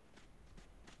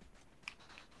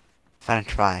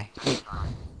 French fry.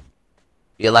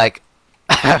 You like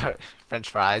French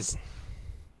fries.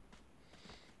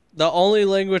 The only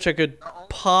language I could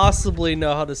possibly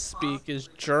know how to speak is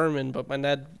German, but my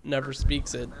dad never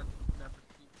speaks it.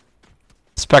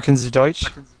 Sprechen Sie Deutsch?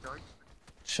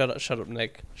 Shut up,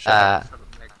 Nick. Shut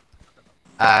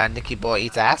up. Nicky Boy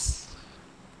eats ass.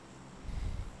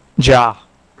 Ja.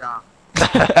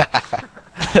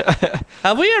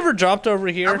 Have we ever dropped over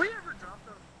here?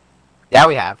 Yeah,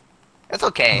 we have. It's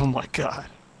okay. Oh my god.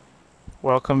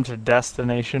 Welcome to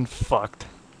Destination Fucked.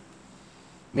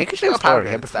 Make sure No it's power over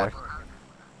here games, before.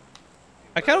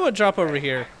 I kind of want to drop over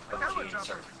here.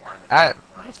 Alright,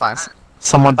 that's fine.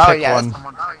 Someone Oh pick yeah, one.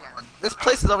 this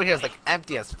place is over here is like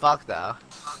empty as fuck though.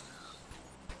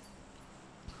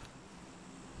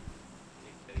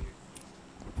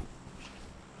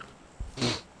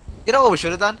 You know what we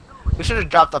should have done? We should have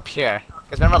dropped up here.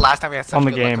 Cause remember last time we had such On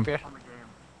the good luck game. up here?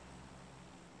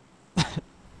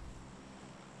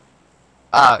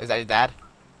 Is that your dad?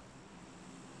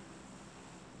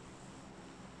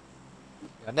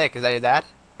 Yo, Nick, is that your dad?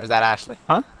 Or is that Ashley?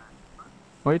 Huh?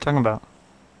 What are you talking about?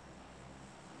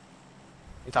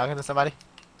 You talking to somebody?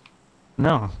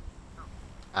 No.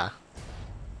 Ah.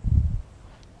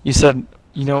 You said,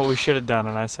 you know what we should have done,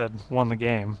 and I said, won the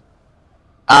game.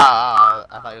 I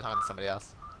thought you were talking to somebody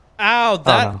else. Ow,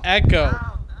 that no. echo.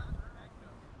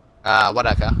 What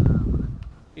echo?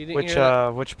 You didn't hear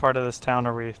that? Which part of this town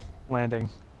are we landing?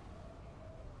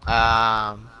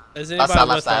 Is Left anybody side, with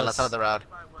left side, us? left side of the road.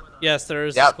 Yes, there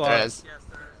is a Yep, squad. there is.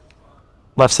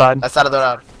 Left side? Left side of the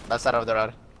road. Left side of the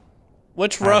road.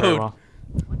 Which Alright, very road? well.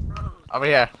 Over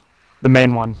here. The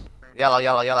main one. Yellow,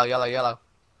 yellow, yellow, yellow, yellow.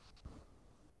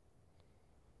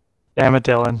 Damn it,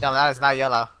 Dylan. No, that is not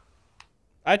yellow.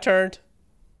 I turned.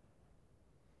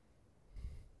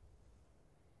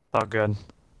 Oh, good.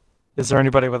 Is there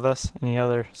anybody with us? Any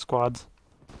other squads?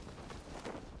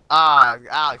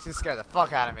 Alex, you scared the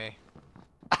fuck out of me.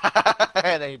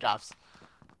 And then he drops.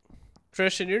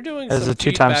 Christian, you're doing There's some a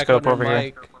two-time feedback scope on over your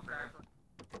here. mic.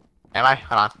 Am I?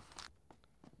 Hold on.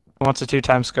 Who wants a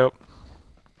 2-time scope?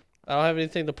 I don't have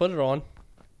anything to put it on.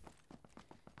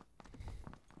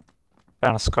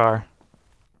 Found a scar.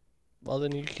 Well,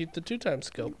 then you keep the 2-time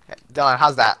scope. Okay, Dylan,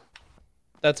 how's that?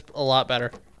 That's a lot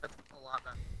better.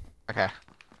 Okay.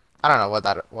 I don't know what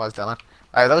that was, Dylan.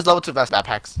 Alright, those level 2 best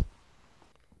backpacks.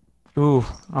 Ooh,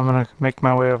 I'm gonna make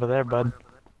my way over there, bud.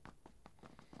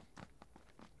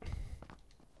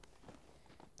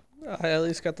 I at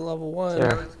least got the level 1.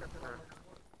 There. Is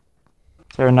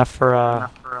there enough for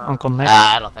Uncle Nick?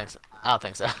 I don't think so. I don't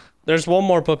think so. There's one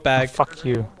more put Oh, bag. fuck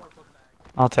you.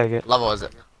 I'll take it. Level is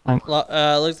it?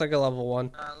 Looks like a level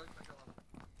 1.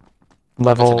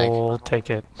 Level, take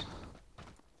it.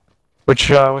 Which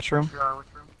room?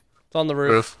 It's on the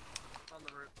roof. Roof.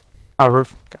 Oh,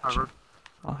 roof. Gotcha.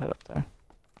 I'll head up there.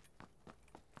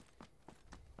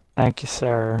 Thank you,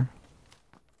 sir.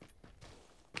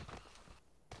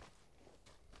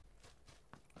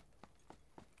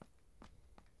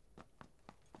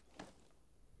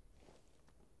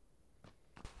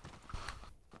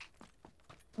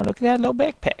 Oh, look at that little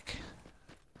backpack.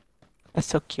 That's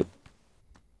so cute.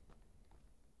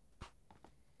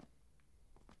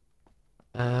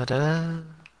 Da-da.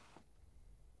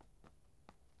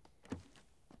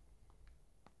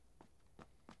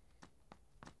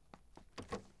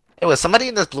 Hey, was somebody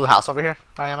in this blue house over here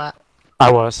where I am at?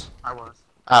 I was.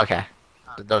 Oh, okay.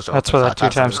 Those are That's open, where so that I thought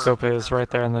 2-time somebody was- scope is, right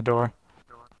there in the door.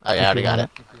 Oh, yeah, I already got it.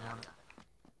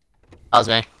 That was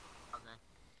me.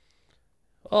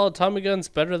 Oh, Tommy gun's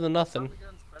better than nothing.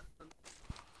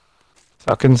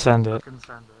 Fucking send it.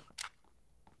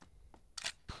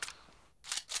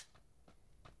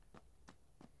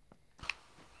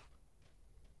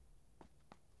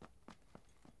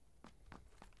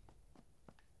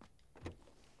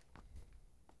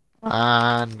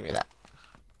 Give me that.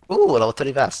 Ooh, level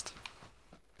 30 vest.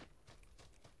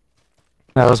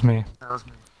 That was me.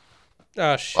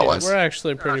 Oh shit, was? we're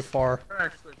actually pretty far.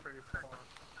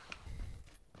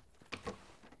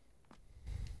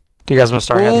 Do you guys want to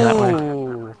start heading that way?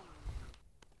 Ooh.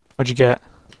 What'd you get?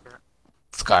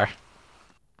 Scar.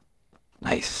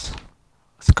 Nice.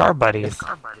 Scar buddies.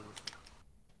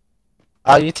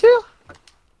 Oh, you too?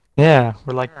 Yeah,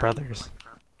 we're like brothers.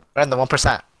 We're in the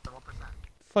 1%.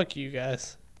 Fuck you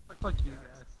guys.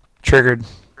 Triggered.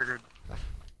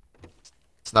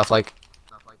 Snowflake.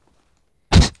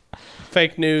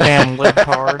 Fake news. Damn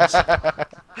libtards.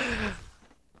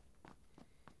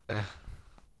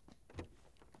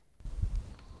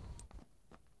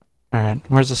 Alright,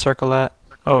 where's the circle at?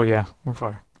 Oh yeah, we're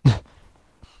far.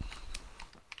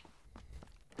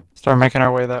 Start making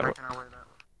our way that way.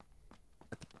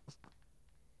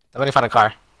 Somebody found a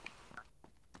car.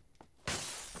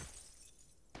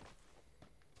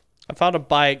 I found a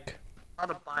bike.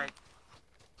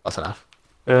 Close enough.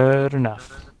 Good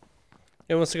enough.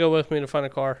 Who wants to go with me to find a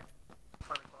car?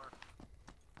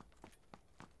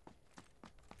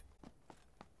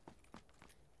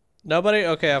 Nobody?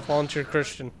 Okay, I volunteered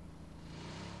Christian.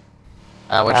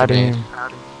 What Howdy. you need?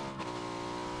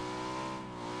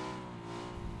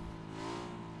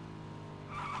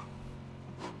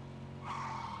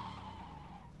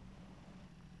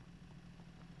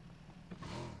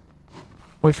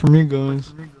 Wait for me,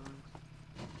 guys.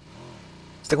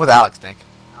 Stick with Alex, Nick.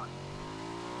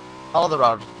 Follow the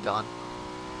road, Dylan.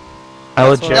 I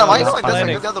That's legit. what Yeah, why are you was going this way?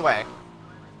 planning. Go the other way.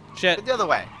 Shit, Go the other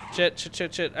way.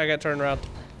 shit. I got turned around.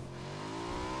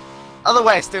 Other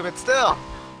way, stupid. Still.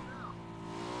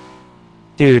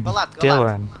 Dude, Go left, go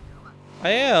Dylan. I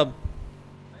am.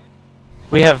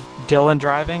 We have Dylan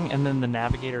driving, and then the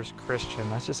navigator's Christian.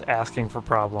 That's just asking for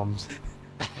problems.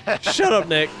 Shut up,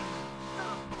 Nick.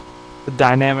 The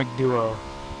dynamic duo.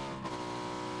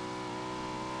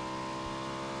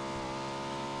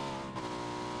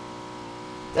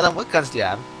 Dylan, what guns do you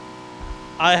have?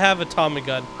 I have a Tommy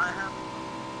gun.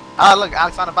 Oh, look,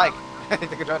 Alex on a bike. They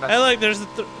can join us. Hey, look, there's a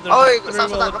Oh, wait, three stop,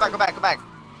 wheel- go back.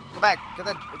 Go back. Get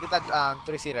that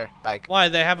 3-seater bike. Why?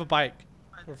 They have a bike.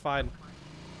 We're fine.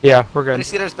 Yeah, we're good.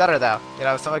 3-seater's better though. You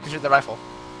know, someone can shoot the rifle.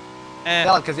 And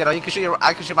Dylan, because you know,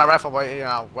 I can shoot my rifle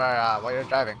while while you're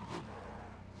driving.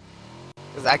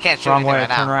 Because I can't shoot Wrong anything way.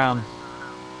 right Turn now. around.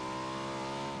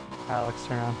 Alex,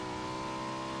 turn around.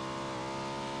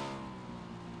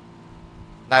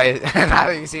 Now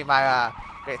you see my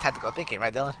great tactical thinking,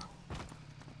 right, Dylan?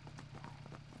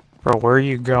 Bro, where are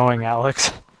you going,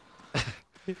 Alex?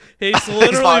 he's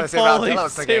literally the same route following Dylan the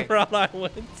was same taking. route I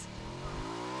went.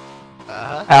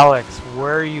 Alex,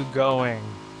 where are you going?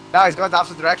 No, he's going the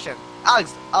opposite direction.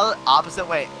 Alex, opposite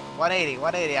way.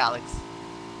 180, Alex.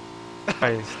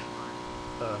 Christ.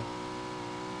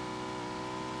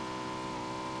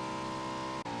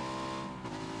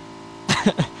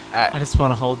 I just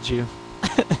want to hold you.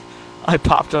 I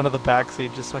popped onto the back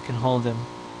seat just so I can hold him.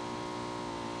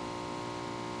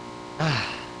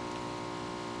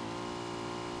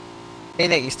 Hey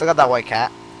Nick, you still got that white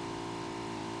cat?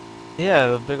 Yeah,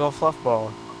 the big old fluff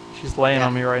ball. She's laying Yeah.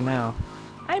 on me right now.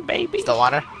 Hi, baby. Still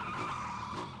want her?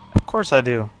 Of course I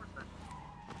do.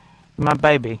 My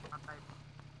baby.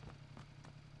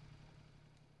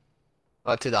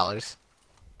 Well, $2.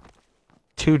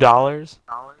 $2?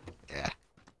 Yeah.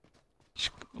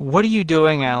 What are you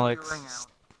doing, Alex?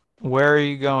 Where are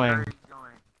you going?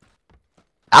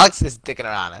 Alex is dicking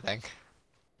around, I think.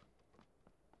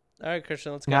 All right,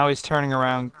 Christian, let's go. Now he's turning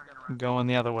around, going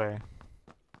the other way.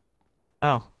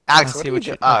 Oh. Alex, I what see do what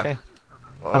you you. do? Okay.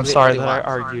 What I'm do sorry you that I want?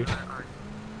 argued. What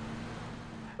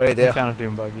do you I do? found a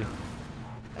doom buggy.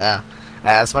 Yeah.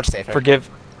 That's much safer.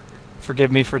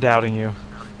 Forgive me for doubting you.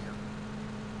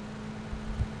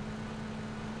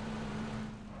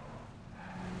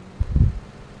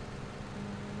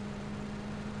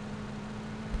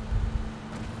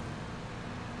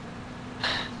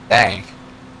 Dang.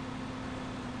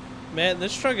 Man,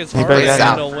 this truck is Anybody hard to got-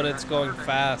 handle when it's going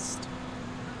fast.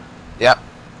 Yep.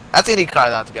 That's any car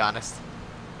though, to be honest.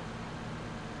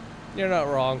 You're not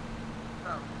wrong.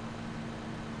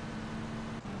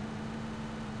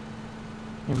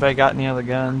 Anybody got any other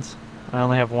guns? I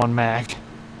only have one mag.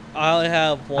 I only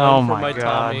have one Oh for my my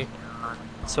God. Tommy.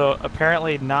 So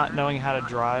apparently, not knowing how to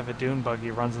drive a dune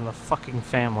buggy runs in the fucking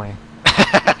family.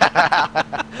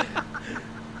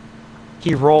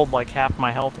 He rolled like half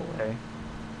my health away.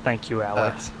 Thank you,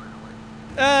 Alex.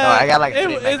 I got like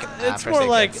 3 it's first more aid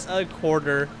like kits. a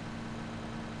quarter.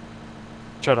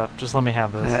 Shut up. Just let me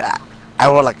have this.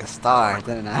 I wore like a star,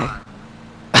 didn't I?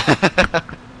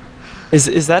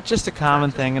 Is that just a common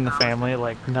thing in the family?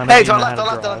 Like none Hey, of to you our know left, how to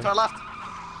our to left, to drive? our left.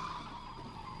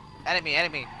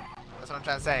 Enemy. That's what I'm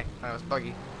trying to say. That was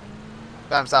Buggy.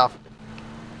 By himself.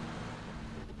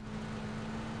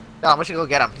 No, we should go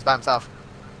get him. He's by himself.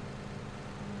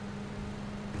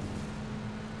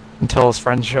 Until his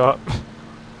friends show up.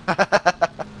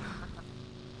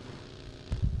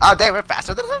 Oh, dang, we're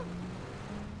faster than him?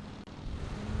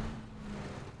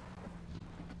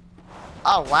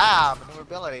 Oh, wow.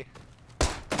 Maneuverability.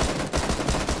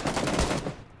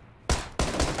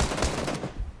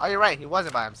 Oh, you're right. He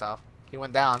wasn't by himself. He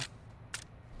went down.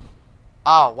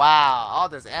 Oh, wow. All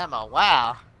this ammo.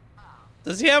 Wow.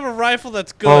 Does he have a rifle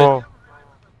that's good? Oh,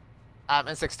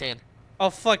 M16.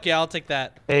 Oh, fuck yeah, I'll take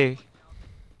that. hey.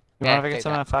 You Yeah, want to take get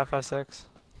some that. at 5.56?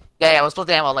 Yeah, we'll split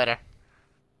the ammo later.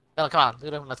 No, come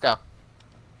on. Let's go.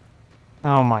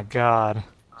 Oh my God. Yeah,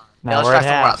 Now let's we're at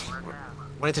drive half. somewhere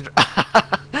else. We need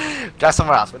to drive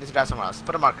somewhere else. We need to drive somewhere else.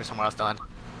 Put a marker somewhere else, Dylan. Okay,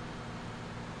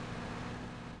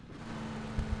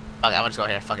 I'm gonna just go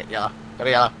here. Fuck it. Yellow. Go to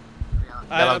yellow.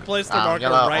 I Yellow, placed the um, marker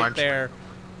yellow, right orange. there,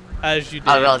 as you did.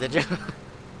 Oh, really? Did you?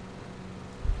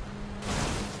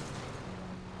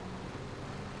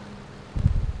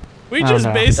 We Oh, just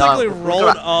no. basically No, we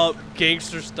rolled got- up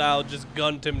gangster style, just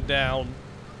gunned him down.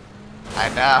 I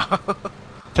know.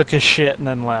 Took his shit and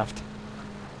then left.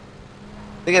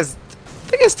 thing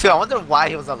is too. I wonder why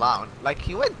he was alone. Like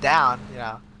he went down, you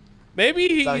know. Maybe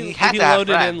he, So he he had to have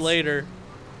loaded in friends. later.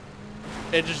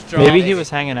 It just dropped. Maybe he was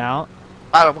hanging out,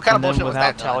 Wow, what kind of and then bullshit was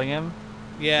without that? telling him,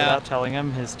 Yeah.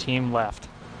 his team left.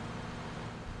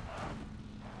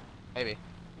 Maybe.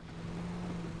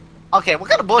 Okay, what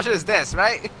kind of bullshit is this,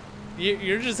 right?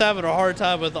 You're just having a hard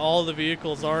time with all the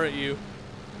vehicles, aren't you?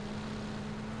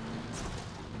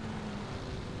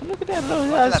 Look at that little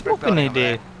that brick smoking building they over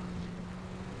there? did.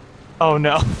 Oh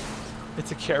no.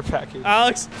 It's a care package.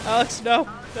 Alex, no,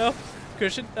 no.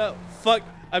 Christian, no. Fuck.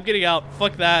 I'm getting out.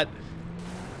 Fuck that.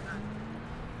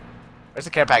 Where's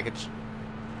the care package?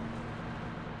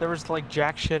 There was like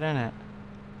jack shit in it.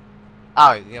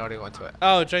 Oh, you already went to it.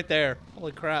 Oh, it's right there.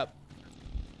 Holy crap.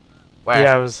 Where?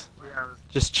 Yeah, I was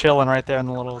just chilling right there in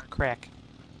the little crack.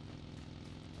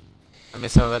 I mean,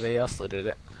 somebody else looted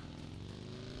it.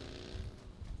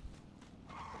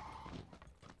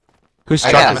 Whose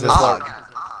I truck got is him in this? the log.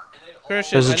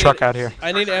 Christian, There's a I truck need, out here.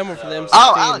 I need ammo for the M16.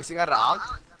 Oh, Alex, you got an AUG?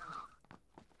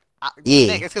 Yeah.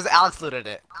 Nick, it's because Alex looted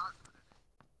it.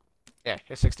 Yeah,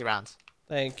 here's 60 rounds.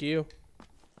 Thank you.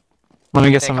 Let me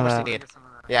get Nick, some how of much that. do you need?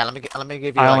 Yeah, let me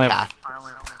give you I like only half.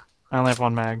 I only have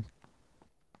one mag.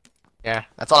 Yeah,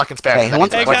 that's all I can spare. Hey, who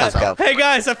wants Hey a guys, scope? hey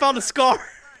guys, I found a scar.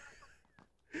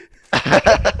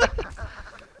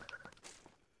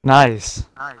 Nice.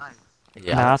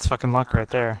 Yeah. Nah, that's fucking luck right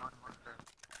there.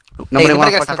 Nobody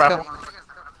wants get a a scope? sniper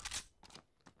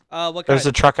rifle? What There's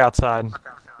kind? a truck outside.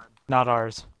 Not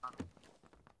ours.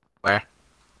 Where?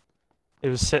 It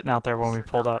was sitting out there when we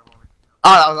pulled up.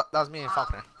 Oh, that was me and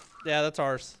Faulkner. Yeah, that's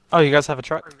ours. Oh, you guys have a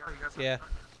truck? Yeah.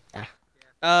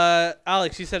 Yeah.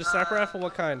 Alex, you said a sniper rifle?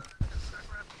 What kind?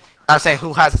 I was saying,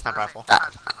 who has a sniper rifle?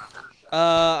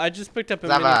 I just picked up a Does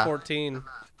that Mini have a- 14.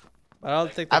 I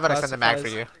don't think I that have an extended mag for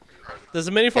classifies. you. Does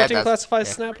the Mini Yeah, it 14 does. classify as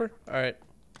Yeah. sniper? Alright.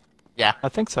 I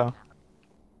think so.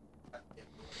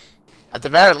 At the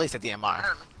very least, a DMR.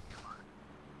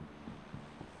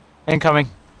 Incoming.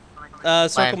 Circle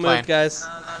Plane. move, guys.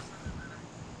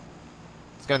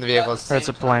 Let's go in the vehicles. Or it's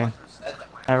a plane.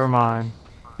 Never mind.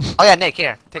 Oh yeah, Nick,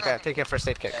 here. Take a first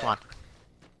aid kit. Come on.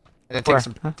 And then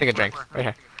Where? take a drink. Right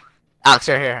here. Alex,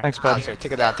 here. Thanks, Alex, bud. here.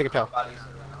 Take it down. Take a pill.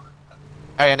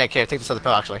 Oh yeah, Nick, here. Take this other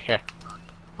pill, actually. Here.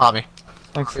 Follow me.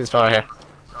 Thanks. Take this pill right here.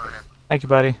 Thank you,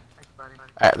 buddy.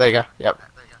 Alright, there you go. Yep.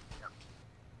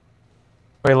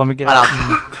 Wait, let me get Right out.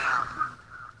 out.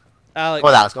 Alex. Go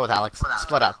with Alex. Go with Alex.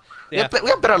 Split up. Yeah. We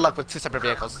have better luck with two separate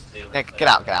vehicles. Nick, get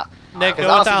out. Get out. Nick, Because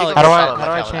go with honestly, Alex. people How just do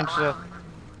follow I like change hell the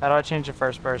how do I change the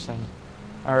first person?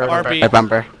 Or RB. My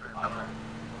bumper.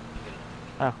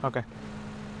 Oh, okay.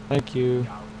 Thank you.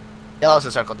 Yellow's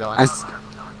a circle, Dylan.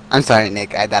 I'm sorry,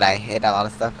 Nick. I hit a lot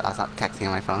of stuff. I was not texting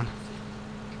on my phone.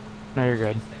 No, you're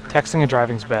good. Texting and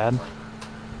driving's bad.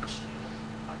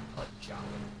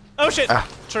 Oh shit! Ah.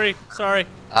 Tree. Sorry.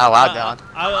 Oh wow, Dylan.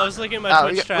 I was looking at my Oh,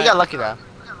 we Twitch got chat. lucky though.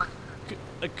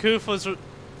 Koof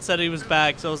said he was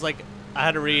back, so I was like, I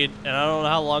had to read, and I don't know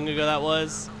how long ago that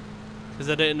was, because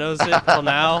I didn't notice it till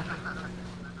now.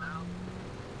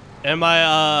 And my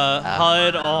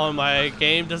HUD on my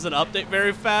game doesn't update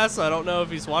very fast, so I don't know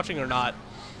if he's watching or not.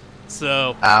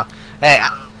 So. Oh, hey,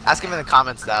 ask him in the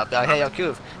comments though. Be like, hey, yo,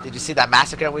 Koof, did you see that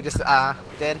massacre we just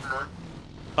did?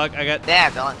 Fuck, I got.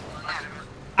 Damn, Dylan.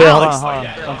 Hey, hold Alex. on.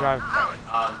 Don't drive.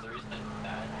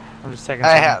 I'm just taking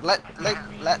Hey, some.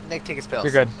 let Nick take his pills.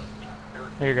 You're good.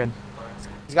 You're good.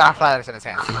 He's got arthritis in his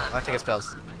hands. Let him take his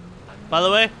pills. By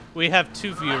the way, we have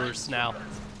 2 viewers now.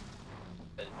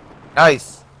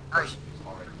 Nice.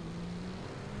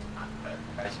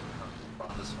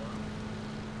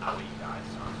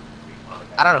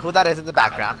 I don't know who that is in the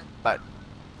background, but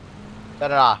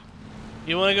turn it off.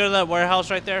 You want to go to that warehouse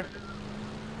right there?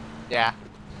 Yeah,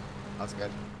 that's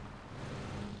good.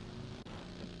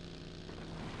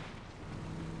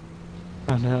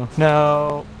 Oh no.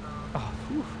 No. Oh,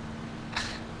 whew.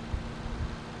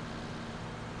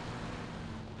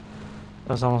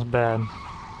 That was almost bad.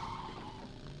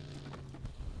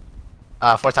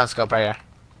 4x scope right here.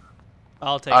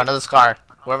 I'll take Oh, it. another scar.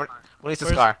 Whoever, what needs a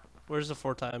Where's- scar? Where's the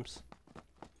 4 times?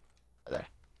 There.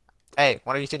 Hey,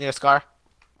 one of you two need a scar?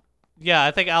 Yeah,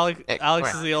 I think Alex Hey, Alex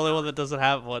come is here. the only one that doesn't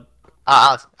have one.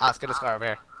 Alex, get a scar over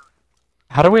here.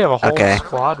 How do we have a whole Okay.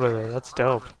 squad with it? That's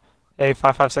dope. Hey,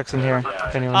 556 in here.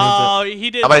 If anyone needs Oh, he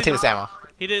didn't. I'm gonna see take this the- ammo.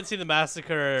 He didn't see the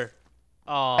massacre.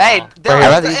 Oh. Hey, Right Dylan, here. I'd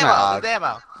rather the use my ammo, AUG. the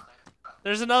ammo.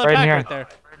 There's another Right in pack here. right there.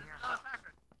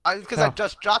 Because I Oh.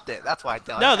 just dropped it. That's why,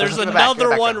 Dylan. No, there's Give it back, give it another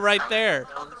back, one Dylan. right there.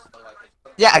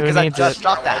 Yeah, Who because I needs just it?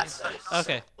 dropped that.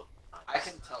 Okay.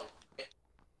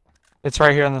 It's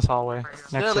right here in this hallway. Next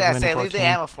to Literally, the I mini say leave the 14.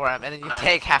 ammo for him, and then you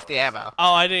take half the ammo.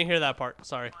 Oh, I didn't hear that part.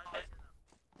 Sorry.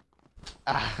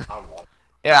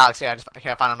 Here, Alex, here, I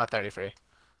can't find another 30 for you.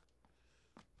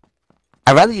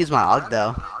 I'd rather use my AUG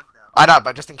though. I know,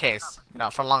 but just in case. You know,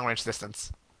 for long range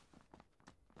distance.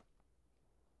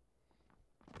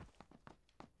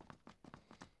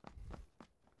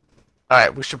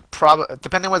 Alright, we should probably,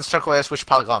 depending on where the circle is, we should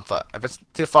probably go on foot. If it's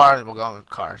too far, then we'll go in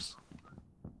cars.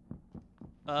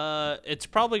 It's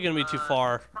probably gonna be too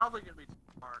far.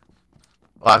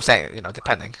 Well, I'm saying, you know,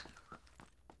 depending.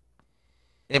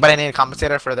 Anybody need a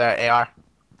compensator for their AR?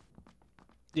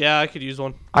 Yeah, I could use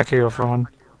one. I could go for one.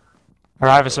 Or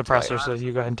I have a suppressor, so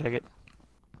you go ahead and take it.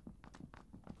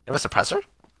 You have a suppressor?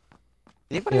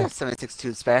 Anybody Yeah. have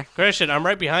 7.62 spare? Christian, I'm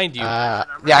right behind you. Yeah,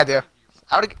 I do.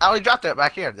 I already dropped it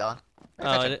back here, Dylan. Pay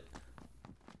Oh, attention.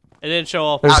 it didn't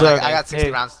show up. There's I a- got 60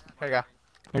 hey. rounds. Here you go.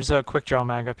 There's a quick draw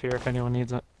mag up here if anyone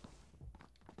needs it.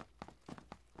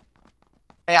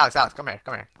 Hey, Alex, come here,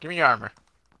 come here. Give me your armor.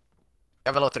 You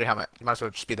have a low 3 helmet. You might as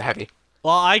well just be the heavy.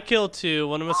 Well, I killed 2.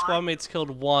 One of my squad mates killed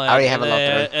 1. I already have and, a level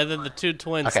then, 3. and then the 2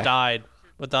 twins Okay. died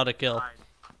without a kill.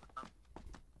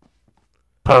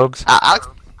 Pogues. Alex,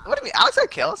 what do you mean? Alex got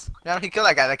kills? No, he killed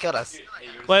that guy that killed us.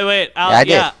 Wait, I Alex. did.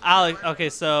 Yeah, Alex. Okay,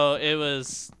 so it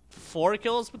was 4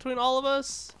 kills between all of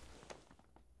us.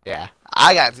 Yeah,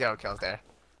 I got 0 kills there.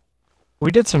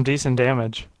 We did some decent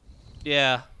damage.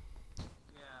 Yeah.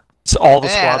 So all the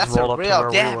Man, squads that's a rolled up to real where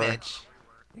we were. damage.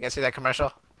 You guys see that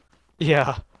commercial?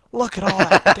 Yeah. Look at all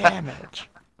that damage.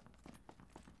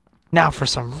 Now for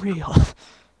some real.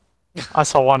 I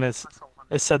saw one. It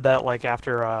said that like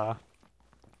after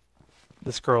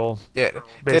this girl Yeah. Did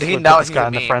basically he put know this he's guy a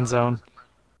in the meme? friend zone.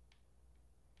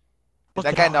 Look That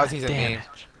at guy all knows that he's a meme.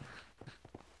 damage.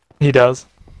 He does.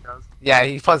 Yeah,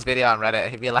 he posts video on Reddit.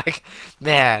 He'd be like,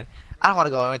 "Man, I don't want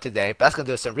to go in today, but that's gonna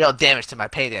do some real damage to my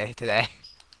payday today."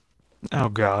 Oh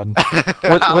god. I'm like,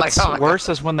 What's "Oh my God." worse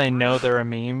is when they know they're a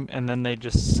meme and then they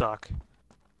just suck.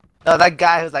 No, that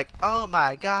guy who's like, "Oh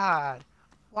my god,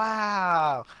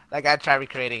 wow!" That guy tried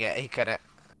recreating it. He couldn't.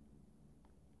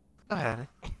 Go ahead.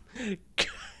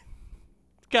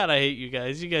 God, I hate you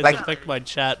guys. You guys Like- affect my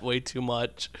chat way too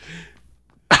much.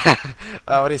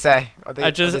 What do you say? I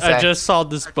just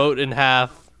sawed this boat in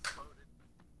half.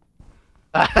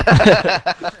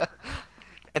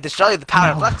 And to show you the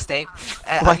power of No. flex tape,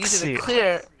 I'm Flex using the seal.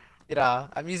 clear, you know,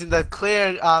 I'm using the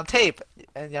clear tape,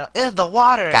 and you know, in the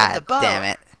water, in the God boat. damn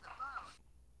it.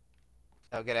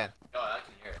 Oh, get in.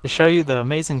 To show you the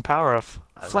amazing power of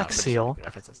I don't know, Flex but Seal,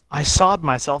 references. I sawed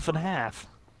myself in half.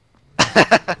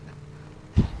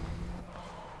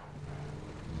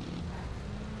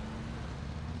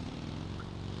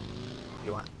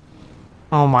 You want?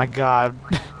 Oh my god.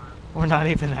 We're not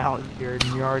even out here and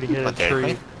you already hit a What, tree.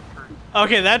 seriously?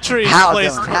 Okay, that tree is How,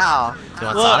 placed. Dylan? How? You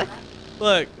want Look, Sonic?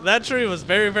 look, that tree was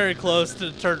very, very close to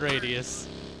the turn radius.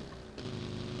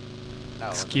 No.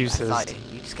 Excuses. Sorry,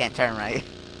 you just can't turn right.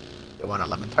 You want a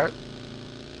lemon tart?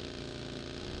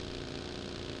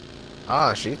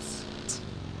 Oh, sheets.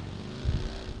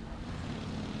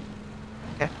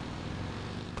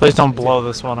 Please don't blow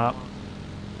this one up.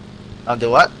 I'll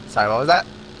do what? Sorry, what was that?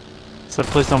 So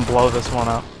please don't blow this one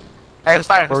up. Hey, who's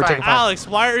firing? Who's We're firing? taking fire. Alex,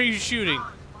 why are you shooting?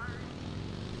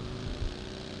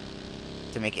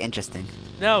 To make it interesting.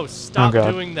 No, stop God.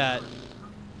 doing that.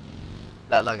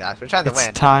 Look, guys, we're trying to It's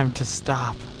win. time to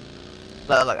stop.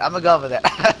 Look, I'm gonna go over there.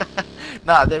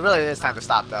 No, there really is time to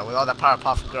stop though. With all that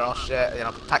Powerpuff Girl shit, you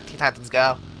know, Teen Titans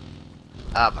Go.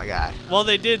 Oh my god. Well,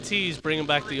 they did tease bringing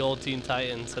back the old Teen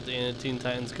Titans at the end of Teen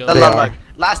Titans Go. Look, They look, are. look.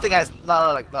 Last thing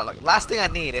last thing I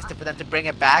need is for them to bring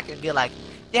it back and be like,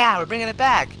 yeah, we're bringing it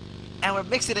back, and we're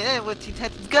mixing it in with Teen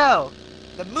Titans Go,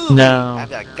 the movie. No. I'd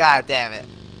be like, god damn it.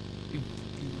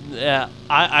 Yeah,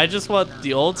 I just want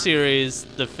the old series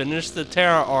to finish the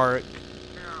Terra arc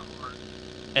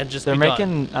and just They're be done.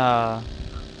 making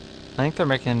I think they're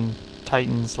making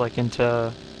Titans like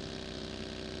into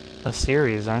a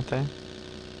series, aren't they?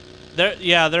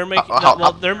 They're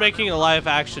making they're making a live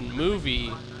action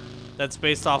movie that's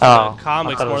based off Oh, of the I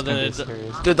comics thought it more was than gonna be it. a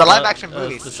series. Dude, the live action Uh,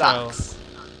 movie the show. sucks.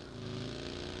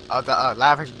 Oh, the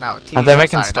live action, no, TV Are they show,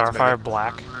 making sorry, that's a Starfire movie.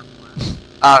 black?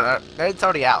 Oh, no, it's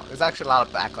already out. There's actually a lot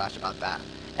of backlash about that.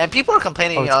 And people are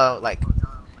complaining, Oh, you know, like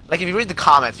if you read the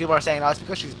comments, people are saying, oh, it's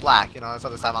because she's black, you know, and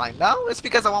other stuff. I'm like, no, it's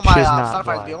because I want my She's not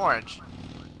Starfire to be black. orange.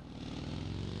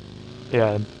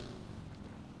 Yeah.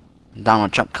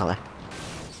 Donald Trump color.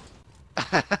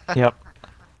 Yep.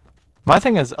 My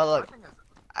thing is, Oh, look,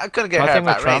 I couldn't get my her thing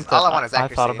with about Trump race. All I that want is I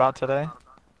accuracy. thought about today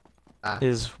Ah.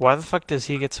 is why the fuck does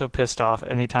he get so pissed off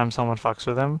anytime someone fucks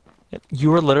with him?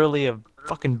 You are literally a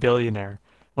fucking billionaire.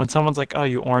 When someone's like, "Oh,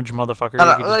 you orange motherfucker," No,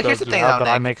 no, you can well, just here's go, the thing "Yeah, though, but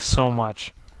I Nick. make so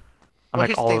much. I Well, make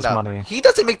here's the all thing, this though. money." He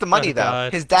doesn't make the money Oh, though.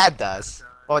 God. His dad does.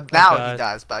 Well, now God. he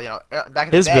does, but you know, back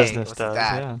in His the day, business it was does, his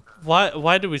dad. yeah.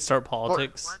 Why did we start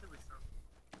politics?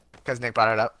 Because Nick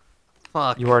brought it up.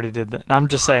 Fuck. You already did that. I'm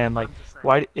just saying, like,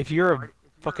 why? If you're a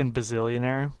fucking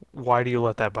bazillionaire, why do you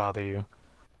let that bother you?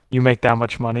 You make that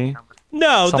much money.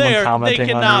 No, Someone they commenting on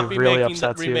cannot you be really making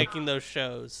upsets you. remaking those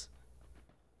shows.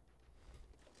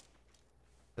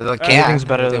 Everything's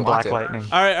better than Black Lightning.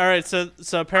 All right. So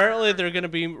apparently they're gonna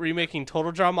be remaking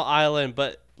Total Drama Island,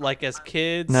 but like as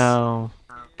kids. No.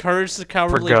 Courage the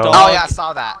Cowardly Ghosts. Dog. Oh yeah, I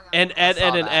saw that. And Ed,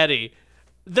 and Eddie.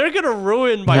 They're gonna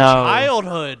ruin my No.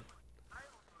 childhood.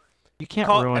 You can't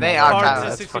Call- ruin It ain't it. our Cards child, to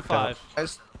that's 65.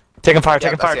 Taking fire, Yeah,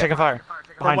 taking fire, that's it. taking fire.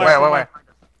 Behind you. Where?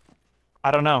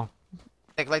 I don't know.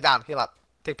 Nick, lay down, heal up.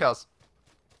 Take pills.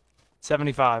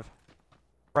 75.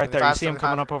 Right there. You 75, see him 75.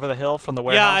 coming up over the hill from the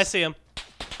warehouse? Yeah, I see him.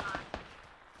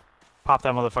 Pop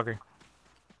that motherfucker.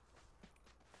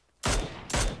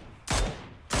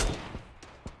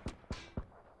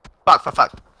 Fuck.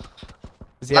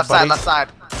 Does he have Left side.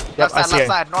 buddies? Yep, I see Left him.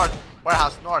 side, north.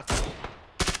 Warehouse, north.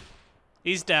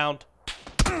 He's downed.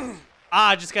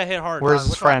 I just got hit hard. Where's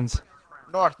his which one? friends?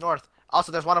 North.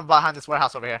 Also, there's one behind this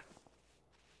warehouse over here.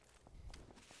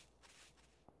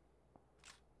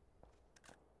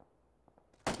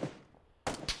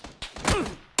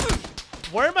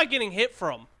 Where am I getting hit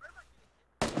from?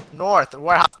 North,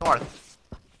 warehouse, north.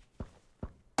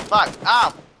 Fuck,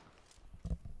 ow!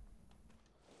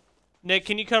 Nick,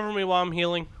 can you cover me while I'm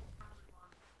healing?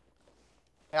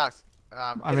 Hey, Alex.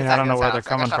 I mean, I don't know where they're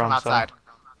coming from, so. outside.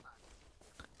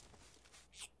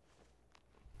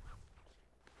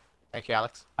 Thank you,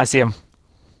 Alex. I see him.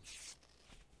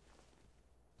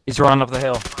 He's running up the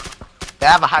hill. They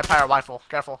have a high-power rifle.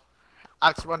 Careful.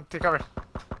 Alex, run, take cover.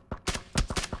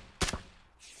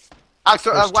 Alex,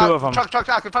 There's two of them. Truck,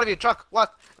 in front of you. Truck,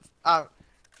 what?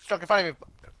 Truck in front of you.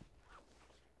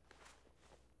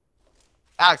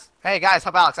 Alex, hey guys,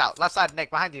 help Alex out. Left side,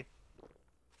 Nick, behind you.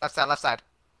 Left side.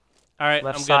 All right,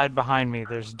 Left I'm side behind me.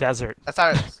 There's desert. Left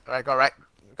side. Alright, go right.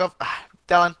 Go,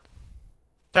 Dylan.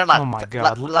 Turn left. Oh my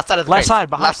god. Left side of the Left crate. side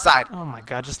behind. Left side. Oh my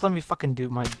god. Just let me fucking do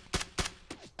my.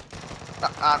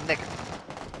 Nick.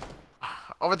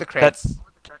 Over the crates.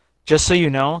 Just so you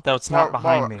know, that's not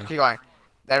behind me. Keep going.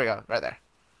 There we go. Right there.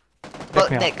 Pick But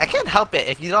me up. Nick, I can't help it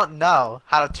if you don't know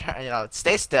how to turn.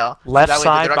 Stay still. Left that way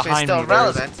side the direction is behind still me.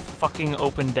 There's relevant. fucking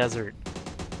open desert.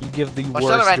 You give the Well,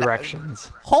 shut it worst right now.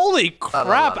 directions. Holy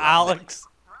crap, no. Alex!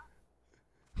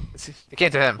 You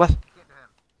can't do him. What?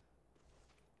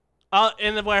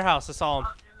 In the warehouse, I saw him.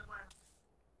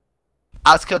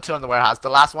 Alex killed 2 in the warehouse. The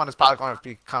last one is probably going to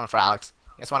be coming for Alex.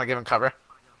 You just want to give him cover.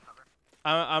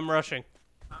 I'm rushing.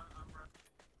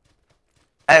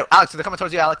 Hey, Alex, they're coming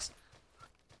towards you, Alex.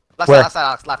 Left Where? side,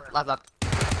 Alex. Left.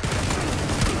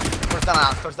 Towards Dylan,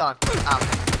 Alex. Towards Dylan.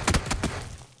 Alex.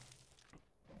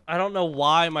 I don't know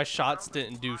why my shots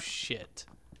didn't do shit.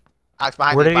 Alex,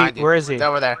 behind Where you. did he- Behind you. where is he? They're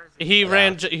over there. He Yeah.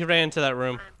 ran into that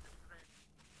room.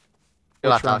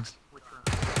 You're Which left, room? Alex.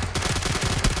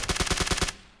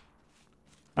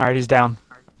 Alright, he's down.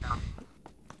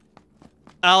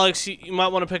 Alex, you might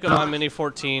want to pick up my Mini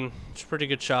 14. It's a pretty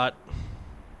good shot.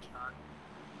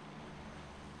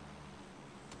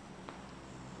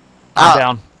 I'm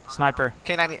down. Sniper.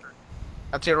 K90.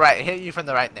 Up to your right. Hit you from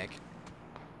the right, Nick.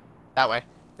 That way.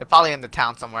 They're probably in the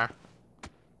town somewhere.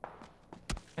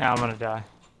 Yeah, I'm gonna die.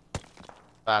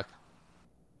 Fuck.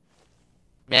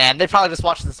 Man, they probably just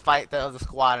watched this fight, the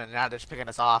squad, and now they're just picking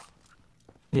us off.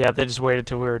 Yeah, they just waited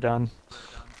till we were done.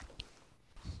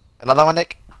 Another one,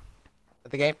 Nick?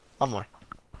 At the game? One more.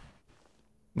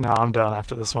 No, I'm done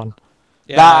after this one.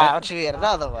 Yeah. Nah, I want you to get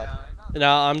another one. No,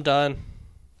 I'm done.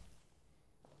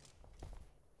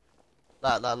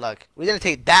 Look. We didn't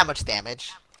take that much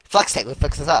damage. Flex tank, we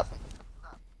fix this up.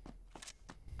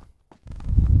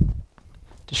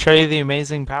 To show you the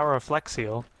amazing power of Flex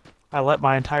Seal, I let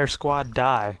my entire squad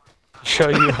die. To show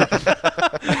you.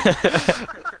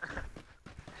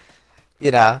 You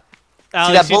know.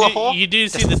 Alex, that bullet hole? you do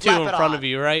see Just the 2 slap in it front on. of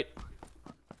you, right?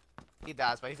 He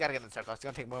does, but he's gotta get in the circle. It's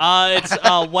gonna take more. It's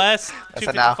west That's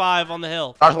it now. 255 on the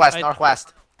hill. Northwest.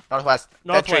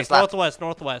 Dead trees left.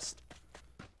 Northwest.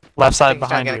 Left I side think he's trying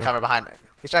behind to get in you. cover behind it.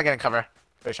 He's trying to get in cover.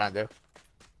 What he's trying to do.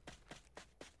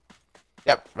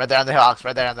 Yep, right there on the hill, Alex.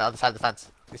 Right there on the other side of the fence.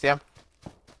 You see him?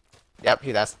 Yep,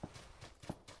 he does.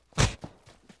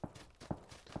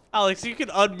 Alex, you can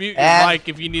unmute your And- mic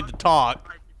if you need to talk.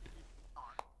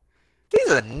 He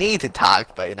doesn't need to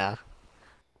talk, but you know.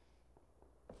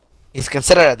 He's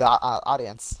considered the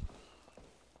audience.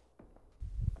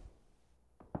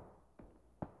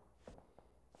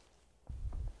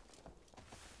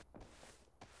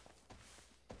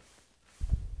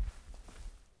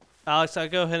 Alex, I'll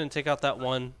go ahead and take out that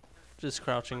one. Just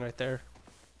crouching right there.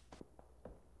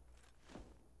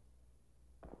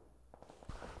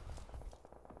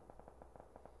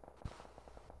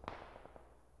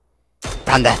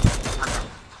 Run that.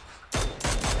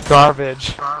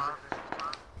 Garbage.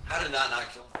 How did that not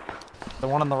kill him? The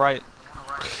one on the right.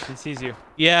 He sees you.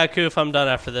 Yeah, Koof, I'm done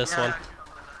after this one.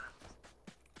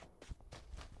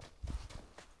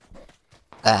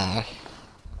 Uh,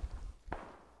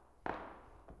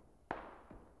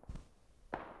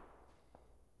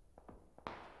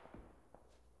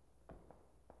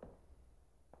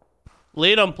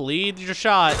 Lead him. Lead your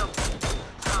shot.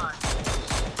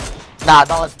 nah,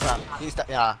 don't listen to him. He's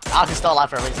yeah. Alex is still alive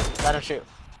for a reason. Let him shoot.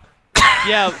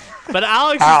 Yeah, but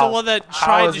Alex is How? the one that How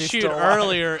tried is to he shoot still alive?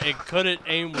 earlier and couldn't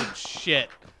aim with shit.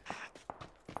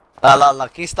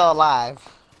 Look, he's still alive.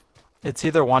 It's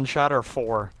either 1 shot or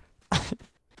 4.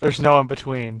 There's no in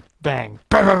between. Bang.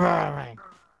 Bang, bang, bang, bang.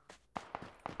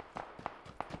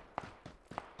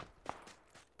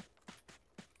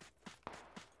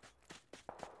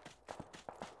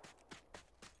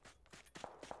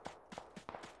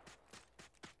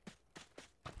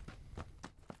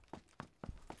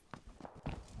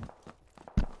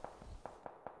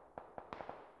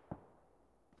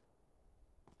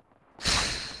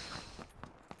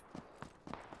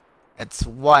 It's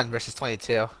 1 versus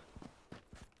 22.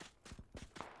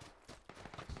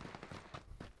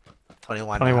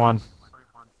 21. 21.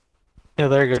 Yeah,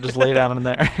 there you go. Just lay down in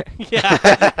there.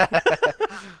 Yeah.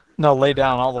 No, lay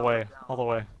down all the way. All the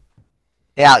way.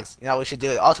 Hey Alex, you know what we should do?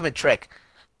 The ultimate trick.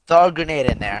 Throw a grenade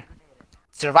in there.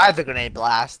 Survive the grenade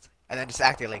blast. And then just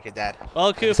act like you're dead.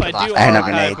 Well, Koof, I do I have no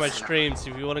archive grenades. my streams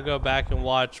if you want to go back and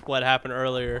watch what happened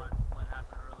earlier.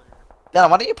 Yeah,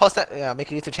 why don't you post that?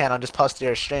 Make a YouTube channel and just post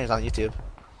your streams on YouTube.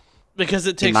 Because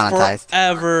it takes Demonetized.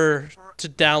 forever to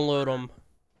download them.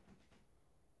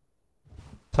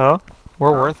 So,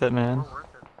 we're worth it, man.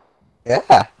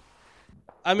 Yeah.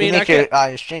 I You mean, make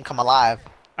your stream come alive.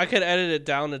 I could edit it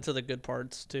down into the good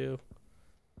parts too.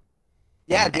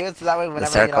 Yeah, dude. So that way, whenever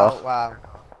circle.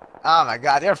 Oh my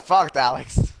God, you're fucked,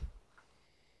 Alex.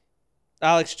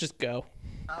 Alex, just go.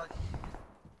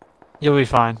 You'll be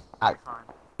fine.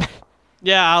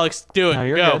 Yeah, Alex, do it. No,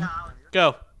 you're go. good.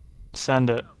 Go.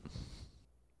 Send it.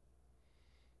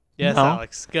 Yes, No.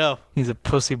 Alex, go. He's a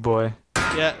pussy boy.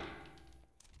 Yeah.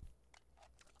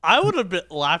 I would have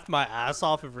laughed my ass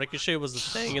off if Ricochet was a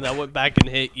thing and I went back and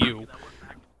hit you.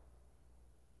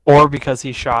 Or because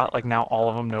he shot, like now all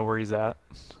of them know where he's at.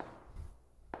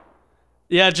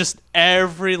 Yeah, just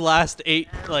every last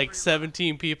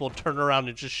 17 people turned around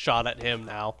and just shot at him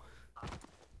now.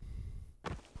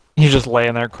 He's just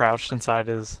laying there crouched inside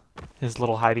his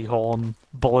little hidey hole and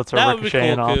bullets are That would be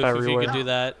ricocheting cool, off Koof, if you everywhere. could do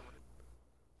that.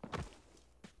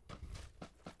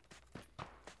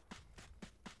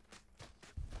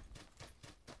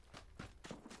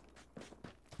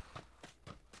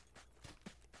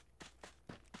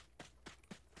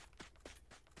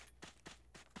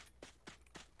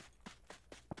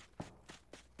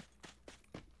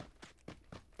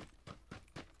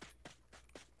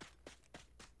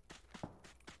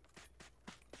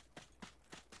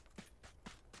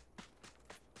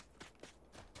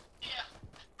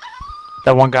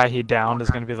 That one guy he downed is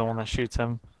going to be the one that shoots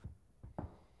him.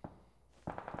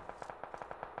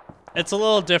 It's a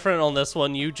little different on this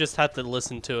one. You just have to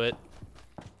listen to it.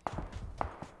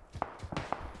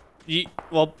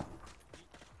 Well,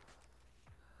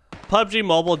 PUBG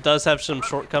Mobile does have some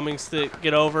shortcomings to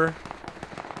get over.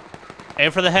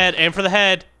 Aim for the head. Aim for the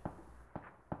head.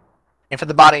 And for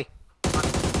the body.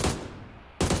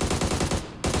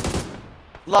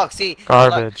 Look, see.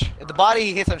 Garbage. Look, the body,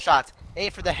 he hits some shots.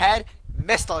 Aim for the head,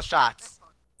 miss those shots.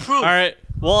 Proof. All right.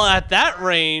 Well, at that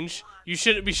range, you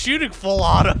shouldn't be shooting full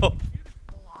auto.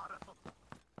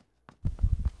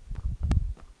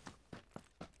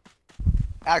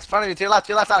 Alex, in front of you, to your left,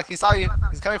 Alex. He saw you.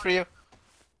 He's coming for you.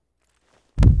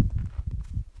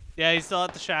 Yeah, he's still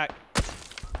at the shack.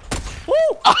 Woo!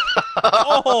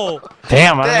 Oh!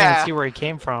 Damn, I didn't Yeah. even see where he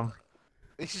came from.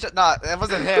 No, it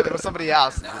wasn't him. It was somebody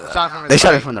else. Shot from his They shot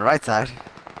right. it from the right side.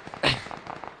 I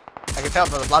can tell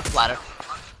from the blood splatter.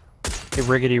 Hey,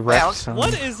 riggedy Rex.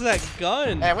 What is that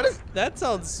gun? Hey, what is? That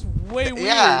sounds way weird.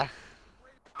 Yeah.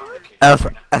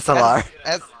 SLR.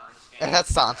 It has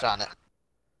silencer on it.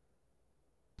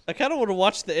 I kind of want to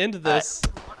watch the end of this.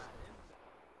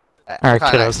 Alright,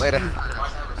 Kinda nice. kiddos. Later.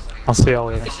 I'll see y'all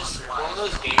later. It's just one of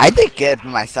those games. I did good for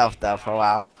myself though for a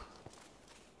while.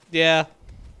 Yeah.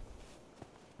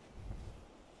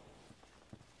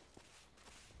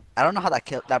 I don't know how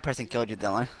that person killed you,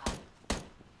 Dylan.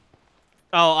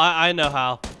 Oh, I know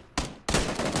how.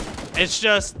 It's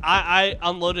just I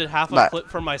unloaded half a But, clip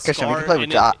from my Christian, we scar can play with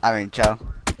and Joe. I mean, Joe.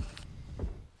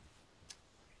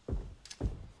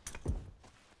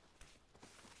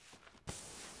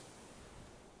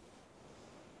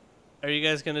 Are you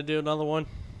guys gonna do another one?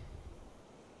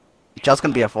 Joe's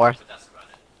gonna be a 4th.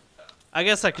 I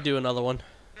guess I could do another one.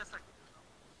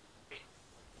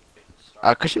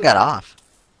 Christian got off.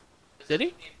 Did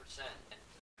he?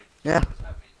 Yeah.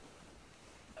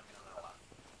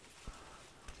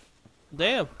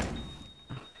 Damn.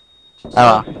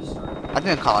 Oh, I'm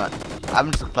gonna call it.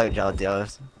 I'm just gonna play with Jello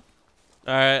Dealers.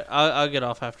 Alright, I'll get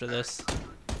off after this.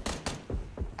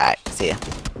 Alright, see ya.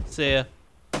 See ya.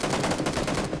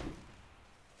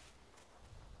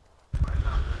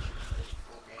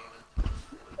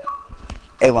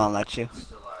 It won't let you.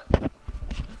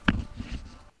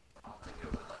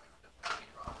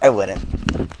 I wouldn't.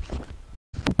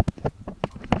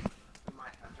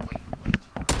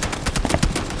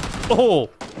 Oh!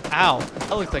 Ow.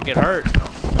 That looks like it hurt.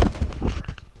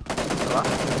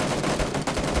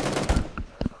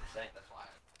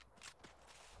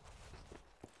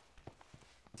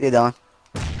 See you, Dylan.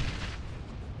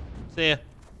 See ya.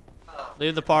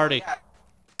 Leave the party.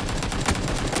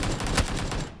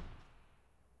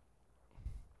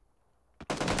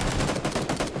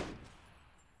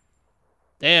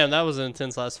 Damn, that was an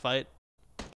intense last fight.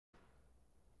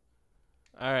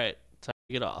 Alright, time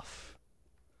to get off.